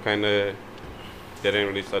were kind of they didn't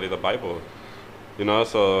really study the Bible, you know.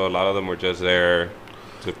 So a lot of them were just there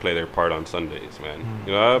to play their part on Sundays, man.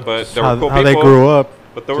 You know, but there how, were cool how people. they grew up.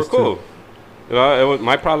 But they were just to- cool. You know, it was,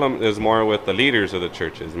 my problem is more with the leaders of the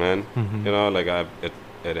churches, man. Mhm. You know, like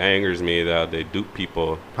it angers me that they dupe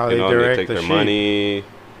people. How you they know, direct they take the their sheep. money,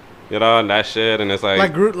 you know, and that shit. And it's like,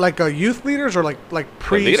 Like youth leaders or like the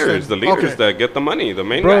priests. leaders Okay. that get the money, the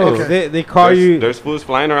main Bro, guys. Okay. they call there's, you. There's fools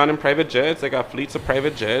flying around in private jets. They got fleets of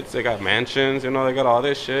private jets. They got mansions. You know, they got all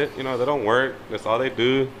this shit. You know, they don't work. That's all they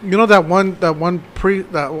do. You know that one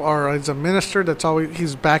priest that or he's a minister that's always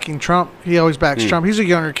he's backing Trump. He always backs Trump. He's a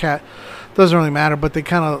younger cat. Doesn't really matter. But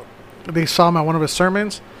they saw him at one of his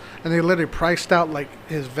sermons, and they literally priced out like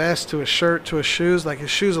his vest to his shirt to his shoes. Like his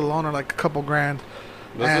shoes alone are like a couple grand.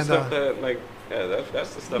 That's And, the stuff that, like, yeah,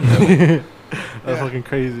 that's the stuff that, That's Yeah. fucking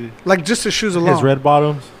crazy. Like just his shoes alone. His red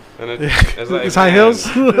bottoms. and it's like, His high man, heels.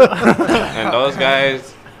 And those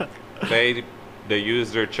guys, they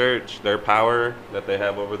use their church, their power that they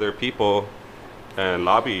have over their people, and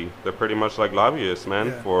lobby. They're pretty much like lobbyists, man,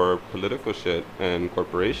 Yeah. for political shit and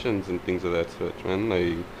corporations and things of that such, man.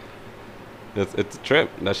 Like, it's a trip.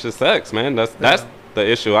 That shit sucks, man. That's the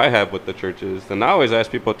issue I have with the churches. And I always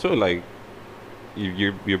ask people too, like,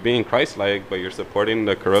 you're being Christ-like, but you're supporting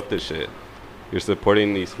the corrupted shit. You're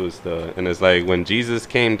supporting these fools stuff. And it's like when Jesus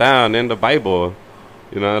came down in the Bible,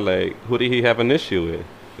 you know, like, who did he have an issue with?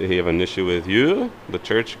 Did he have an issue with you, the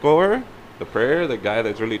churchgoer, the prayer, the guy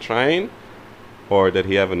that's really trying? Or did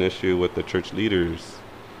he have an issue with the church leaders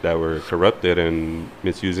that were corrupted and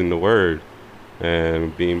misusing the word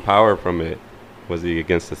and being power from it? Was he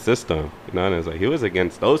against the system? You know, and it's like he was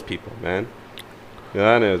against those people, man. You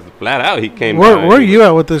know, and it was flat out. He came. Where down, are he you was-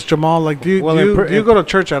 at with this, Jamal? Like, do you go to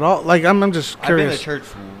church at all? Like, I'm just I've been curious. to church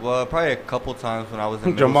probably a couple times when I was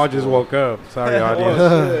in Jamal middle just school. woke up. Sorry, Oh,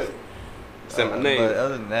 audience. Say my name. But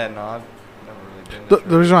other than that, no, I've never really been to The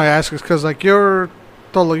church. reason I ask is because like you're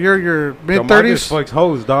your mid Jamal just 30s, fucks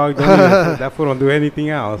hoes, dog. Don't even- that fool don't do anything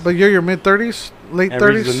else. but you're your mid 30s, late And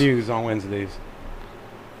reads the 30s. news on Wednesdays.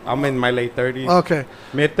 I'm in my late 30s. Okay,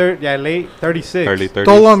 Mid 30, yeah, late 36. Early 30s.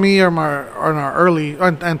 Tolo and me are in our early,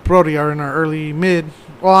 and Brody are in our early mid.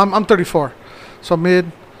 Well, I'm 34, so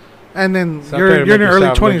mid, and then Stop you're trying to in make your early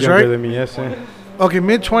yourself look 20s, younger right? than me, yes, sir. Okay,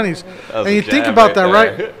 mid 20s. That was And you a think jab about that,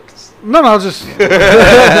 there. right? No, I was just.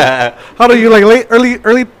 How do you like early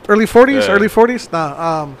 40s? Yeah. Early 40s?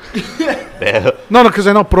 Nah. Damn. No, because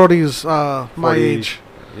I know Brody's my 40. age.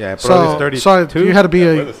 Yeah, So, Brody's so 32. you had to be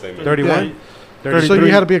We're a. the same age. 31. So you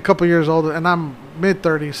had to be a couple years older, and I'm mid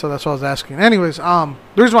 30s, so that's what I was asking. Anyways, the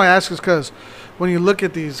reason why I ask is because when you look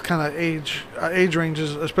at these kind of age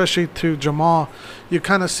ranges, especially to Jamal, you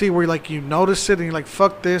kind of see where like you notice it and you're like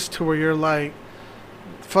fuck this, to where you're like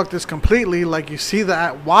fuck this completely. Like you see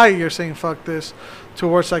that why you're saying fuck this,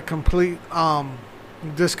 towards like complete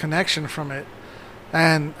disconnection from it,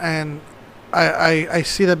 and I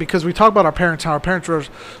see that because we talk about our parents, how our parents were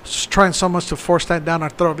trying so much to force that down our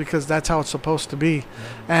throat because that's how it's supposed to be.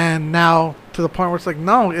 And now to the point where it's like,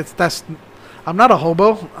 no, I'm not a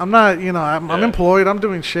hobo. I'm not, I'm employed. I'm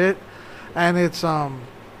doing shit. And it's, and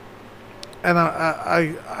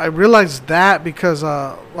I realized that because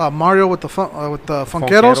Mario with the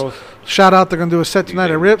Funkeros, shout out, they're going to do a set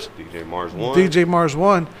tonight at Rips. DJ Mars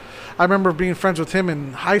 1. I remember being friends with him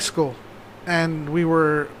in high school. And we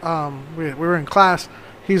were we were in class.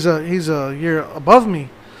 He's a year above me,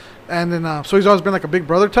 and then so he's always been like a big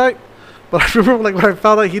brother type. But I remember like when I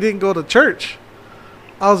found out he didn't go to church,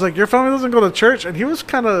 I was like, "Your family doesn't go to church?" And he was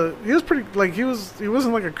pretty like he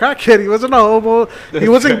wasn't like a crackhead. He wasn't a hobo. He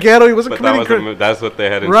wasn't ghetto. He wasn't committing. That's what they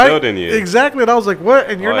had instilled in you. Exactly. And I was like, "What?"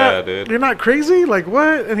 And dude. you're not crazy? Like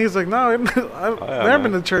what? And he's like, "No, I've never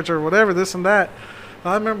been to church or whatever. This and that." And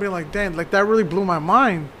I remember being like, "Damn!" Like that really blew my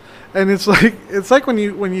mind. And it's like when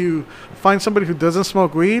you find somebody who doesn't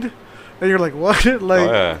smoke weed, and you're like, what?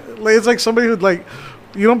 like it's like somebody who like,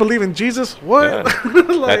 you don't believe in Jesus? What?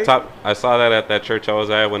 Yeah. I saw that at that church I was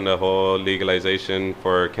at when the whole legalization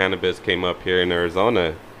for cannabis came up here in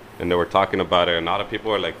Arizona, and they were talking about it, and a lot of people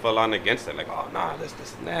were like full on against it, like, oh no, this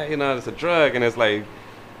and that, it's a drug, and it's like,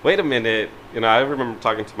 wait a minute, I remember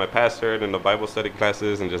talking to my pastor in the Bible study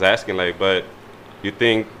classes and just asking like, but you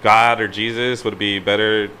think God or Jesus would be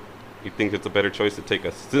better? You think it's a better choice to take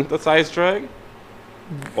a synthesized drug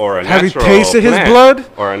or a Have natural you tasted plant, his blood?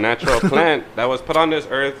 or a natural plant that was put on this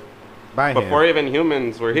earth before even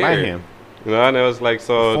humans were here? By him. And it was like,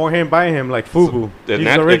 so For him, by him, like Fubu. the He's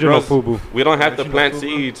nat- the it original grows- Fubu. We don't have to Original plant Fubu.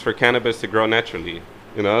 seeds for cannabis to grow naturally,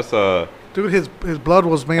 so Dude, his blood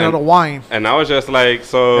was made And- out of wine. and I was just like,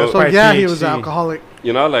 so That's So by yeah, he THC. was alcoholic.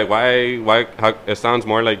 like why how, it sounds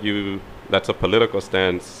more like that's a political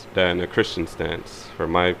stance than a Christian stance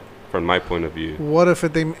from my point of view. What if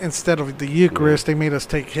instead of the Eucharist, they made us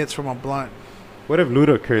take hits from a blunt? What if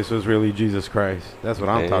Ludacris was really Jesus Christ? That's what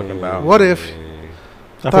I'm talking about. What if?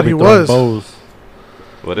 I thought he throwing was. bows.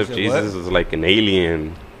 What if said Jesus was like an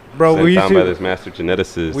alien Bro, sent we used down by to this master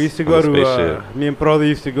geneticist? we used to on go a to spaceship? me and Prodi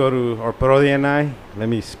used to go to, or Prodi and I. Let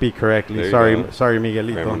me speak correctly. There you Sorry, go. sorry,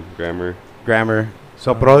 Miguelito. Grammar.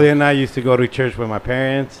 So Prodi and I used to go to church with my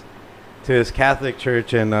parents to this Catholic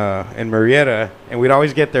church in Murrieta, and we'd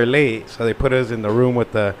always get there late. So they put us in the room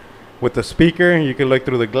with the speaker, and you could look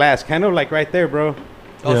through the glass, kind of like right there, bro.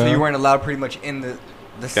 Oh, so Yeah. you weren't allowed pretty much in the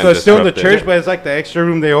Kinda So it's still in the disrupted. church, but it's like the extra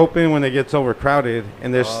room they open when it gets overcrowded,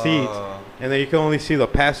 and there's seats, and then you can only see the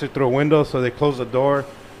pastor through a window. So they close the door,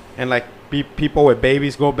 and like people with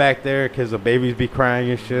babies go back there because the babies be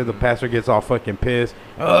crying and shit. The pastor gets all fucking pissed.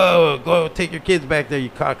 Oh, go take your kids back there,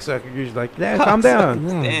 you cocksucker. You're just like, yeah, calm down.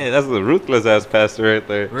 Damn, that's a ruthless ass pastor right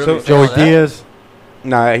there. Really So- say Joey all that? Diaz.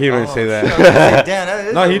 Nah, he didn't Oh, say shit, I that. was gonna say, damn, that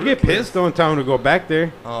is No, a he'd get ruthless- pissed. Don't tell him to go back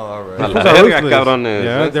there. Oh, all A right. la Those are verga, ruthless. cabrones.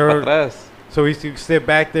 Yeah, That's they were- pa' atrás. So we used to sit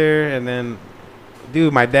back there, and then,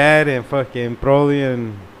 dude, my dad and fucking Proli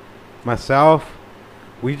and myself,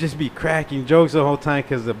 we just be cracking jokes the whole time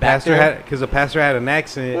because the pastor had an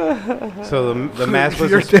accent. So the mass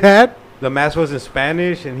was Your dad? the mass was in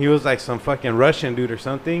Spanish, and he was like some fucking Russian dude or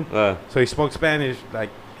something. So he spoke Spanish, like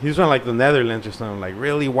he was from like the Netherlands or something, like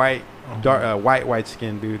really white, dark, white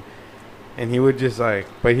skinned dude. And he would just like,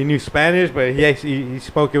 but he knew Spanish, but he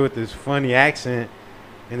spoke it with this funny accent.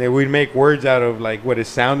 And then we'd make words out of like what it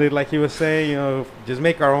sounded like he was saying, just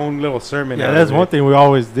make our own little sermon. Yeah, out that's of one it. thing we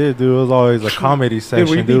always did, dude. It was always a comedy Dude,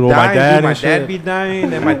 section, we'd be dude. With my dying, dad dude. My and dad shit. be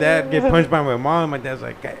dying, and my dad get punched by my mom. My dad's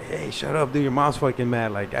like, "Hey, shut up, dude. Your mom's fucking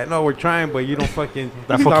mad. Like, I know we're trying, but you don't fucking."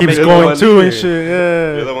 That stop fool keeps making going fun too of and shit." shit.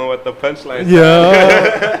 You're Yeah. the one with the punchline.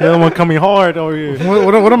 Yeah. The other one coming hard over here.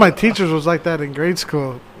 One of my teachers was like that in grade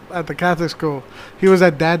school, at the Catholic school. He was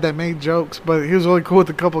that dad that made jokes, but he was really cool with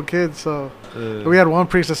a couple kids. So we had one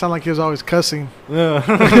priest that sounded like he was always cussing.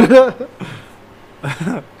 Yeah.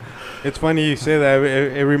 It's funny you say that.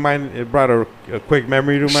 It brought a quick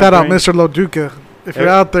memory to my Shout out, brain. Mr. Loduca. If you're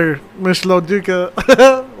Hey. out there, Mr.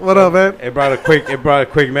 Loduca, what up, man? It brought a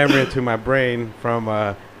quick memory into my brain from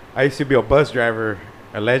I used to be a bus driver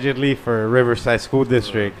allegedly for Riverside School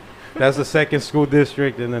District. That's the second school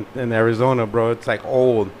district in Arizona, bro. It's like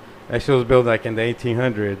old. That shit was built like in the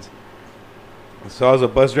 1800s. So I was a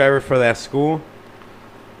bus driver for that school.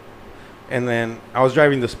 And then I was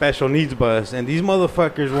driving the special needs bus. And these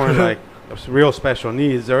motherfuckers weren't like real special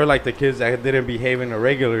needs. They were like the kids that didn't behave in a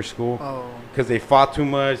regular school. Oh. Because they fought too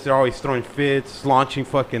much. They're always throwing fits, launching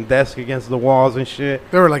fucking desks against the walls and shit.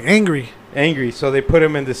 They were like angry. So they put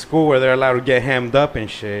them in the school where they're allowed to get hammed up and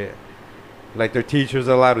shit. Like their teachers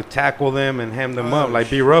are allowed to tackle them and ham them up. Like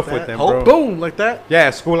be rough with them, Hope? bro. Boom, like that. Yeah,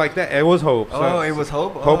 a school like that. It was Hope. So Oh, it was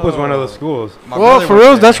Hope? Hope was one of the schools. My Well, brother for went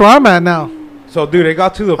real, there. that's where I'm at now. So, dude, it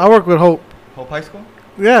got to the... I work with Hope. Hope High School?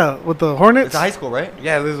 Yeah, with the Hornets. It's a high school, right?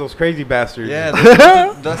 Yeah, there's those crazy bastards. Yeah,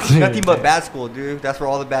 that's nothing but bad school, dude. That's where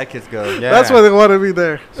all the bad kids go. Yeah. That's why they wanted me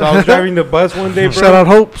there. So I was driving the bus one day, bro. Shout out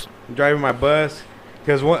Hopes. Driving my bus.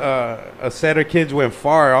 Because a set of kids went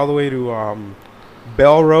far all the way to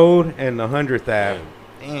Bell Road and 100th Ave.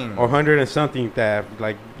 Dang. Or 100 and something Ave.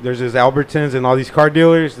 Like, there's this Albertsons and all these car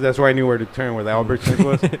dealers. That's where I knew where to turn, where the Albertsons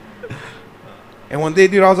was. And one day,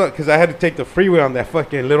 dude, I was because I had to take the freeway on that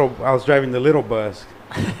fucking little. I was driving the little bus.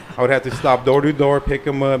 I would have to stop door to door, pick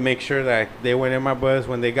them up, make sure that they went in my bus.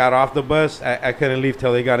 When they got off the bus, I couldn't leave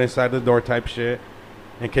till they got inside the door type shit.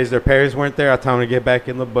 In case their parents weren't there, I'd tell them to get back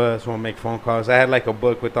in the bus. We'll make phone calls. I had like a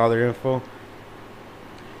book with all their info.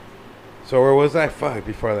 So where was I? Fuck,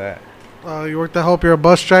 before that. You worked at Hope. You're a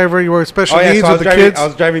bus driver. You work special needs so with the kids. I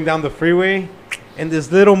was driving down the freeway, and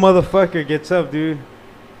this little motherfucker gets up, dude.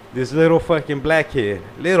 This little fucking black kid.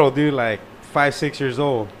 Little dude, like 5, 6 years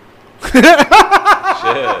old.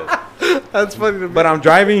 That's funny to me. But I'm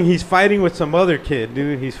driving. He's fighting with some other kid,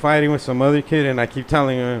 dude. He's fighting with some other kid, and I keep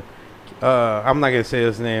telling him, I'm not gonna say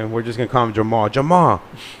his name. We're just gonna call him Jamal. Jamal,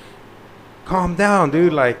 calm down,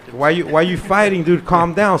 dude. Like, why you fighting, dude?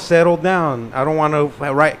 Calm down, settle down. I don't want to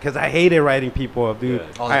write because I hated writing people up, dude.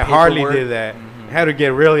 All the I hardly paperwork. did that. I had to get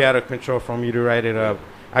really out of control for me to write it up.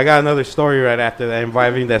 I got another story right after that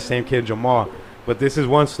involving that same kid, Jamal. But this is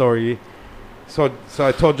one story. So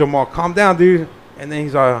I told Jamal, calm down, dude. And then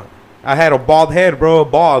he's I had a bald head, bro,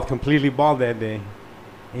 completely bald that day.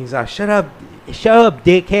 And he's like, shut up,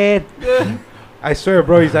 dickhead. I swear,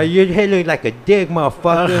 bro, he's like, your head look like a dick,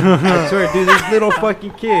 motherfucker. I swear, dude, this little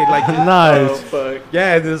fucking kid, like, Nice.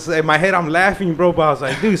 yeah, this in my head, I'm laughing, bro, but I was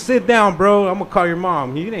like, dude, sit down, bro. I'm gonna call your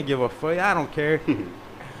mom. He didn't give a fuck. I don't care.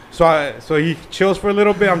 So he chills for a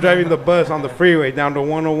little bit. I'm driving the bus on the freeway down to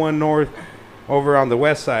 101 North, over on the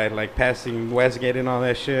west side, like passing Westgate and all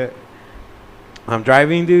that shit. I'm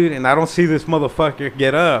driving, dude, and I don't see this motherfucker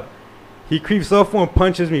get up. He creeps up and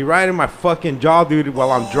punches me right in my fucking jaw, dude,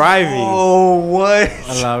 while I'm driving. Oh, what?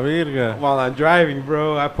 A la virga. While I'm driving,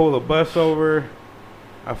 bro, I pull the bus over.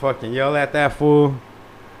 I fucking yell at that fool.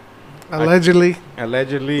 Allegedly.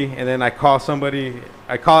 Allegedly, and then I call somebody.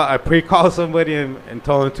 I pre-call somebody and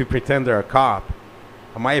told them to pretend they're a cop.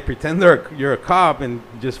 I might pretend you're a cop and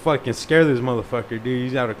just fucking scare this motherfucker, dude.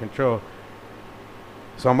 He's out of control.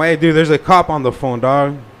 So I might, dude, there's a cop on the phone,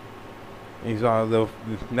 dog. He's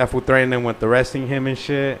that fool threatening him with arresting him and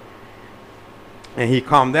shit. And he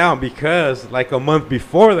calmed down because like a month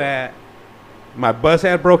before that, my bus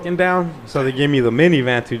had broken down, so they gave me the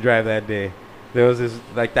minivan to drive that day. There was this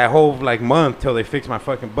like that whole like month till they fixed my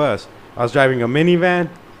fucking bus. I was driving a minivan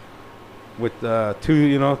with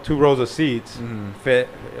two rows of seats, fit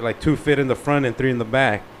like 2 fit in the front and 3 in the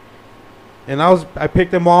back. And I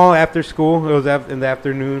picked them all after school. It was in the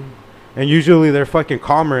afternoon, and usually they're fucking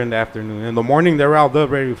calmer in the afternoon. In the morning they're riled up,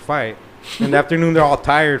 ready to fight. In the afternoon they're all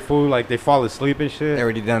tired, fool, like they fall asleep and shit. They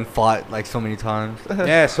already done fought like so many times.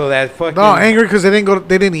 Yeah, so that fucking No, angry because they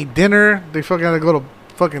didn't eat dinner. They fucking had to go to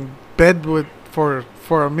fucking bed for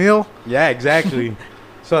a meal. Yeah, exactly.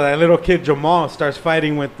 So that little kid Jamal starts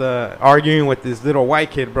fighting arguing with this little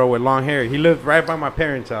white kid, bro, with long hair. He lived right by my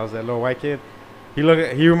parents' house. That little white kid. He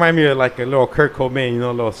reminded me of like a little Kurt Cobain,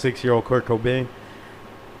 a little 6-year-old Kurt Cobain.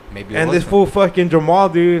 Maybe. And this fool fucking Jamal,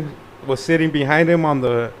 dude, was sitting behind him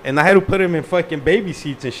and I had to put him in fucking baby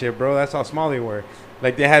seats and shit, bro. That's how small they were.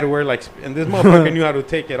 Like they had to wear and this motherfucker knew how to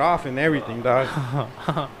take it off and everything, dog.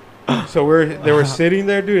 So they were sitting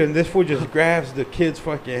there, dude, and this fool just grabs the kid's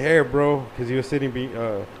fucking hair, bro, because he was sitting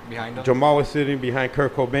behind him. Jamal was sitting behind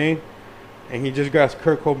Kurt Cobain, and he just grabs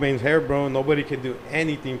Kurt Cobain's hair, bro, and nobody could do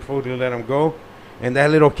anything for to let him go. And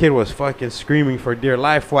that little kid was fucking screaming for dear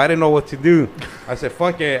life. Fool. I didn't know what to do. I said,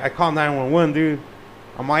 fuck it. I called 911, dude.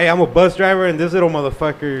 I'm a bus driver, and this little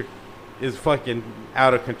motherfucker is fucking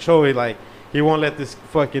out of control. He won't let this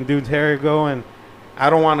fucking dude's hair go, and I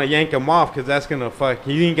don't want to yank him off because that's going to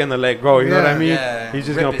he ain't going to let go. You know what I mean? Yeah. He's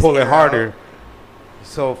just Rip going to his pull it hair harder. out.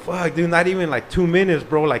 So fuck, dude, not even like 2 minutes,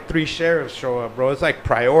 bro. Like 3 sheriffs show up, bro. It's like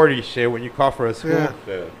priority shit when you call for a school. Yeah.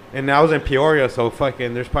 Yeah. And I was in Peoria, so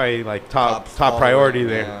fucking, there's probably like top all priority over,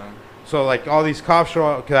 there. yeah. So like all these cops show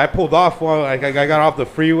up, cause I pulled off while like I got off the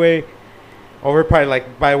freeway, over probably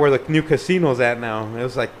like by where the new casino's at now. It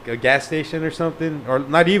was like a gas station or something, or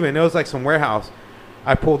not even. It was like some warehouse.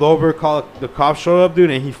 I pulled over, called the cops show up, dude,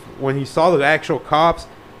 and when he saw the actual cops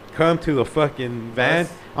come to the fucking van,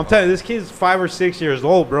 I'm telling you, this kid's 5 or 6 years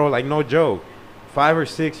old, bro. Like no joke, 5 or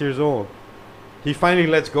 6 years old. He finally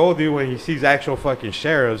lets go, dude, when he sees actual fucking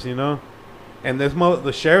sheriffs, you know. And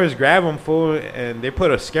the sheriffs grab him, fool, and they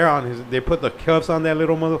put a scare on his. They put the cuffs on that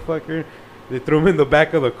little motherfucker. They threw him in the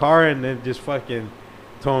back of the car and then just fucking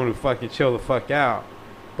told him to fucking chill the fuck out.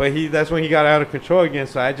 But that's when he got out of control again.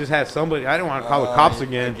 So I just had somebody. I didn't want to call the cops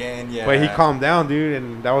again. Yeah. But he calmed down, dude,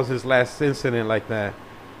 and that was his last incident like that.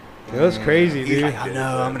 It was crazy, He's dude. like, oh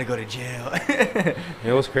no, I'm gonna go to jail.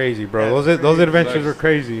 It was crazy, bro. Those adventures were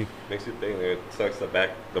crazy. Makes you think it sucks the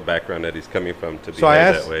background that he's coming from to be So I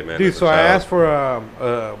asked, that way, man. dude. as a So I child. asked for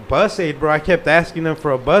a bus aid, bro. I kept asking them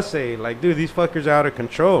for a bus aid. Like, dude, these fuckers are out of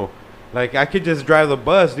control. Like, I could just drive the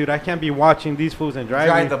bus, dude. I can't be watching these fools and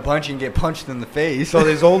driving. Drive the bunch and get punched in the face. So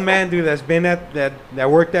this old man, dude, that's been at that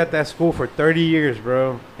worked at that school for 30 years,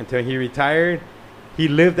 bro, until he retired. He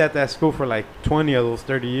lived at that school for like 20 of those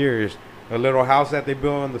 30 years. A little house that they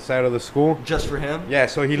built on the side of the school. Just for him? Yeah,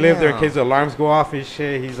 so he lived there. Yeah. Kids' alarms go off and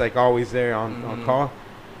shit. He's like always there on call.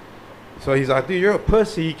 So he's like, dude, you're a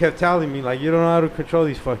pussy. He kept telling me, like, you don't know how to control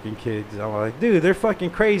these fucking kids. I'm like, dude, they're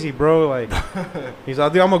fucking crazy, bro. Like, he's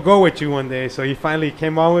like, dude, I'm gonna go with you one day. So he finally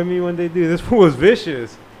came on with me one day, dude. This fool was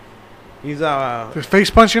vicious. He's Just face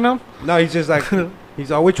punching him? no, he's just like,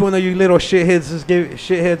 he's like, which one of you little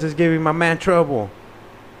shitheads is giving my man trouble?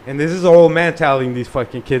 And this is an old man telling these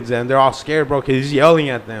fucking kids, and they're all scared, bro, because he's yelling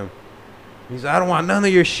at them. He's like, I don't want none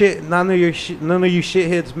of you shitheads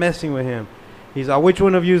messing with him. He's like, which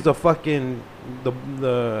one of you is the fucking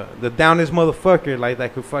the downest motherfucker like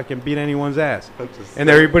that could fucking beat anyone's ass? And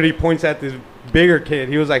everybody points at this bigger kid.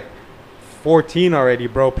 He was like 14 already,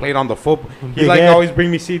 bro. Played on the football. He Big like Ed. always bring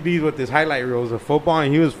me CDs with his highlight reels of football,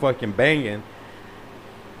 and he was fucking banging.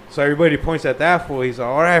 So everybody points at that fool. He's like,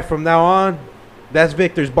 all right, from now on, that's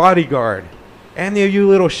Victor's bodyguard. Any of you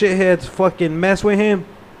little shitheads fucking mess with him,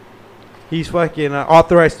 he's fucking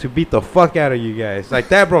authorized to beat the fuck out of you guys. Like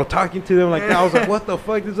that, bro. Talking to them like that. I was like, what the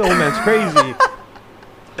fuck? This old man's crazy.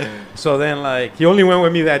 So then, like, he only went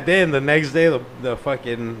with me that day. And the next day, the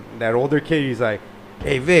fucking, that older kid, he's like,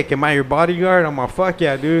 hey, Vic, am I your bodyguard? I'm like, fuck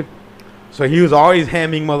yeah, dude. So he was always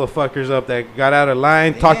hamming motherfuckers up that got out of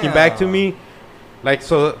line, talking back to me. Like,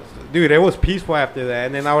 so, dude, it was peaceful after that.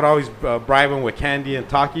 And then I would always bribe him with candy and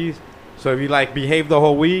Takis. So if you, like, behave the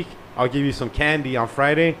whole week, I'll give you some candy on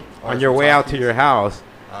Friday on your way out to your house.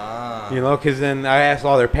 You know, because then I asked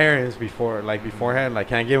all their parents beforehand, like,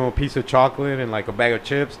 can I give them a piece of chocolate and, like, a bag of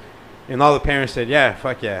chips? And all the parents said, yeah,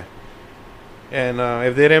 fuck yeah. And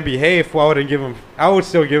if they didn't behave, well, I would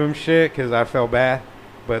still give them shit because I felt bad.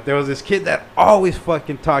 But there was this kid that always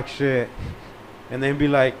fucking talked shit. And then be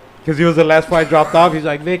like, because he was the last one I dropped off. He's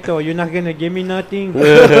like, Victor, you're not going to give me nothing? I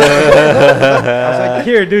was like,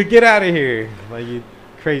 here, dude, get out of here. Like, you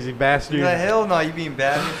crazy bastard. You're like, hell no, you being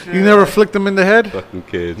bad and shit. You never flicked him in the head? Fucking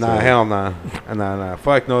kids. Nah, man. hell nah. Nah.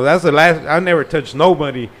 Fuck no. That's the last. I never touched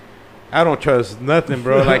nobody. I don't trust nothing,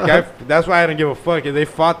 bro. Like, that's why I didn't give a fuck. If they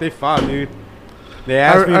fought, dude. They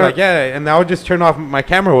asked me, like, yeah. And I would just turn off. My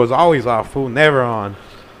camera was always off, fool. Never on.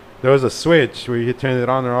 There was a switch where you could turn it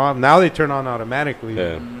on or off. Now they turn on automatically.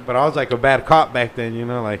 Yeah. But I was like a bad cop back then, you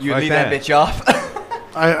know? Like, You fuck leave that bitch off.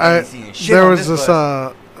 There was this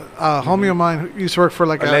homie of mine who used to work for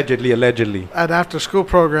like Allegedly. an after school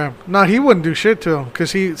program. No, he wouldn't do shit to him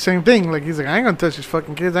because same thing. Like he's like, I ain't gonna touch these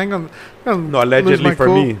fucking kids. I ain't gonna No, lose my allegedly for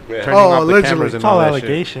cool. me. Yeah. Turning Oh, off the allegedly. cameras It's and all all that shit.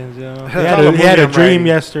 allegations, you know. Hell, He all the had a movie I'm dream writing.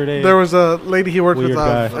 yesterday. There was a lady he worked Weird with.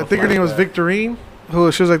 guy. I think her name was Victorine. She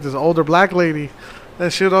was like this older black lady.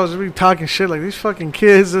 And she would always be talking shit like these fucking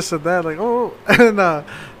kids, this and that. Like, oh, and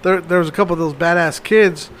there was a couple of those badass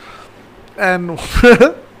kids, and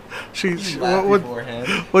she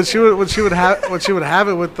when she would have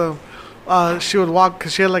it with them, she would walk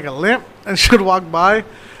because she had like a limp, and she would walk by,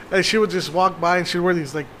 and she would just walk by, and she'd wear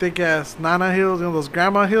these like thick ass Nana heels, you know, those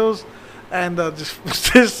grandma heels, and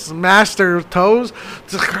just smash their toes,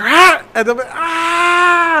 just and then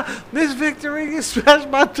Miss Victory, you smashed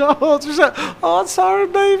my toes. She's like, oh, I'm sorry,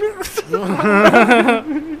 baby. Yeah,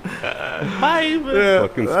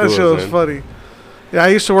 Fucking that shit schools, was man. funny. Yeah, I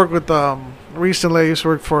used to work with recently. I used to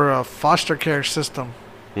work for a foster care system.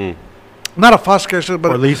 Hmm. not a foster care system,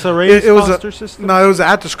 but Or Lisa Ray's it was foster system? no, it was an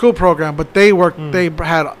after school program, but they worked. They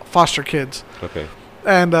had foster kids, Okay.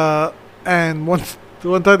 and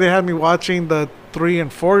one time they had me watching the 3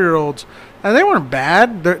 and 4 year olds, and they weren't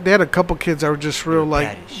bad. They had a couple kids that were just real like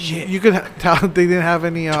bad as shit. you could tell they didn't have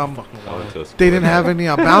any I went to a school they didn't have any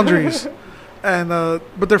boundaries. And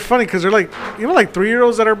but they're funny because they're like, you know, like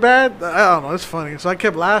 3-year-olds that are bad. I don't know, it's funny. So I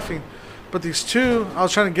kept laughing, but these two, I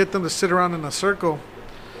was trying to get them to sit around in a circle,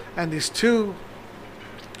 and these two,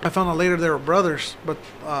 I found out later they were brothers, but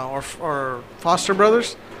or foster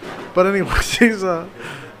brothers. But anyways,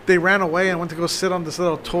 they ran away and went to go sit on this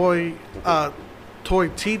little toy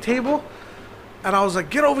tea table, and I was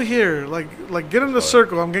like, get over here, like get in the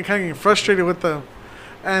circle. I'm getting frustrated with them.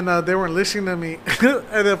 And they weren't listening to me.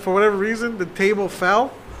 And then for whatever reason, the table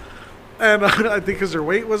fell. And I think because their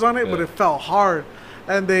weight was on it, but it fell hard.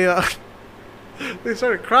 And they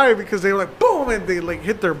started crying because they were like, boom, and they like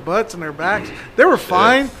hit their butts and their backs. They were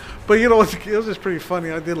fine, but you know, it was just pretty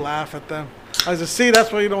funny. I did laugh at them. I said, see,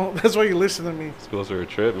 that's why you listen to me. Schools are a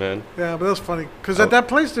trip, man. Yeah, but it was funny. Because at that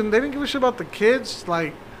place, they didn't give a shit about the kids.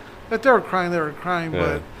 Like, if they were crying,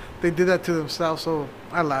 but they did that to themselves, so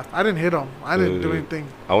I laughed. I didn't hit them. I didn't do anything.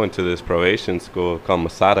 I went to this probation school called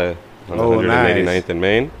Masada on Oh, 189th nice. and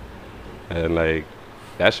Main. And, like,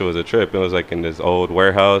 that shit was a trip. It was, like, in this old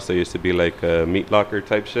warehouse. There used to be, like, a meat locker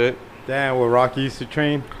type shit. Damn, where Rocky used to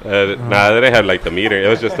train. Nah, they had, like, the meter. It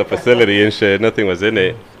was just a facility and shit. Nothing was in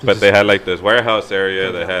it. But they had, like, this warehouse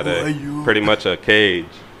area that had pretty much a cage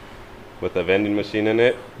with a vending machine in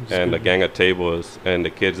it and a gang of tables, and the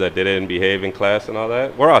kids that didn't behave in class and all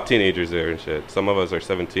that. We're all teenagers there and shit. Some of us are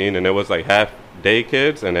 17, and it was like half day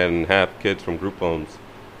kids and then half kids from group homes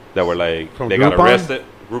that were like, From they got Groupon? arrested.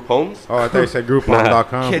 Group homes? Oh, I thought you said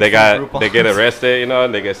Groupon.com. Kids They from Groupon. they get arrested, you know,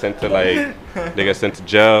 and they get sent to like, they get sent to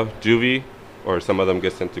jail, juvie, or some of them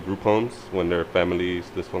get sent to group homes when their families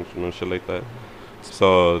dysfunctional and shit like that.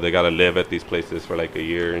 So they gotta live at these places for like a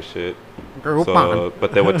year and shit. So,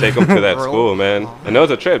 but they would take them to that school, man, and it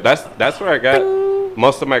was a trip. That's where I got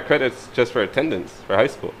most of my credits just for attendance for high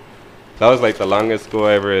school. That was like the longest school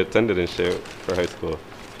I ever attended and shit for high school.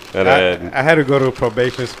 And then I had to go to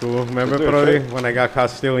probation school. Remember, Is it Brody, okay? when I got caught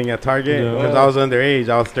stealing at Target? Yeah. Because I was underage.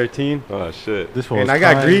 I was 13. oh shit, This one And was I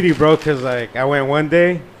got kind. greedy, bro, because, like, I went one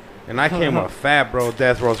day, and I came up fat, bro.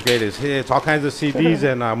 Death Row's Greatest Hits, all kinds of CDs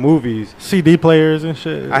and movies. CD players and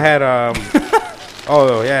shit. I had,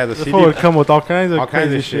 oh, yeah, the the CD. phone would come with all kinds of all kinds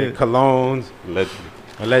crazy of shit. Colognes,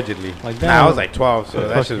 allegedly. Like Nah, that. I was like 12, so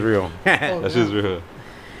that's just real. that's just real.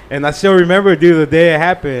 And I still remember, dude, the day it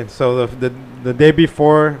happened. So the day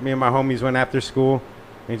before, me and my homies went after school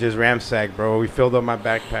and just ramsacked, bro. We filled up my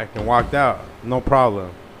backpack and walked out. No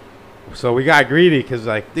problem. So we got greedy because,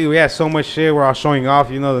 like, dude, we had so much shit. We're all showing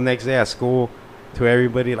off, you know, the next day at school to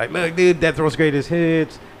everybody. Like, look, dude, Death Row's Greatest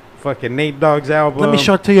Hits. Fucking Nate Dogg's album. Let me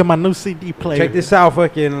show it to you my new CD player. Check this out,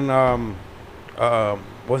 fucking,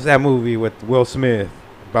 what's that movie with Will Smith?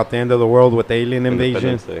 About the end of the world with the alien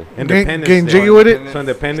invasion. Independence Day. Independence Getting Day. jiggy with it. So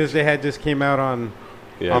Independence Day had just came out on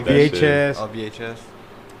Yeah, on that shit. VHS. Oh, VHS.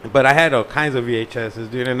 But I had all kinds of VHSs,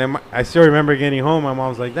 dude. And then I still remember getting home. My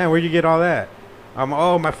mom's like, damn, where'd you get all that?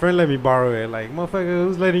 Oh, my friend let me borrow it. Like, motherfucker,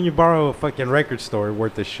 who's letting you borrow a fucking record store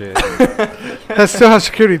worth of shit? That still has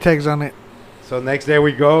security tags on it. So next day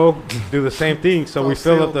we go, do the same thing. So All we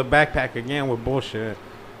fill up sealed. the backpack again with bullshit.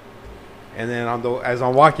 And then as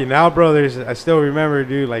I'm walking out, brothers, I still remember,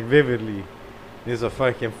 dude, like vividly. There's a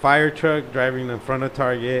fucking fire truck driving in front of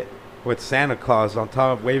Target with Santa Claus on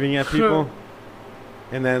top, waving at people.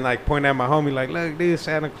 And then, like, pointing at my homie, like, look, dude,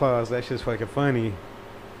 Santa Claus. That shit's fucking funny.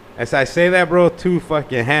 As I say that, bro, 2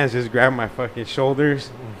 fucking hands just grabbed my fucking shoulders.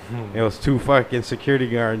 It was 2 fucking security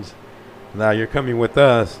guards. Now you're coming with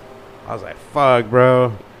us. I was like, fuck,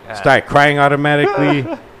 bro. Start crying automatically.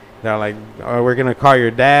 They're like, oh, we're going to call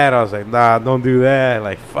your dad. I was like, nah, don't do that.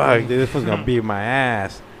 Like, fuck, dude, this one's going to beat my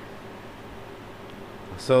ass.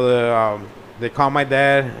 So they call my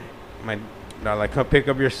dad. They're like, come pick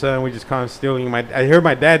up your son. We just call him stealing. I heard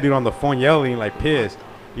my dad, dude, on the phone yelling, like, pissed.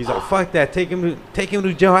 He's like, fuck that. Take him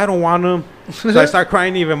to jail. I don't want him. So I start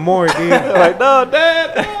crying even more, dude. Like, no,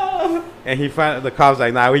 Dad, no. And the cop's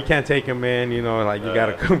like, nah, we can't take him in. You know, like, you got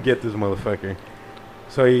to come get this motherfucker.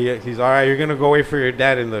 So he's all right, you're going to go wait for your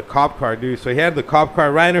dad in the cop car, dude. So he had the cop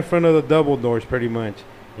car right in front of the double doors, pretty much.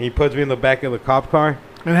 And he puts me in the back of the cop car.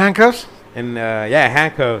 In handcuffs? And, yeah,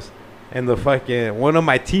 handcuffs. And one of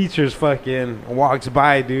my teachers fucking walks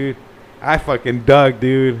by, dude. I fucking dug,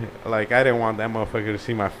 dude. Like, I didn't want that motherfucker to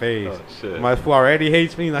see my face. Oh, shit. My fool already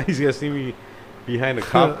hates me. Now he's going to see me behind the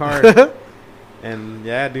cop car. And,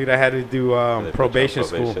 yeah, dude, I had to do They put you on probation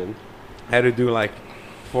school. I had to do, like,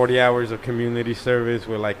 40 hours of community service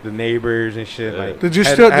with like the neighbors and shit. Yeah. Like, Did you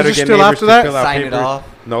had- still- had did to you get still neighbors after to that? fill out Sign it papers. off.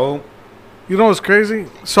 No. You know what's crazy?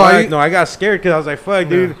 So No, I got scared because I was like, fuck,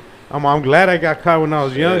 dude. I'm glad I got caught when I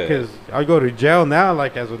was young Yeah. because I go to jail now,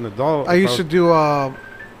 like as an adult. I used to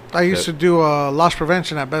do loss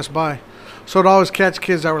prevention at Best Buy, so I'd always catch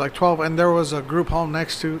kids that were like 12, and there was a group home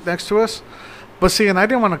next to us. But see, and I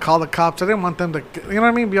didn't want to call the cops. I didn't want them to, you know what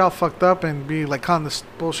I mean, be all fucked up and be like on this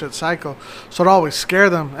bullshit cycle. So I'd always scare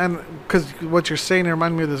them, and because what you're saying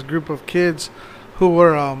reminded me of this group of kids who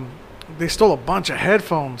were they stole a bunch of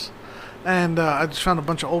headphones, and I just found a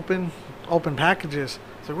bunch of open packages.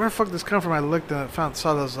 So where the fuck did this come from? I looked and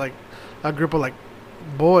saw there was like a group of like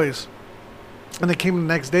boys. And they came the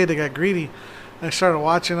next day. They got greedy. And I started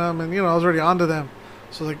watching them, and I was already onto them.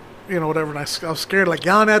 So like, whatever. And I was scared, like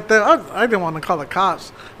yelling at them. I didn't want to call the cops.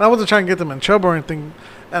 And I wasn't trying to get them in trouble or anything.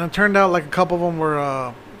 And it turned out like a couple of them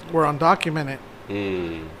were undocumented.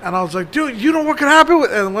 Mm. And I was like, dude, you know what could happen?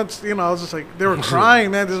 And once I was just like, they were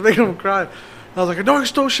crying, man, just making them cry. I was like, I know I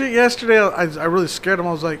stole shit yesterday. I really scared them.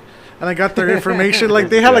 I was like, and I got their information. Like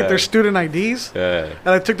they had like their student IDs. Yeah. And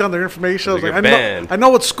I took down their information. I was Like like, you're banned. I know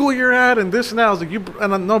what school you're at and this and that. I was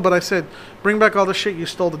like, but I said, bring back all the shit you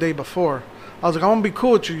stole the day before. I was like, I want to be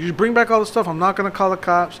cool with you. You bring back all the stuff. I'm not gonna call the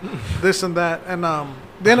cops, this and that. And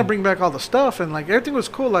then I bring back all the stuff, and like everything was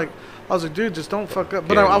cool. Like I was like, dude, just don't fuck up.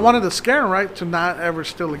 But I wanted to scare him, right, to not ever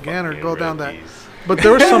steal again or go down that. But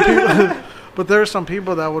there were some people. But there were some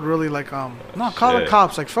people that would really like, no, call the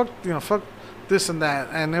cops. Like fuck, fuck this and that.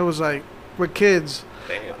 And it was like with kids.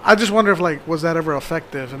 Damn. I just wonder if like was that ever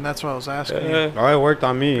effective, and that's what I was asking you. Oh, it worked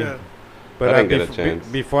on me. Yeah. But I didn't get a chance.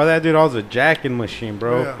 before that, dude, I was a jacking machine,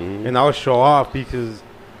 bro. Yeah. Mhm. And I would show off because,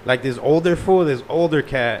 like, this older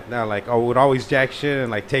cat, now, like, I would always jack shit and,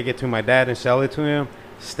 like, take it to my dad and sell it to him.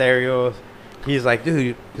 Stereos. He's like,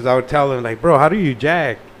 dude, because I would tell him, like, bro, how do you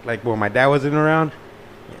jack? Like, when my dad wasn't around.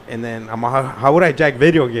 And then, how would I jack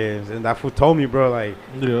video games? And that fool told me, bro, like,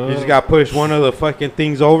 you just got to push one of the fucking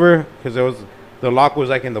things over because the lock was,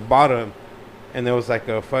 like, in the bottom. And there was, like,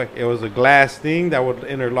 it was a glass thing that would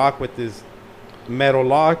interlock with this metal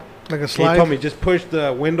lock. Like a He slide. told me just push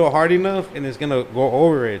the window hard enough and it's gonna go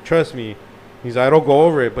over it. Trust me. He's like, I don't go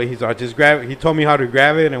over it, but he's like, just grab it. He told me how to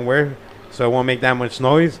grab it and where, so it won't make that much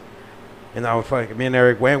noise. And I was fucking, me and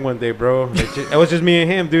Eric went one day, bro. Like, it was just me and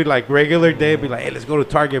him, dude. Like regular day, be like, hey, let's go to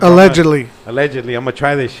Target. Bro. Allegedly. I'm gonna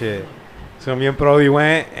try this shit. So me and Brody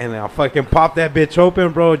went and I fucking popped that bitch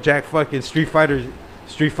open, bro. Jack fucking Street Fighter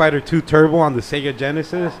 2 Turbo on the Sega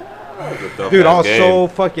Genesis. Dude, I was so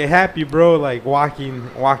fucking happy, bro. Like walking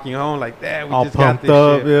home, like that. We All just got pumped this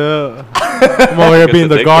up, shit. yeah. I'm over here being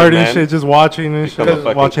the addictive, guard and man. shit, just watching and Become a shit,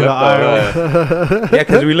 fucking watching the klepto, aisle. Yeah,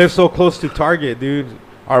 because we live so close to Target, dude.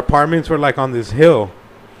 Our apartments were like on this hill.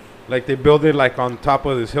 Like they built it like on top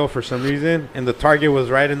of this hill for some reason, and the Target was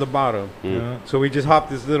right in the bottom. Yeah. So we just hopped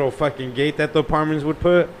this little fucking gate that the apartments would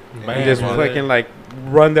put, and just Man. fucking like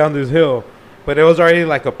run down this hill. But it was already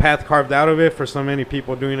like a path carved out of it for so many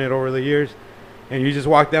people doing it over the years. And you just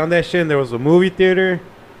walk down that shit, and there was a movie theater.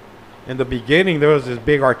 In the beginning, there was this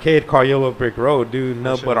big arcade called Yellow Brick Road, dude.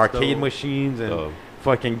 No, shit but was arcade dope. machines and Oh.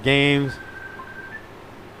 fucking games.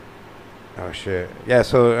 Oh shit! Yeah,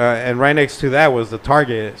 so and right next to that was the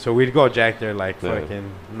Target, so we'd go jack there like Yeah.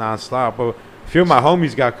 fucking nonstop. But a few of my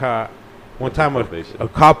homies got caught. One time Probation. a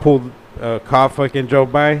cop fucking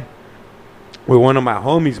drove by with one of my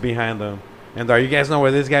homies behind them, and you guys know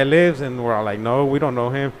where this guy lives? And we're all like, no, we don't know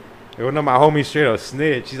him. And one of my homies straight up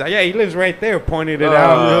snitched. He's like, yeah, he lives right there, pointed it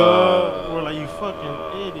out. We're like, you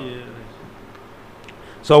fucking idiot.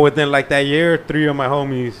 So within like that year, 3 of my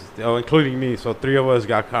homies, including me, so 3 of us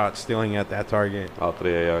got caught stealing at that Target. All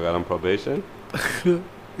 3 of y'all got on probation. You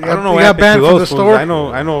I don't know you what got happened banned to from the those fools. store.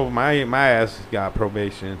 I know my ass got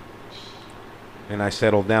probation, and I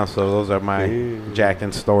settled down. So those are my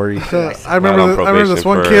jacking stories. I remember. on I remember this probation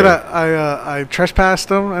one for- kid. I trespassed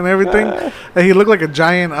him and everything, and he looked like a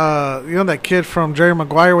giant. You know that kid from Jerry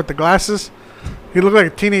Maguire with the glasses? He looked like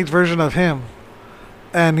a teenage version of him,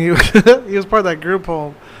 and he he was part of that group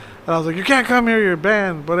home. And I was like, "You can't come here. You're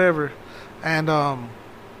banned. Whatever."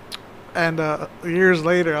 And years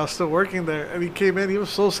later, I was still working there, and he came in. He was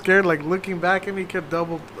so scared, like looking back at me, he kept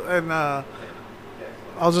double and.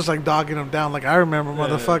 I was just like dogging him down, like I remember,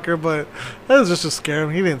 motherfucker. But it was just to scare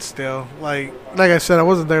him. He didn't steal. Like I said, I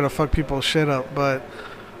wasn't there to fuck people's shit up. But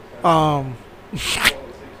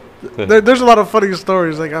there's a lot of funny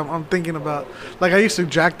stories. Like I'm thinking about. Like I used to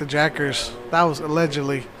jack the jackers. That was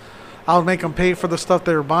allegedly. I would make them pay for the stuff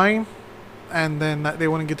they were buying, and then they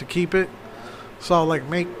wouldn't get to keep it. So I'll like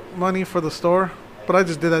make money for the store. But I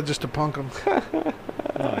just did that just to punk them.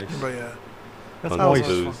 Nice. But yeah. That's on how the it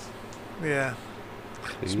was booze. Yeah.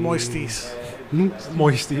 It's moisties.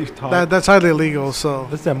 Moisty talk. That's highly illegal, so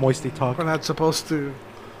That's that moisty talk. we're not supposed to.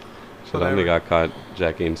 Shit, I only got caught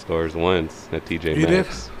jacking stores once at TJ You did?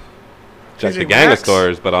 Maxx. Jacked TJ a gang of Maxx?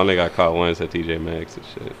 stores, but I only got caught once at TJ Maxx and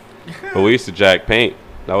shit. But we used to jack paint.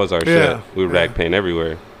 That was our Yeah, shit. We would yeah. rack paint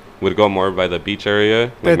everywhere. We'd go more by the beach area,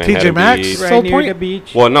 At like TJ Manhattan Maxx? Beach. Soul Point?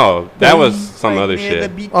 beach. Well, no, that was some other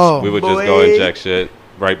shit. Oh. We would just go and jack shit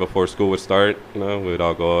right before school would start. You know, we would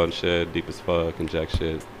all go out and shit, deep as fuck, and jack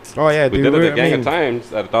shit. Oh yeah, We dude. did it a I gang mean, of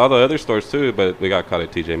times at all the other stores too, but we got caught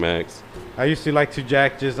at TJ Maxx. I used to like to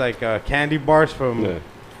jack just like candy bars from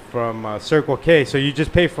Yeah. Circle K. So you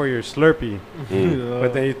just pay for your Slurpee,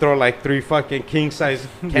 but then you throw like 3 fucking king size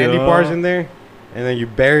candy Yeah. bars in there, and then you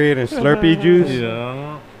bury it in Slurpee juice.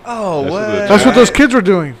 Yeah. Oh, That's what? what That's what those kids were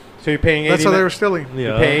doing. So you're paying That's how they 89 were stealing. you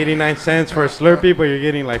Yeah. pay 89 cents for a Slurpee, but you're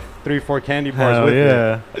getting like 3-4 candy bars Hell with it.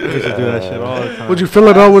 yeah. We used to do that shit all the time. Would you fill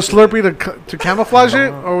it up with Slurpee to camouflage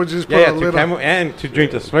it, or would you just put Yeah, a lid on? and to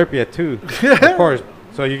drink the Slurpee at too, of course.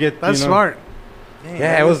 So you get That's you know, smart. Damn, Yeah,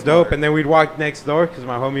 that it is was dope. smart. And then we'd walk next door because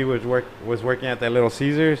my homie was working at that Little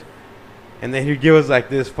Caesars, and then he'd give us like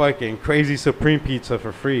this fucking crazy supreme pizza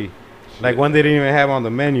for free. Like one they didn't even have on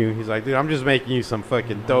the menu. He's like, dude, I'm just making you some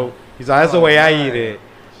fucking dough. He's like, that's the way I eat it.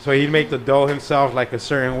 So he'd make the dough himself like a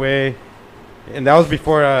certain way. And that was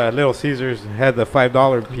before Little Caesars had the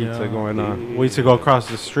 $5 pizza Yeah. going on. We used to go across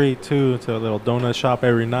the street too to a little donut shop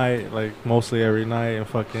every night, like mostly every night, and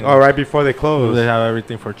fucking. Oh, right before they closed. They have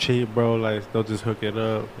everything for cheap, bro. Like they'll just hook it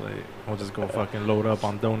up. Like we'll just go fucking load up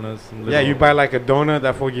on donuts. And Yeah, you little- buy like a donut,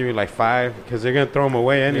 that will give you like 5 because they're going to throw them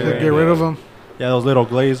away anyway. Get rid of them. Yeah, those little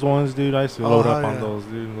glazed ones, dude. I used to Oh, load up hell on yeah. those,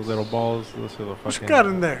 dude. Those little balls. Those little What's fucking got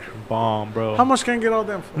in there? bomb, bro. How much can I get all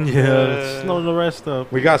them for? Yeah, just load the rest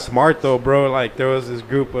up. We got smart though, bro. Like there was this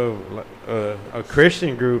group of a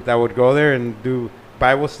Christian group that would go there and do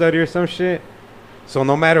Bible study or some shit. So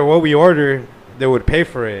no matter what we order, they would pay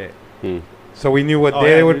for it. Hmm. So we knew what Oh, day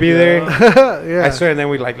yeah, they would be dude, there. Yeah. I swear. And then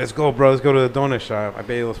we like, let's go, bro. Let's go to the donut shop. I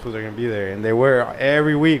bet you those fools are gonna be there. And they were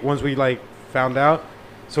every week. Once we like found out,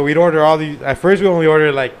 so we'd order all these. At first, we only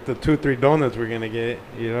ordered like the 2-3 donuts we're gonna get,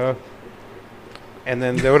 you know. And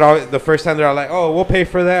then they would always, the first time they're all like, "Oh, we'll pay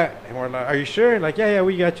for that," and we're like, "Are you sure?" Like, "Yeah,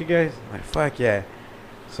 we got you guys." I'm like, fuck yeah.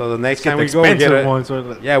 So the next time we go, we get expensive a, ones. Or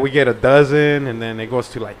like, yeah, we get a dozen, and then it goes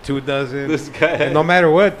to like 2 dozen. This guy. And no matter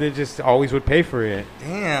what, they just always would pay for it.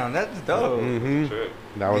 Damn, that's dope. Mm-hmm. Sure.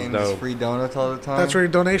 That was Getting these dope. free donuts all the time. That's where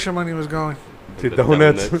your donation money was going. To The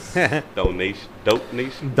donuts. Donation. dope.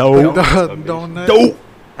 Donut. Dope.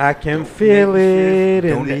 I can feel it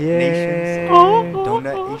in Donut the nations. air.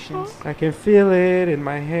 Donut nations. I can feel it in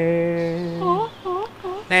my head.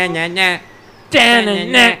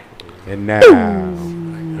 And now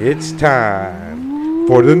it's time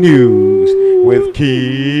for the news with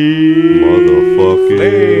Keith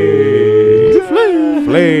Motherfucking.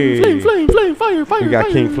 Flay. We got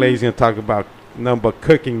King Flay. He's gonna talk about number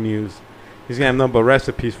cooking news. He's gonna have number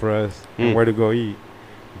recipes for us and where to go eat.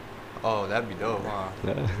 Oh, that'd be dope, huh?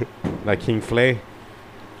 Like King Flay,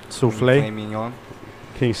 Souffle. Filet mignon.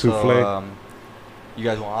 King So, Souffle. you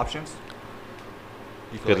guys want options?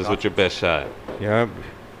 You feel Hit like us with your best shot. Yeah.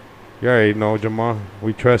 You already know, Jamal.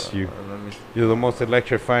 We trust you. Let me You're the most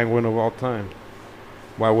electrifying winner of all time.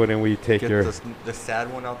 Why wouldn't we take get your... the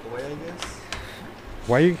sad one out the way, I guess.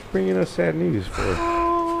 Why are you bringing us sad news for?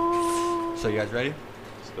 So you guys ready?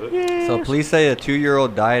 So police say a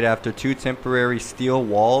 2-year-old died after 2 temporary steel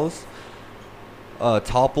walls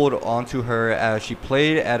toppled onto her as she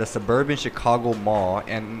played at a suburban Chicago mall,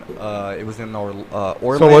 and it was in Orland.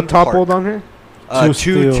 So what toppled Park. on her?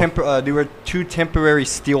 There were 2 temporary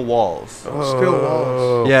steel walls. Steel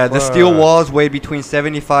walls. Yeah, the steel fuck. walls weighed between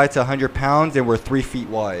 75 to 100 pounds and were 3 feet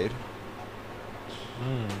wide.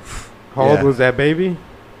 How old Yeah. was that baby?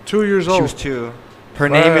 2 years She old. was 2. Her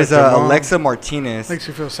Fuck, name is Jamal. Alexa Martinez. Makes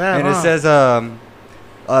you feel sad, And huh? it says,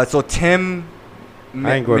 so Tim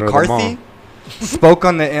I ain't going to the McCarthy spoke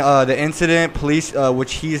on the incident. Police,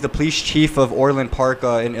 which he is the police chief of Orland Park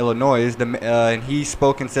in Illinois, and he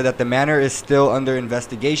spoke and said that the matter is still under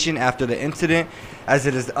investigation after the incident, as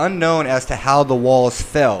it is unknown as to how the walls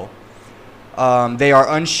fell. They are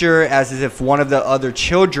unsure as if one of the other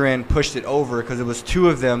children pushed it over, because it was 2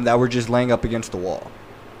 of them that were just laying up against the wall.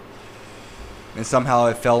 And somehow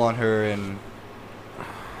it fell on her, and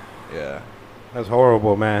yeah. That's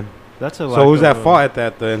horrible, man. That's a So who's at fault at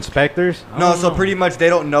that? The inspectors? I No, don't so know. pretty much they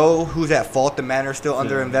don't know who's at fault. The matter is still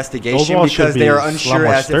under Those investigation walls should because they be are a lot unsure more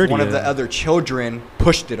as if one of the sturdier. other children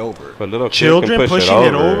pushed it over. But little kids Children can push pushing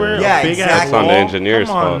it over? Yeah, a big exactly. ass That's on the wall? engineer's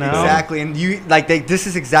Come on fault, now. you know? Exactly, and this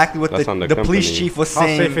is exactly what That's on the the police company. chief was How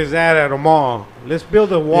safe saying. is that at a mall? Let's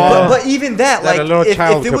build a wall. But even that, that a like, little if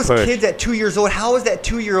child it could was push. kids at 2 years old, how is that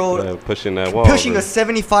 2-year-old Pushing that wall. pushing a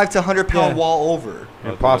 75 to 100 pound Yeah. wall over?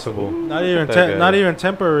 Impossible. Not even Okay. not even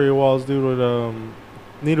temporary walls, dude. Would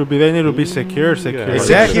need to be secure. Exactly.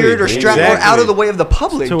 Secured or strapped or out Exactly. of the way of the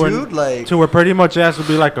public, To an- dude. Like, To where pretty much it has to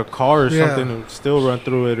be like a car or Yeah. something and still run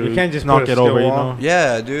through it. Or You can't just knock put a it over, steel you wall. know.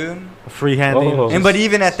 yeah, dude. Freehanding. Oh. And but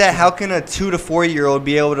even at that, how can a 2 to 4-year-old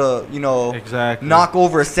be able to, Exactly. knock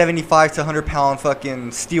over a 75 to 100 pound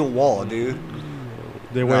fucking steel wall, dude?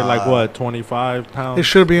 They weigh like Nah. what, 25 pounds? It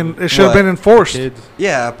should be. It should have What? been enforced. Kids.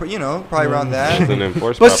 Yeah, probably around that. It's an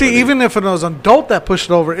enforced But see, property. even if it was an adult that pushed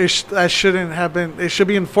it over, that shouldn't have been. It should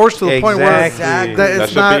be enforced to the point where Exactly. that that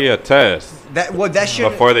it's should not. be a test That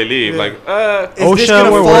shit. before they leave. Yeah. Like, Is this OSHA,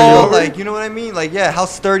 gonna where were fall? you? Like, you know what I mean? Like, yeah, how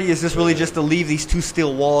sturdy is this really just to leave these 2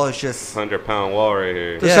 steel walls? Just 100-pound wall right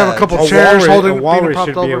here. Just Yeah, have a couple A chairs walrus, holding a being walrus propped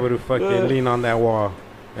should be over. able to fucking Yeah. lean on that wall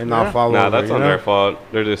and Yeah. not fall Nah, over. that's you on know? their fault.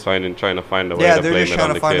 They're just trying to find a way yeah, to they're blame just it trying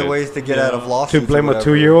on to the find kids. a ways to get Yeah. out of lawsuits. To or blame a whatever.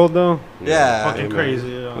 2-year-old though? Yeah. Fucking Hey, man. crazy.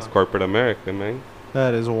 Yeah. It's corporate America, man.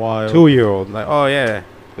 That is wild. 2-year-old. Like, oh yeah.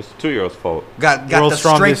 It's the 2-year-old's fault. Got World's the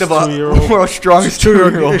strength strongest of a 2-year-old. world's strongest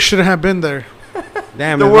 2-year-old. It shouldn't have been there.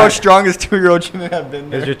 Damn. The is world's that- strongest 2-year-old shouldn't have been Is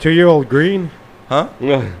there. your 2-year-old green? Huh?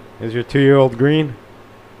 Is your 2-year-old green?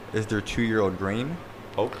 Is their 2-year-old green?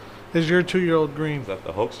 Hope? Is your 2-year-old green? Is that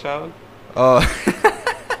the hoax child? Oh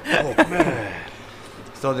man.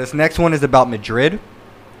 So this next one is about Madrid.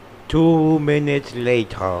 2 minutes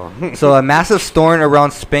later. So a massive storm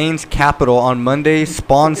around Spain's capital on Monday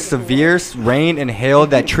spawned severe rain and hail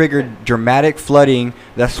that triggered dramatic flooding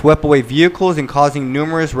that swept away vehicles and causing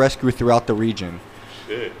numerous rescue throughout the region.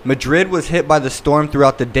 Shit. Madrid was hit by the storm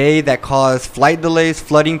throughout the day that caused flight delays,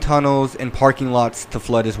 flooding tunnels, and parking lots to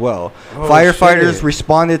flood as well. Oh, Firefighters shit.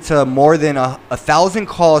 responded to more than 1,000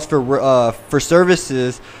 calls for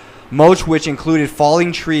services, most which included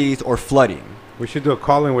falling trees or flooding. We should do a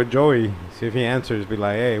call-in with Joey. See if he answers. Be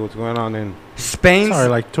like, hey, what's going on in... Spain's Sorry,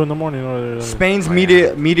 like 2 in the morning. Or Spain's Oh,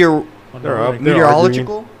 yeah.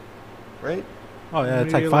 meteorological, right? Oh yeah,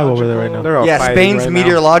 it's like 5 over there right now. They're all Yeah, fighting Spain's right now.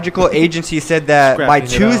 meteorological agency said that by Scrapping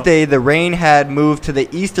it out. Tuesday the rain had moved to the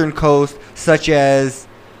eastern coast, such as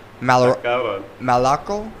Cabrón.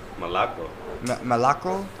 Malaco, Malaco.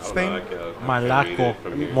 Malaco, Spain. Malaco.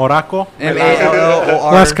 Moraco.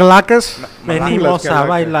 M-A-L-L-O-R. Las Calacas. Venimos a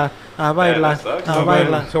bailar, a bailar, that sucks. a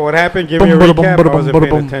bailar. So what happened? Give me a Boom, boom, recap. boom, I wasn't boom,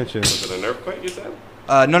 paying boom. attention. Was it an earthquake, you said?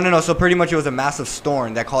 No. So pretty much it was a massive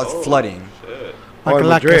storm that caused flooding. Shit. Oh, in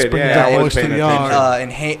Calacas Madrid, brings yeah, out I was voice to paying the attention.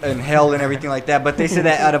 yard. And hail and everything like that. But they said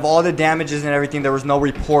that out of all the damages and everything, there was no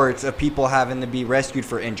reports of people having to be rescued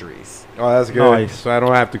for injuries. Oh, that's good. Nice. So I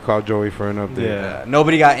don't have to call Joey for an update. Yeah.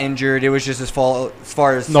 Nobody got injured. It was just as far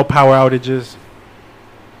as No power outages.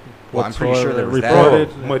 Well, I'm pretty sure there was that.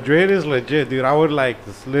 reported. Bro, Madrid is legit, dude. I would like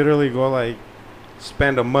just literally go like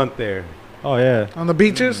spend a month there. Oh yeah. On the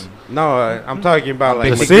beaches? No, I'm talking about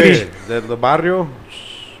like The Madrid, city. the barrio.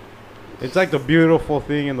 It's like the beautiful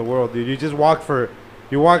thing in the world, dude.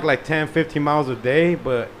 You walk like 10, 15 miles a day,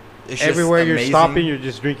 but it's just everywhere you're amazing. stopping, you're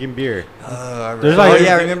just drinking beer. There's Oh, like-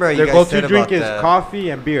 yeah, I remember how you Their guys go-to said drink about is that. coffee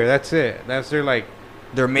and beer. That's it. That's their like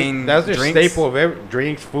Their main That's their drinks? staple of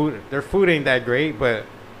drinks, food. Their food ain't that great, but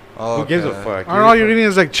Oh, who gives a okay. fuck? Aren't all you're eating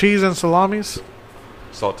is like cheese and salamis?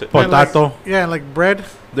 Salted. And like- Potato. Yeah, like bread.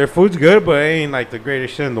 Their food's good, but it ain't like the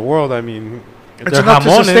greatest shit in the world. I mean, It's Their enough to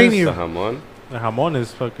jamon sustain is- you. The jamon. The jamon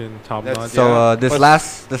is fucking top That's- notch. So Yeah. this But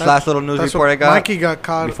last little news That's report I what got. Mikey got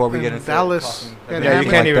caught before we in get into Dallas. talking He had yeah, ham you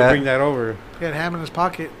like can't even that. bring that over. He had ham in his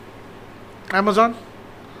pocket. Amazon?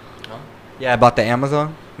 Yeah, about the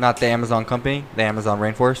Amazon, not the Amazon company, the Amazon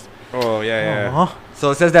rainforest. Oh yeah, Uh-huh. So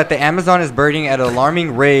it says that the Amazon is burning at an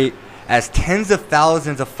alarming rate as tens of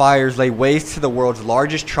thousands of fires lay waste to the world's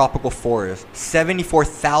largest tropical forest.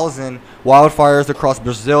 74,000 wildfires across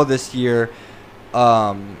Brazil this year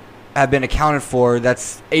have been accounted for.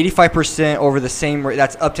 That's 85% over the same.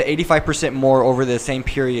 That's up to 85% more over the same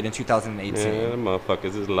period in 2018. Yeah, them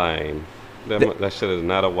motherfuckers is lying. The- That shit is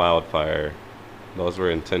not a wildfire. Those were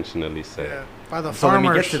intentionally set. Yeah. By the So let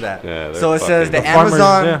farmers. me get to that. Yeah, they're So it says fucking- the farmers,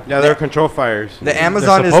 Amazon. yeah. yeah. They're control fires. The They're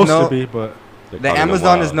Amazon is supposed to known. be, but they're The calling them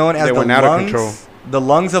Amazon is wild. known as They the went out of control. lungs, the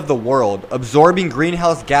lungs of the world, absorbing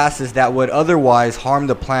greenhouse gases that would otherwise harm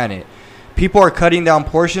the planet. People are cutting down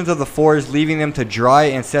portions of the forest, leaving them to dry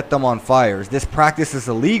and set them on fires. This practice is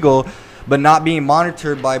illegal, but not being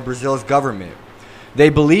monitored by Brazil's government. They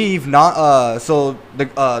believe not. So the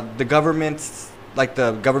government's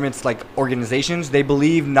organizations. They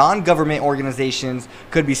believe non-government organizations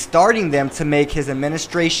could be starting them to make his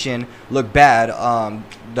administration look bad.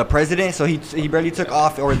 The president, so he barely took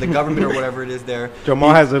off, or the government, or whatever it is there.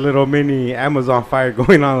 Jamal has a little mini Amazon fire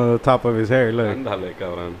going on the top of his hair. Look. Ándale,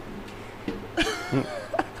 cabrón.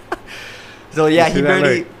 So yeah, You he see that?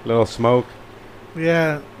 barely. Look, little smoke.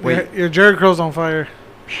 Yeah. Wait. Your Jerry Crow's on fire.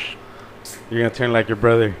 You're gonna turn like your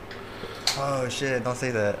brother. Oh shit! Don't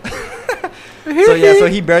say that. So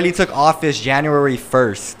he barely took office January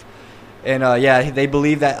 1st, and they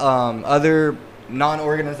believe that other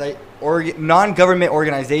non-government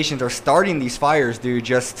organizations are starting these fires, dude,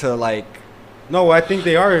 just to like. No, I think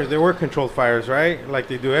they are. They were controlled fires, right? Like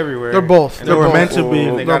they do everywhere. They're both. And They were both. meant to be.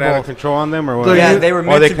 They They're got out of both. control on them, or what? They're Yeah, they were Or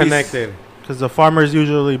meant they to be connected. Because the farmers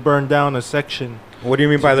usually burn down a section. What do you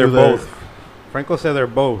mean by To they're do their- both? Franco said they're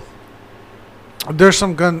both. There's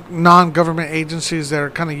some non-government agencies that are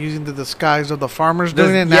kind of using the disguise of the farmers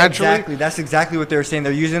doing it naturally. Exactly. That's exactly what they were saying.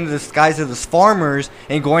 They're using the disguise of the farmers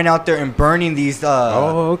and going out there and burning these.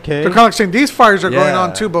 Oh, okay. They're kind of like saying these fires are going Yeah.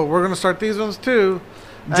 on too, but we're gonna start these ones too.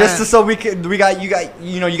 So you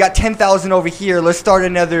got 10,000 over here. Let's start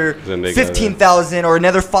another Then they 15,000 or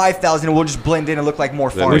another 5,000, and we'll just blend in and look like more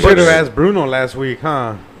Then We farmers. should have asked Bruno last week,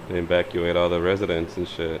 huh? They evacuate all the residents and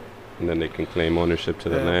shit, and then they can claim ownership to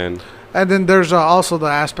the Yeah. land. And then there's also the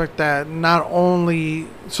aspect that not only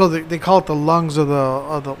they call it the lungs of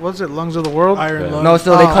the what's it, lungs of the world, Iron Yeah. lungs. No,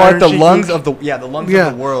 so they call it the Iron lungs sheep. of the lungs Yeah.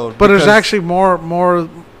 of the world. but there's because- actually more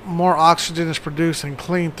oxygen is produced and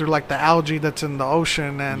cleaned through like the algae that's in the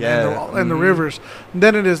ocean and the rivers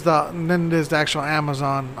than it is the actual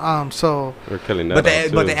Amazon. So We're killing that. but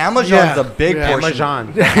out, the too. Amazon Yeah. is a big Yeah. portion.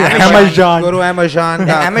 Amazon. Amazon. Go to Amazon.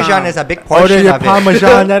 The Amazon is a big Order portion your of it.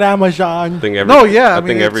 Parmesan at Amazon. I think every, No, yeah, I I mean,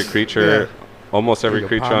 think every it's- creature, almost every Your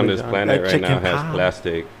creature on this Parmesan. planet That right now chicken has pie.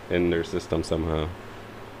 plastic in their system somehow.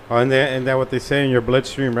 Oh, and that what they say in your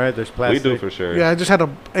bloodstream, right? There's plastic. We do for sure. yeah, I just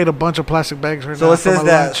ate a bunch of plastic bags right now. So it for says my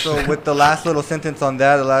that. lunch. So with the last little sentence on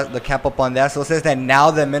that, the cap up on that. So it says that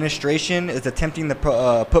now the administration is attempting to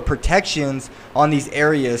put protections on these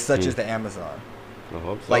areas, such as the Amazon, I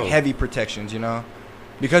hope so. like heavy protections, you know,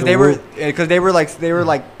 because So they were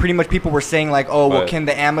like pretty much people were saying like, oh, well, But- can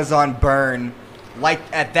the Amazon burn like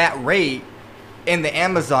at that rate? In the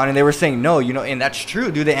Amazon, and they were saying no, you know, and that's true,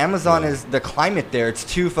 dude. The Amazon is the climate there. It's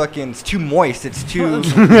too moist. It's too. Yeah,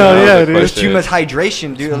 the it is. There's question too much is-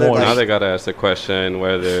 hydration, dude. It's moist. Now Like, they gotta ask the question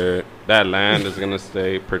whether that land is gonna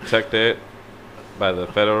stay protected by the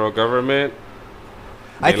federal government.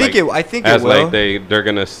 I They, think like, it. I think it as will. like they're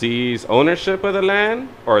gonna seize ownership of the land,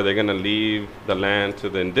 or are they gonna leave the land to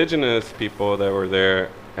the indigenous people that were there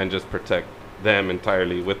and just protect them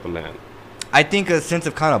entirely with the land? I think a sense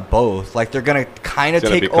of kind of both. Like they're gonna kind of It's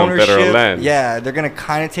gonna take become federal ownership. land. Yeah, they're gonna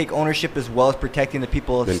kind of take ownership as well as protecting the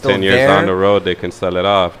people Then still 10 years there down the road, they can sell it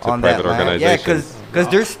off to on private that land. Yeah, organizations. because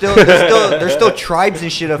there's still tribes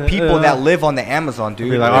and shit of people that live on the Amazon,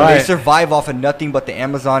 dude. Be like, And they alright. survive off of nothing but the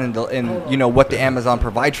Amazon and you know what the Amazon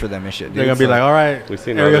provides for them and shit. Dude. They're gonna be So- like, all right, We've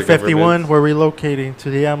seen Area other 51, governments. we're relocating to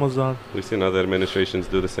the Amazon. We've seen other administrations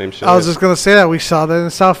do the same shit. I was just gonna say that we saw that in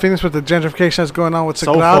South Phoenix with the gentrification that's going on with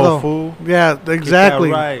So Sagrado. fool. Yeah, exactly.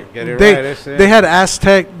 Get that right. Get it They right. That's it. they had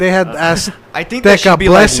Aztec. They had I think That that should got be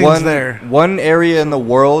like blessings there. one area in the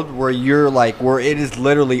world where you're like where it is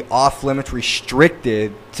literally off limits,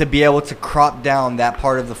 restricted to be able to crop down that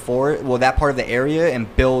part of the forest, well, that part of the area,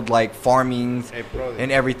 and build like farmings Hey, brother.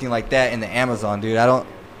 and everything like that in the Amazon, dude. I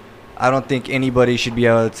don't think anybody should be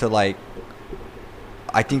able to like.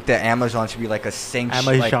 I think that Amazon should be like a sanction.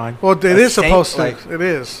 Like, Amazon. well, it a is saint, supposed to. like- It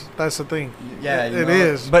is. That's the thing. yeah, it you know?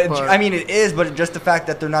 is. But I mean, it is. But just the fact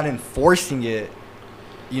that they're not enforcing it,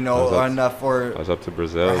 you know, That's- enough or. That's up to Or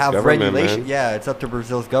Brazil's have government, regulation. man. Yeah, it's up to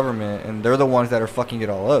Brazil's government, and they're the ones that are fucking it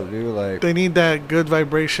all up, dude. Like they need that good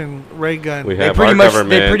vibration ray gun. We they have pretty our much government.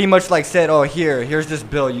 they pretty much like said, oh here's this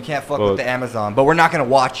bill, you can't fuck Well- with the Amazon, but we're not gonna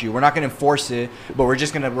watch you, we're not gonna enforce it, but we're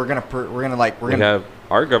We have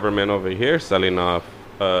our government over here selling off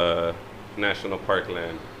national park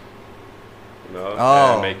land. You know,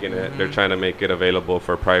 Oh. and making it. They're trying to make it available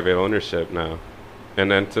for private ownership now, and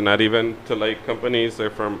then to not even to like companies that are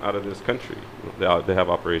from out of this country. They have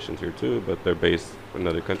operations here too, but they're based in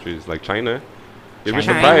other countries like China. You'd be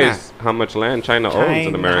China. surprised how much land China owns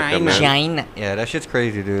in America, man. China. Yeah, that shit's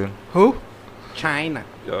crazy, dude. Who? Yeah,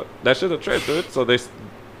 that shit's a trip, dude. So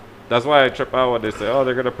that's why I trip out when they say, "Oh,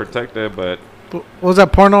 they're gonna protect it," but What was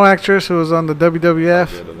that porno actress who was on the WWF?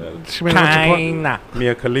 yeah, She made a bunch of China.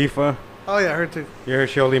 Mia Khalifa. Oh yeah, her too. You heard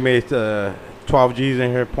she only made 12 G's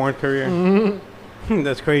in her porn career.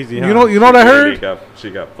 That's crazy. Huh? You know what I heard?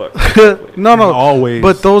 She got fucked. No, Always.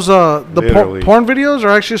 But those Literally. porn videos are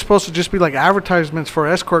actually supposed to just be like advertisements for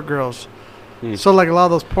escort girls. So like a lot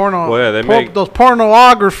of those Well, yeah, they make- those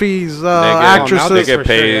pornographies actresses. They For get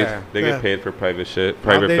paid. sure, yeah. They Yeah. get paid for private shit, How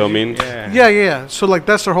private did filming. Yeah. So like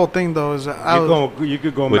that's their whole thing though. Is You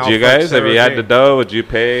could go. Would you malfuck guys, if you had the Sarah dough, would you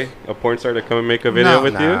pay a porn star to come and make a video No.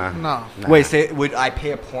 with Nah. no. Nah. Wait, say, would I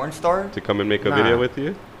pay a porn star? you? To come and make a Nah. video with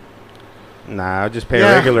you? Nah, I'll just pay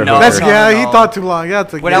Yeah. a regular. No, hooker. That's no, he no. thought too long. Yeah,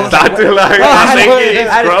 it's like, When I was Not like, too long. I I'm thinking,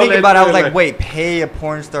 had to scrolling think about it. I was through, like, wait, pay a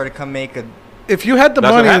porn star to come make a. if you had the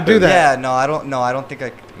That's what money to do happens. that, Yeah, no, I don't. No, I don't think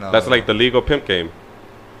I. No. That's like the legal pimp game.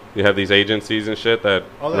 You have these agencies and shit that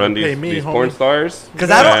Oh, they run pay these, me, these porn homie. stars. Because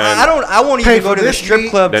I won't Pay even go for to the this strip meat.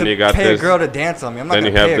 club Then to you got pay a this- girl to dance on me. I'm not then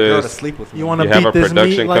gonna you have pay a girl to this- sleep with me. You want to You have beat a this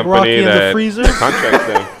production meat like company Rocky in the that freezer? contracts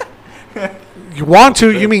them. you want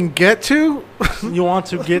to? You mean get to? You want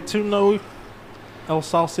to get to know El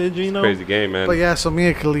Salsagino? Crazy game, man. But yeah, so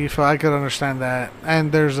Mia Khalifa, I could understand that.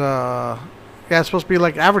 And there's it's supposed to be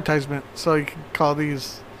like advertisement, so you can call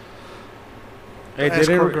these. Hey,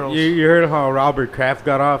 Escort girls. you heard how Robert Kraft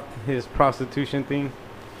got off his prostitution thing?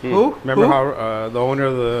 Who? Remember Who? how the owner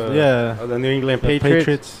of the Yeah. of the New England The Patriots?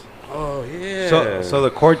 Patriots. Oh yeah. So the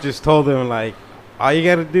court just told him like, all you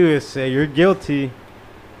gotta do is say you're guilty,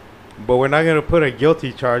 but we're not gonna put a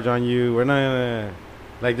guilty charge on you. We're not gonna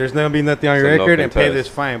like there's gonna be nothing on your So no record and pay contest.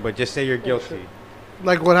 this fine, but just say you're guilty.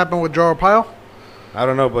 Like what happened with Joe Arpaio? I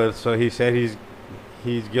don't know, but so he said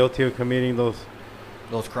he's guilty of committing those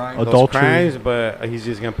crimes. Adultery. crimes, but he's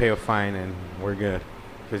just gonna pay a fine and we're good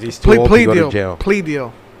because he's too old Plea to go deal. to jail. Plea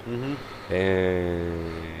deal.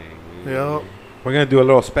 Dang. Yep. We're gonna do a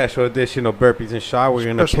little special edition of burpees and shot. We're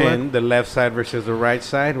gonna Special pin the left side versus the right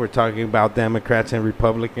side. We're talking about Democrats and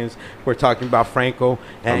Republicans. We're talking about Franco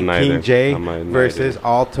and I'm King neither. J I'm neither. versus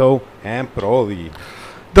Alto and Prodi.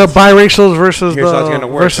 The biracials versus Here's how it's gonna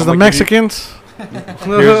work. versus I'm the gonna give you- Mexicans.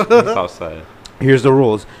 Southside. Here's the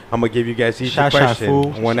rules. I'm gonna give you guys each a Shot, question. fool.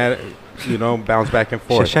 One at bounce back and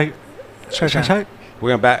forth. Shake.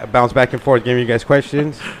 We're gonna bounce back and forth, giving you guys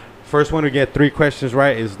questions. First one to get 3 questions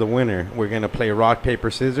right is the winner. We're gonna play rock paper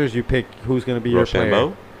scissors. You pick who's gonna be your player.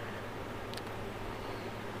 Rochambeau?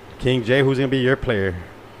 King J, who's gonna be your player?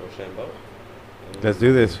 Rochambeau? Let's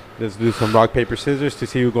do this. Let's do some rock paper scissors to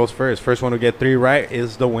see who goes first. First one to get 3 right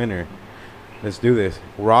is the winner. Let's do this.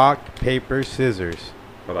 Rock paper scissors.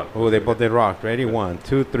 Hold on. Oh, they both did rock. Ready? 1,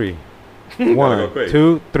 2, 3. Gotta 1, go quick.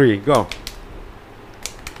 2, 3. Go.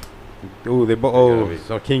 Ooh, they both. gotta Oh, be-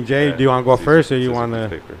 so King J, Yeah. do you want to go Scissors, first, or you scissors, want to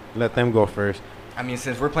paper. let them go first? I mean,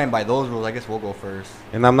 since we're playing by those rules, I guess we'll go first.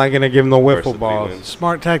 And I'm not gonna give no First wiffle to three balls. wins.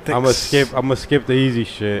 Smart tactics. I'm gonna skip the easy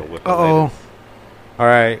shit. With the Uh-oh. latest. All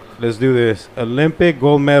right, let's do this. Olympic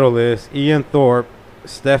gold medalist Ian Thorpe,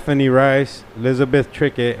 Stephanie Rice, Elizabeth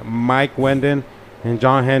Trickett, Mike Wendon, and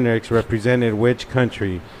John Hendricks represented which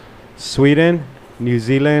country? Sweden, New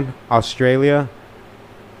Zealand, Australia,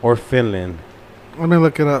 or Finland? Let me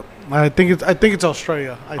look it up. I think it's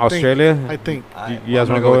Australia. Australia? I think. You guys I'm wanna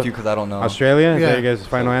gonna go go with with you because I don't know. Australia? Is Yeah. that your guys'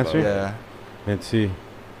 final Sounds answer? Yeah. Let's see.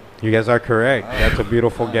 You guys are correct. That's a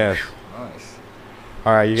beautiful guess. Nice.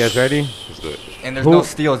 All right, you guys ready? Let's do it. And there's Who- no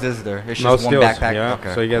steals, is there? It's No just one steals. backpack. Yeah.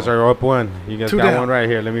 Okay. So you guys cool. are up 1. You guys 2 got down. one right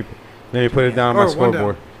here. Let me put it down on my Or 1 down.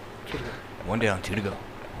 scoreboard. 1 down, 2 to go.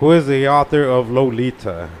 Who is the author of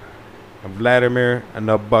Lolita? Vladimir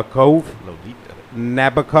Nabokov,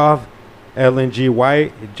 Ellen G.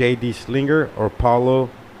 White, J.D. Slinger, or Paulo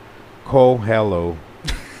Coelho?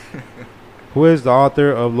 Who is the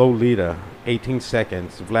author of Lolita? 18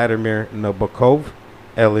 seconds. Vladimir Nabokov,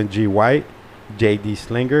 Ellen G. White, J.D.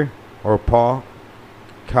 Slinger, or Paul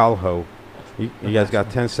Coelho? You guys got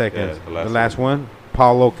 10 seconds. Yeah, the last one,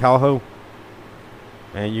 Paulo Coelho.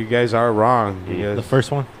 And you guys are wrong. The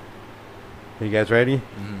first one? You guys ready?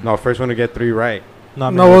 Mhm. No, first one to get 3 right. No, I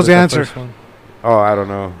mean, No, what was the the answer? first one. Oh, I don't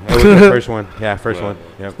know. It was the first one. Yeah, first one.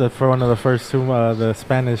 Yep. For one of the first 2, the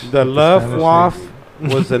Spanish. The Spanish Luftwaffe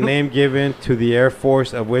was the name given to the Air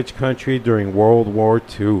Force of which country during World War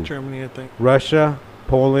II? Germany, I think. Russia,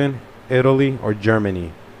 Poland, Italy, or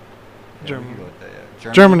Germany? Germany. We can go with that,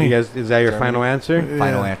 yeah. Germany. You guys, is that your Germany. final answer?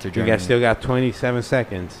 Final Yeah. answer, You Germany. guys still got 27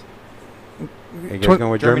 seconds. You guys Twen-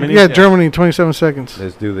 going with Germany? Germany? Yeah, Germany. 27 seconds.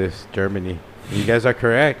 Let's do this. Germany. You guys are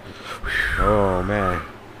correct. Oh, man.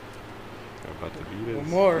 I'm about to beat One it.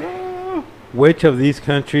 more. Which of these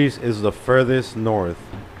countries is the furthest north?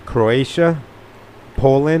 Croatia,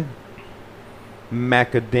 Poland,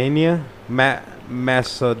 Macedonia,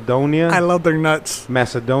 Macedonia, I love their nuts.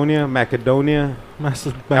 Macedonia, Macedonia.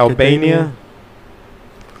 Albania.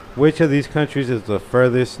 Which of these countries is the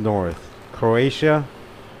furthest north? Croatia,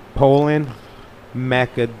 Poland,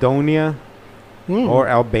 Macedonia, or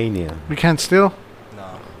Albania? We can't steal?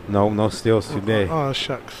 No. No steals today. Oh,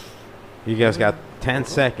 shucks. You guys got 10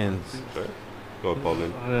 seconds. Go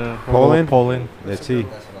Poland. Poland? Poland. Let's see.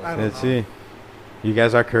 I don't Let's know. see. You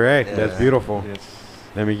guys are correct. Yeah. That's beautiful. Yes.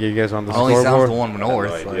 Let me get you guys on the Only sounds scoreboard. the one north.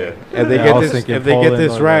 No like- idea. If they Yeah, I get was this, thinking if they get Poland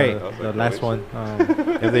this or right, the last one.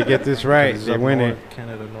 if they get this right, It's they up win north, it.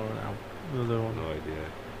 Canada, North, the other one. No idea.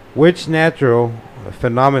 Which natural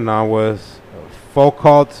phenomenon was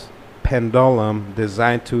Foucault's pendulum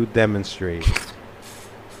designed to demonstrate?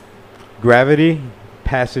 Gravity,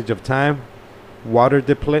 passage of time, water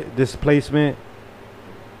displacement,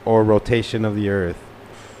 or rotation of the Earth?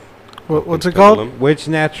 What's it called? Pendulum. Which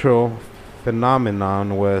natural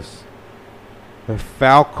phenomenon was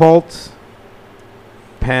Foucault's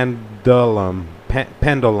pendulum?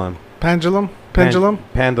 Pendulum. Pendulum? Pendulum?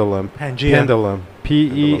 Pendulum. Pangea. Pendulum.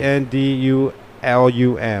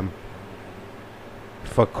 Pendulum.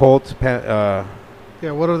 Foucault's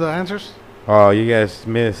Yeah, what are the answers? oh, you guys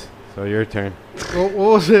missed. So your turn. What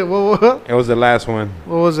was it? What It was the last one.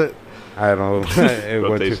 was it? I don't know. It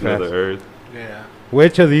went too Rotation of the fast. Earth. Yeah.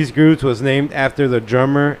 Which of these groups was named after the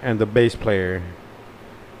drummer and the bass player?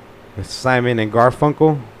 Simon and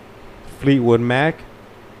Garfunkel, Fleetwood Mac,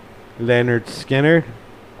 Leonard Skinner,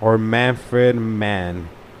 or Manfred Mann?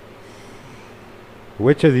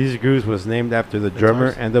 Which of these groups was named after the drummer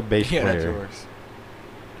yours? and the bass Yeah, that's player? yours.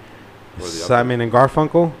 Or the Simon and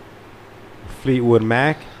Garfunkel, Fleetwood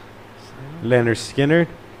Mac, Leonard Skinner,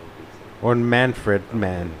 or Manfred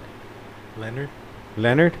Mann? Leonard.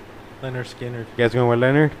 Leonard? Leonard Skinner. You guys going with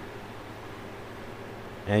Leonard?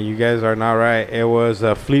 And you guys are not right. It was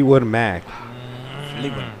Fleetwood Mac.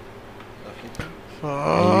 Fleetwood.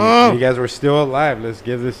 And you guys were still alive. Let's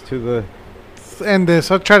give this to the. Let's end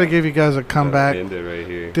this. I'll try to give you guys a comeback. End it right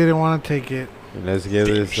here. Didn't want to take it. Let's give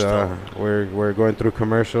this. We're going through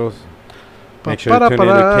commercials. Make Ba- sure to tune in to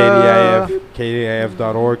ba-da-ba-da.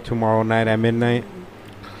 KDIF.org tomorrow night at midnight,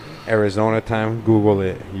 Arizona time. Google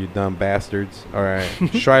it, you dumb bastards. All right.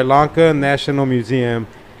 Sri Lanka National Museum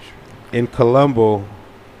in Colombo.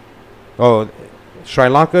 Oh, Sri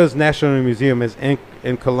Lanka's National Museum is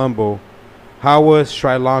in Colombo. How was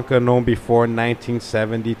Sri Lanka known before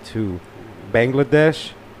 1972?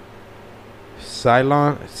 Bangladesh,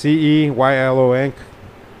 Ceylon, Ceylon,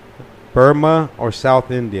 Burma, or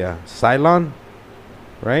South India? Ceylon,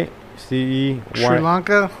 right? Sri Ceylon.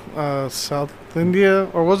 Lanka, South India,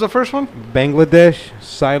 or what was the first one? Bangladesh,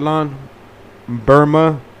 Ceylon,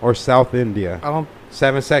 Burma, or South India? I don't.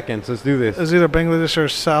 7 seconds. Let's do this. It's either Bangladesh or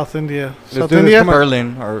South India. South do this, India, come on.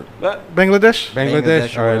 Berlin or Bangladesh. Bangladesh.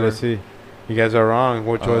 Bangladesh or All right, whatever. let's see. You guys are wrong.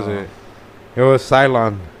 Which was Oh. it? It was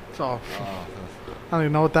Ceylon. Oh, I don't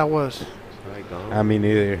even know what that was. I mean,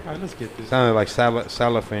 neither. Let's get this. Sounded like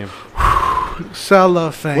cellophane.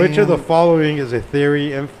 Cellophane. Which of the following is a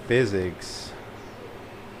theory in physics?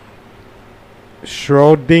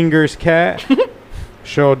 Schrodinger's cat,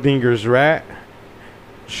 Schrodinger's rat,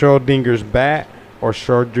 Schrodinger's bat, or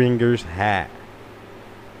Schrodinger's hat?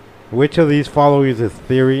 Which of these following is a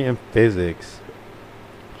theory in physics?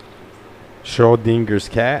 Schrodinger's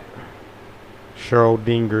cat,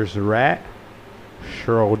 Schrodinger's rat,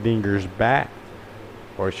 Schrodinger's bat,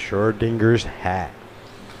 or Schrodinger's hat?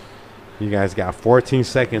 You guys got 14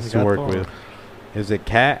 seconds You to got work four. with. Is it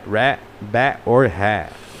cat, rat, bat, or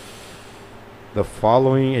hat? The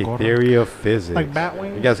following a Gordo. theory of physics. Like bat You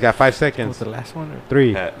wings? guys got 5 What's seconds. the last one? Or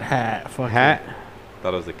 3. Hat. hat. Fuck Hat.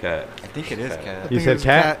 Thought it was a cat. I think it is I cat. You think said it's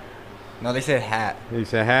cat? No, they said hat. You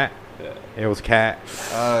said hat? Yeah. It was cat.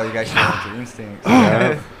 Oh, you guys should have your instincts.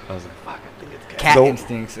 Yeah. I was like, fuck, I think it's cat. Cat So-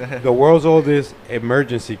 instincts. The world's oldest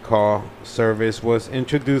emergency call service was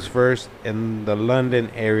introduced first in the London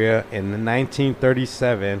area in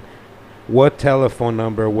 1937. What telephone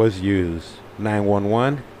number was used?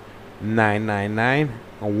 911, 999,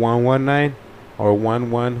 119, or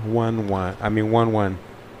 1111? I mean 11.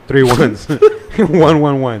 3 ones.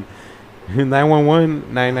 111.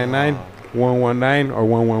 911, 999, 119, or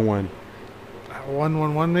 111?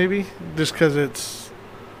 111 maybe, just because it's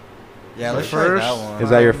Yeah, let's First- try that one. Is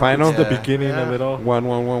that your final? Yeah. the beginning of Yeah. it all.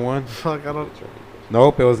 1111? fuck. I don't.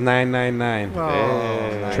 Nope, it was 999.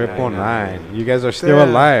 Oh. Triple nine. You guys are still Damn.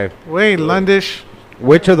 alive. Wait, Lundish.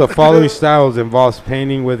 Which of the following styles involves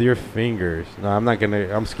painting with your fingers? No, I'm not gonna.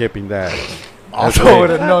 I'm skipping that. That's I late. would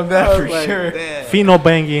have known that for Like, sure. Pheno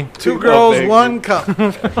banging. Two girls, thank one cup.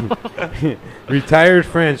 Retired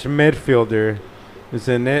French midfielder.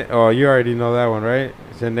 Oh, you already know that one, right?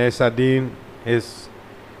 Zinedine Zidane is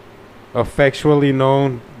affectionately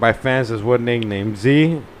known by fans as what nickname?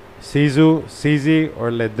 Z, Sizu, Cizi,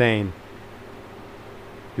 or Ledane?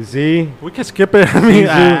 Z, We can skip it. I mean,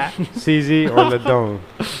 CZ, or Ledon.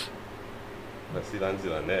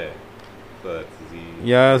 But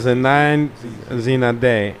Yeah, Zenain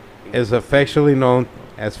Zinade is affectionately known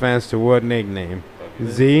as fans to what nickname?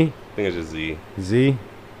 Z, I think it's just Z. Z.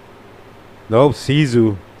 Nope,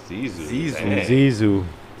 Sizu. Zizu.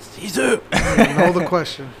 Zizu. Know the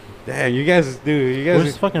question. Damn, you guys We're have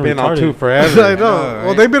just fucking been on retarded. two I forever. know. right?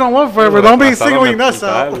 Well, they've been on one forever. Don't be Pasaron singling de us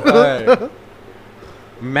out. putal.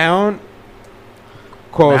 Mount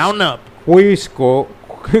Mount up. Cosquisco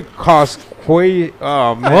Cosque.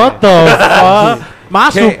 Oh man. What the fuck?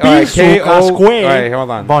 Masu Pisu Alright, hold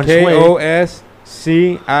on. Bonchue.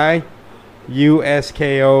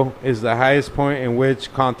 KOSCIUSKO is the highest point in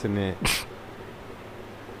which continent?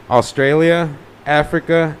 Australia,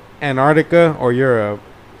 Africa, Antarctica, or Europe?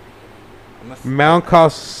 Mount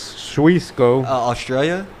Kosciuszko.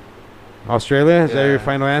 Australia. Australia? Is that your Yeah.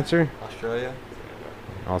 final answer? Australia.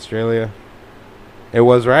 Australia. It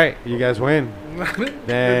was right. You guys win. Good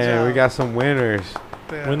Damn, we job. got some winners.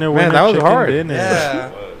 Winner, Man, that was chicken hard. dinner. Yeah.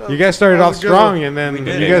 You guys started That off was a good strong, one. and then We you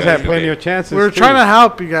did. guys Yeah, had we plenty did. of chances. We're too. trying to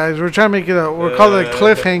help you guys. We're trying to make it we're calling it a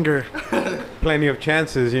cliffhanger. Plenty of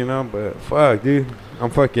chances, you know, but fuck, dude. I'm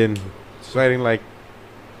fucking sweating like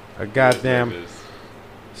a goddamn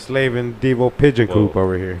slave in Devo pigeon Whoa. coop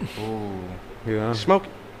over here. Ooh. You know? Smoke.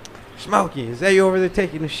 Smokey, is that you over there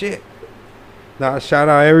taking a shit? Nah, shout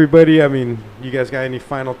out everybody. I mean, you guys got any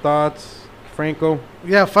final thoughts? Franco?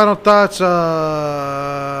 Yeah, final thoughts.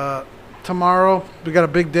 Tomorrow, we got a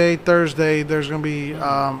big day. Thursday, there's going to be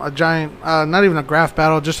a giant, not even a graph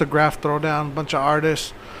battle, just a graph throwdown. Bunch of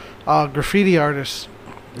artists, graffiti artists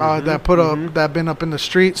that put up, that been up in the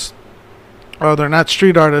streets. Oh, they're not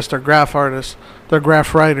street artists, they're graph artists. They're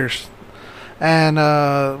graph writers. And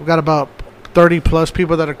we got about 30 plus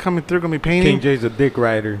people that are coming through, going to be King painting. J's a dick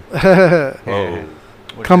rider. Oh.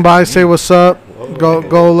 What Come does by, that say mean? what's up.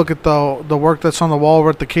 Go look at the work that's on the wall. We're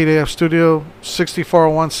at the KDF studio,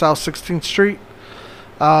 6401 South 16th Street.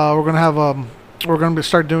 We're gonna have we're gonna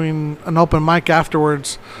start doing an open mic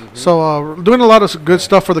afterwards. So we're doing a lot of good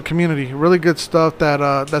stuff for the community. Really good stuff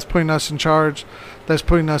that that's putting us in charge. That's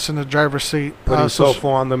putting us in the driver's seat. Putting So Sofo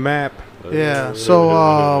on the map. yeah.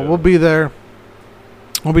 So we'll be there.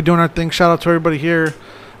 We'll be doing our thing. Shout out to everybody here.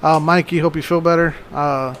 Mikey, hope you feel better.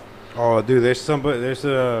 Oh, dude, there's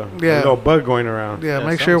a Yeah. little bug going around. Yeah, Yeah,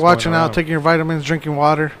 make sure you're something's watching going out, around. taking your vitamins, drinking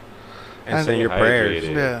water. And And- saying your prayers.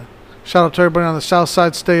 Hydrated. Yeah. Shout out to everybody on the south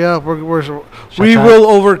side. Stay up. We out. will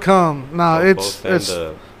overcome. No, Both it's stand it's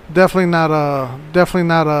up. definitely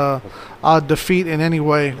not a defeat in any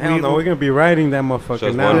way. Hell no, we're gonna be riding that motherfucker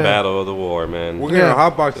Just now. one Yeah. battle of the war, man. We're Yeah.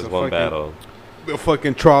 gonna hotbox Just the one fucking, battle. the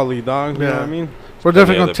fucking trolley, dog. You know Yeah. what I mean? We're Plenty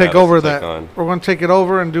definitely gonna other take battles over to that. take on. We're gonna take it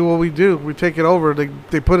over and do what we do. We take it over.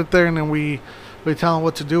 They put it there and then we tell them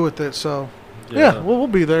what to do with it. So yeah, we'll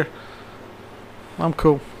be there. I'm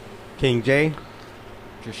cool. King J.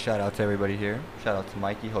 Just shout out to everybody here. Shout out to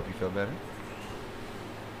Mikey. Hope you feel better.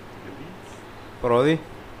 Brody.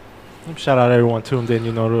 Shout out everyone tuned in,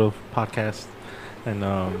 to the podcast. And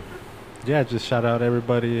yeah, just shout out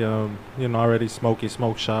everybody. Already Smokey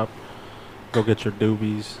Smoke Shop. Go get your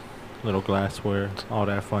doobies, little glassware, all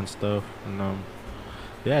that fun stuff. And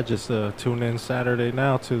yeah, just tune in Saturday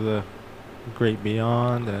now to the Great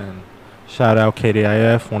Beyond. And shout out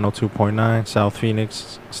KDIF 102.9 South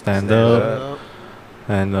Phoenix. Stand up.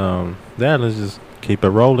 And yeah, let's just keep it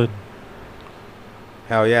rolling.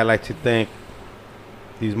 Hell yeah, I'd like to thank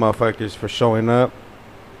these motherfuckers for showing up.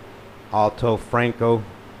 Alto, Franco,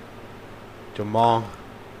 Jamal,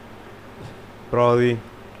 Brody.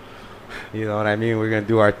 You know what I mean? We're going to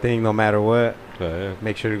do our thing no matter what. Yeah.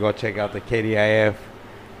 Make sure to go check out the KDIF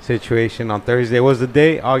situation on Thursday. What's the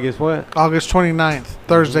date? August what? August 29th,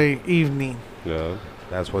 Thursday evening. Yeah.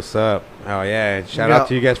 That's what's up. Oh yeah. And shout Yeah. out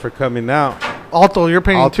to you guys for coming out. Alto, you're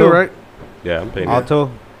painting Alto? too, right? Yeah, I'm painting.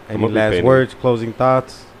 Alto, any gonna be last painting. words, closing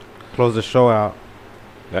thoughts? Close the show out.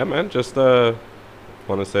 Yeah, man. Just want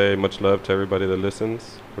to say much love to everybody that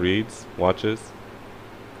listens, reads, watches,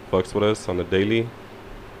 fucks with us on the daily.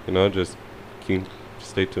 Just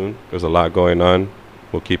stay tuned. There's a lot going on.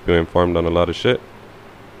 We'll keep you informed on a lot of shit.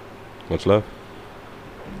 Much love.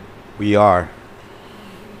 We are.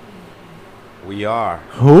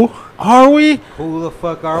 Who are we? Who the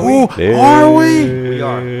fuck are Who we? are we? We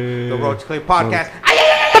are the Roach Clip Podcast.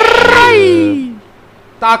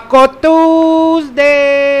 Taco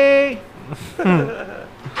Tuesday.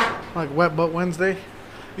 Like Wet Butt Wednesday.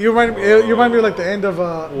 You remind me of like the end of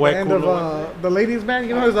Wet the end Culo of the ladies' man.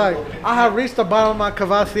 You know, it's like I have reached the bottom of my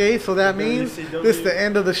cavassier, so that means this is the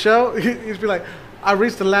end of the show. You just be like, I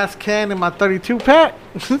reached the last can in my 32 pack.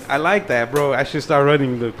 I like that, bro. I should start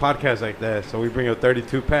running the podcast like that. So we bring a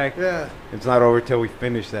 32 pack. Yeah. It's not over till we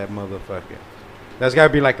finish that motherfucker. That's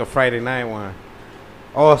gotta be like a Friday night one.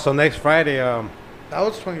 Oh, so next Friday, That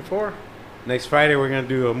was 24. next Friday we're gonna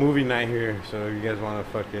do a movie night here. So if you guys wanna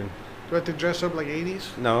fucking Do I have to dress up like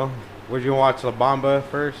 80s? no, we're gonna watch La Bamba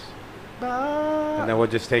first, and then we'll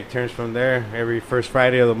just take turns from there every first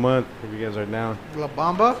Friday of the month if you guys are down. La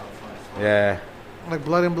Bamba? Yeah, Like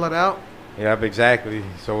Blood In, Blood Out? yep, exactly.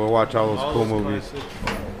 So we'll watch all those cool movies.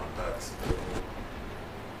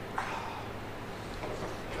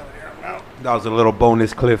 That was a little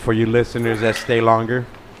bonus clip for you listeners that stay longer.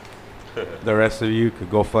 The rest of you could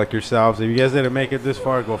go fuck yourselves. If you guys didn't make it this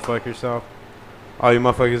far, go fuck yourself. All you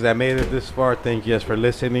motherfuckers that made it this far, thank you guys for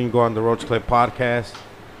listening. Go on the Roach Clip Podcast.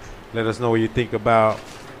 Let us know what you think about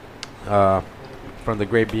From the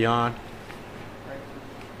Great Beyond.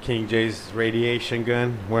 King J's radiation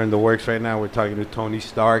gun. We're in the works right now. We're talking to Tony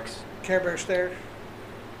Starks. Care Bear Stare.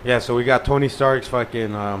 Yeah, so we got Tony Starks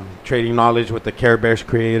fucking trading knowledge with the Care Bears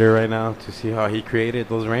creator right now to see how he created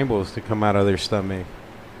those rainbows to come out of their stomach.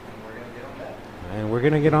 And we're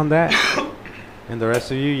gonna get on that. And the rest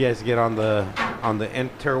of you guys get on the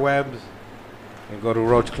interwebs and go to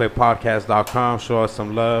roachclippodcast.com. Show us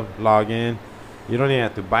some love. Log in. You don't even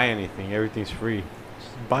have to buy anything. Everything's free.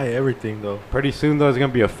 Buy everything though. Pretty soon though, it's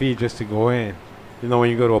gonna be a fee just to go in. You know, when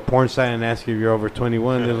you go to a porn site and ask you if you're over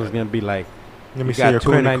 21, then it's gonna be like, Let me you see your got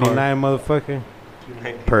credit card. $2.99,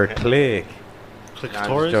 motherfucker, per click. Click Nah, I'm just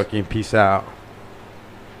Taurus. joking. Peace out.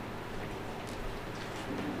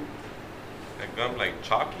 That gum like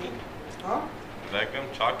chalky? Huh? Is that gum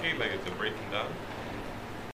chalky? Like it's breaking down?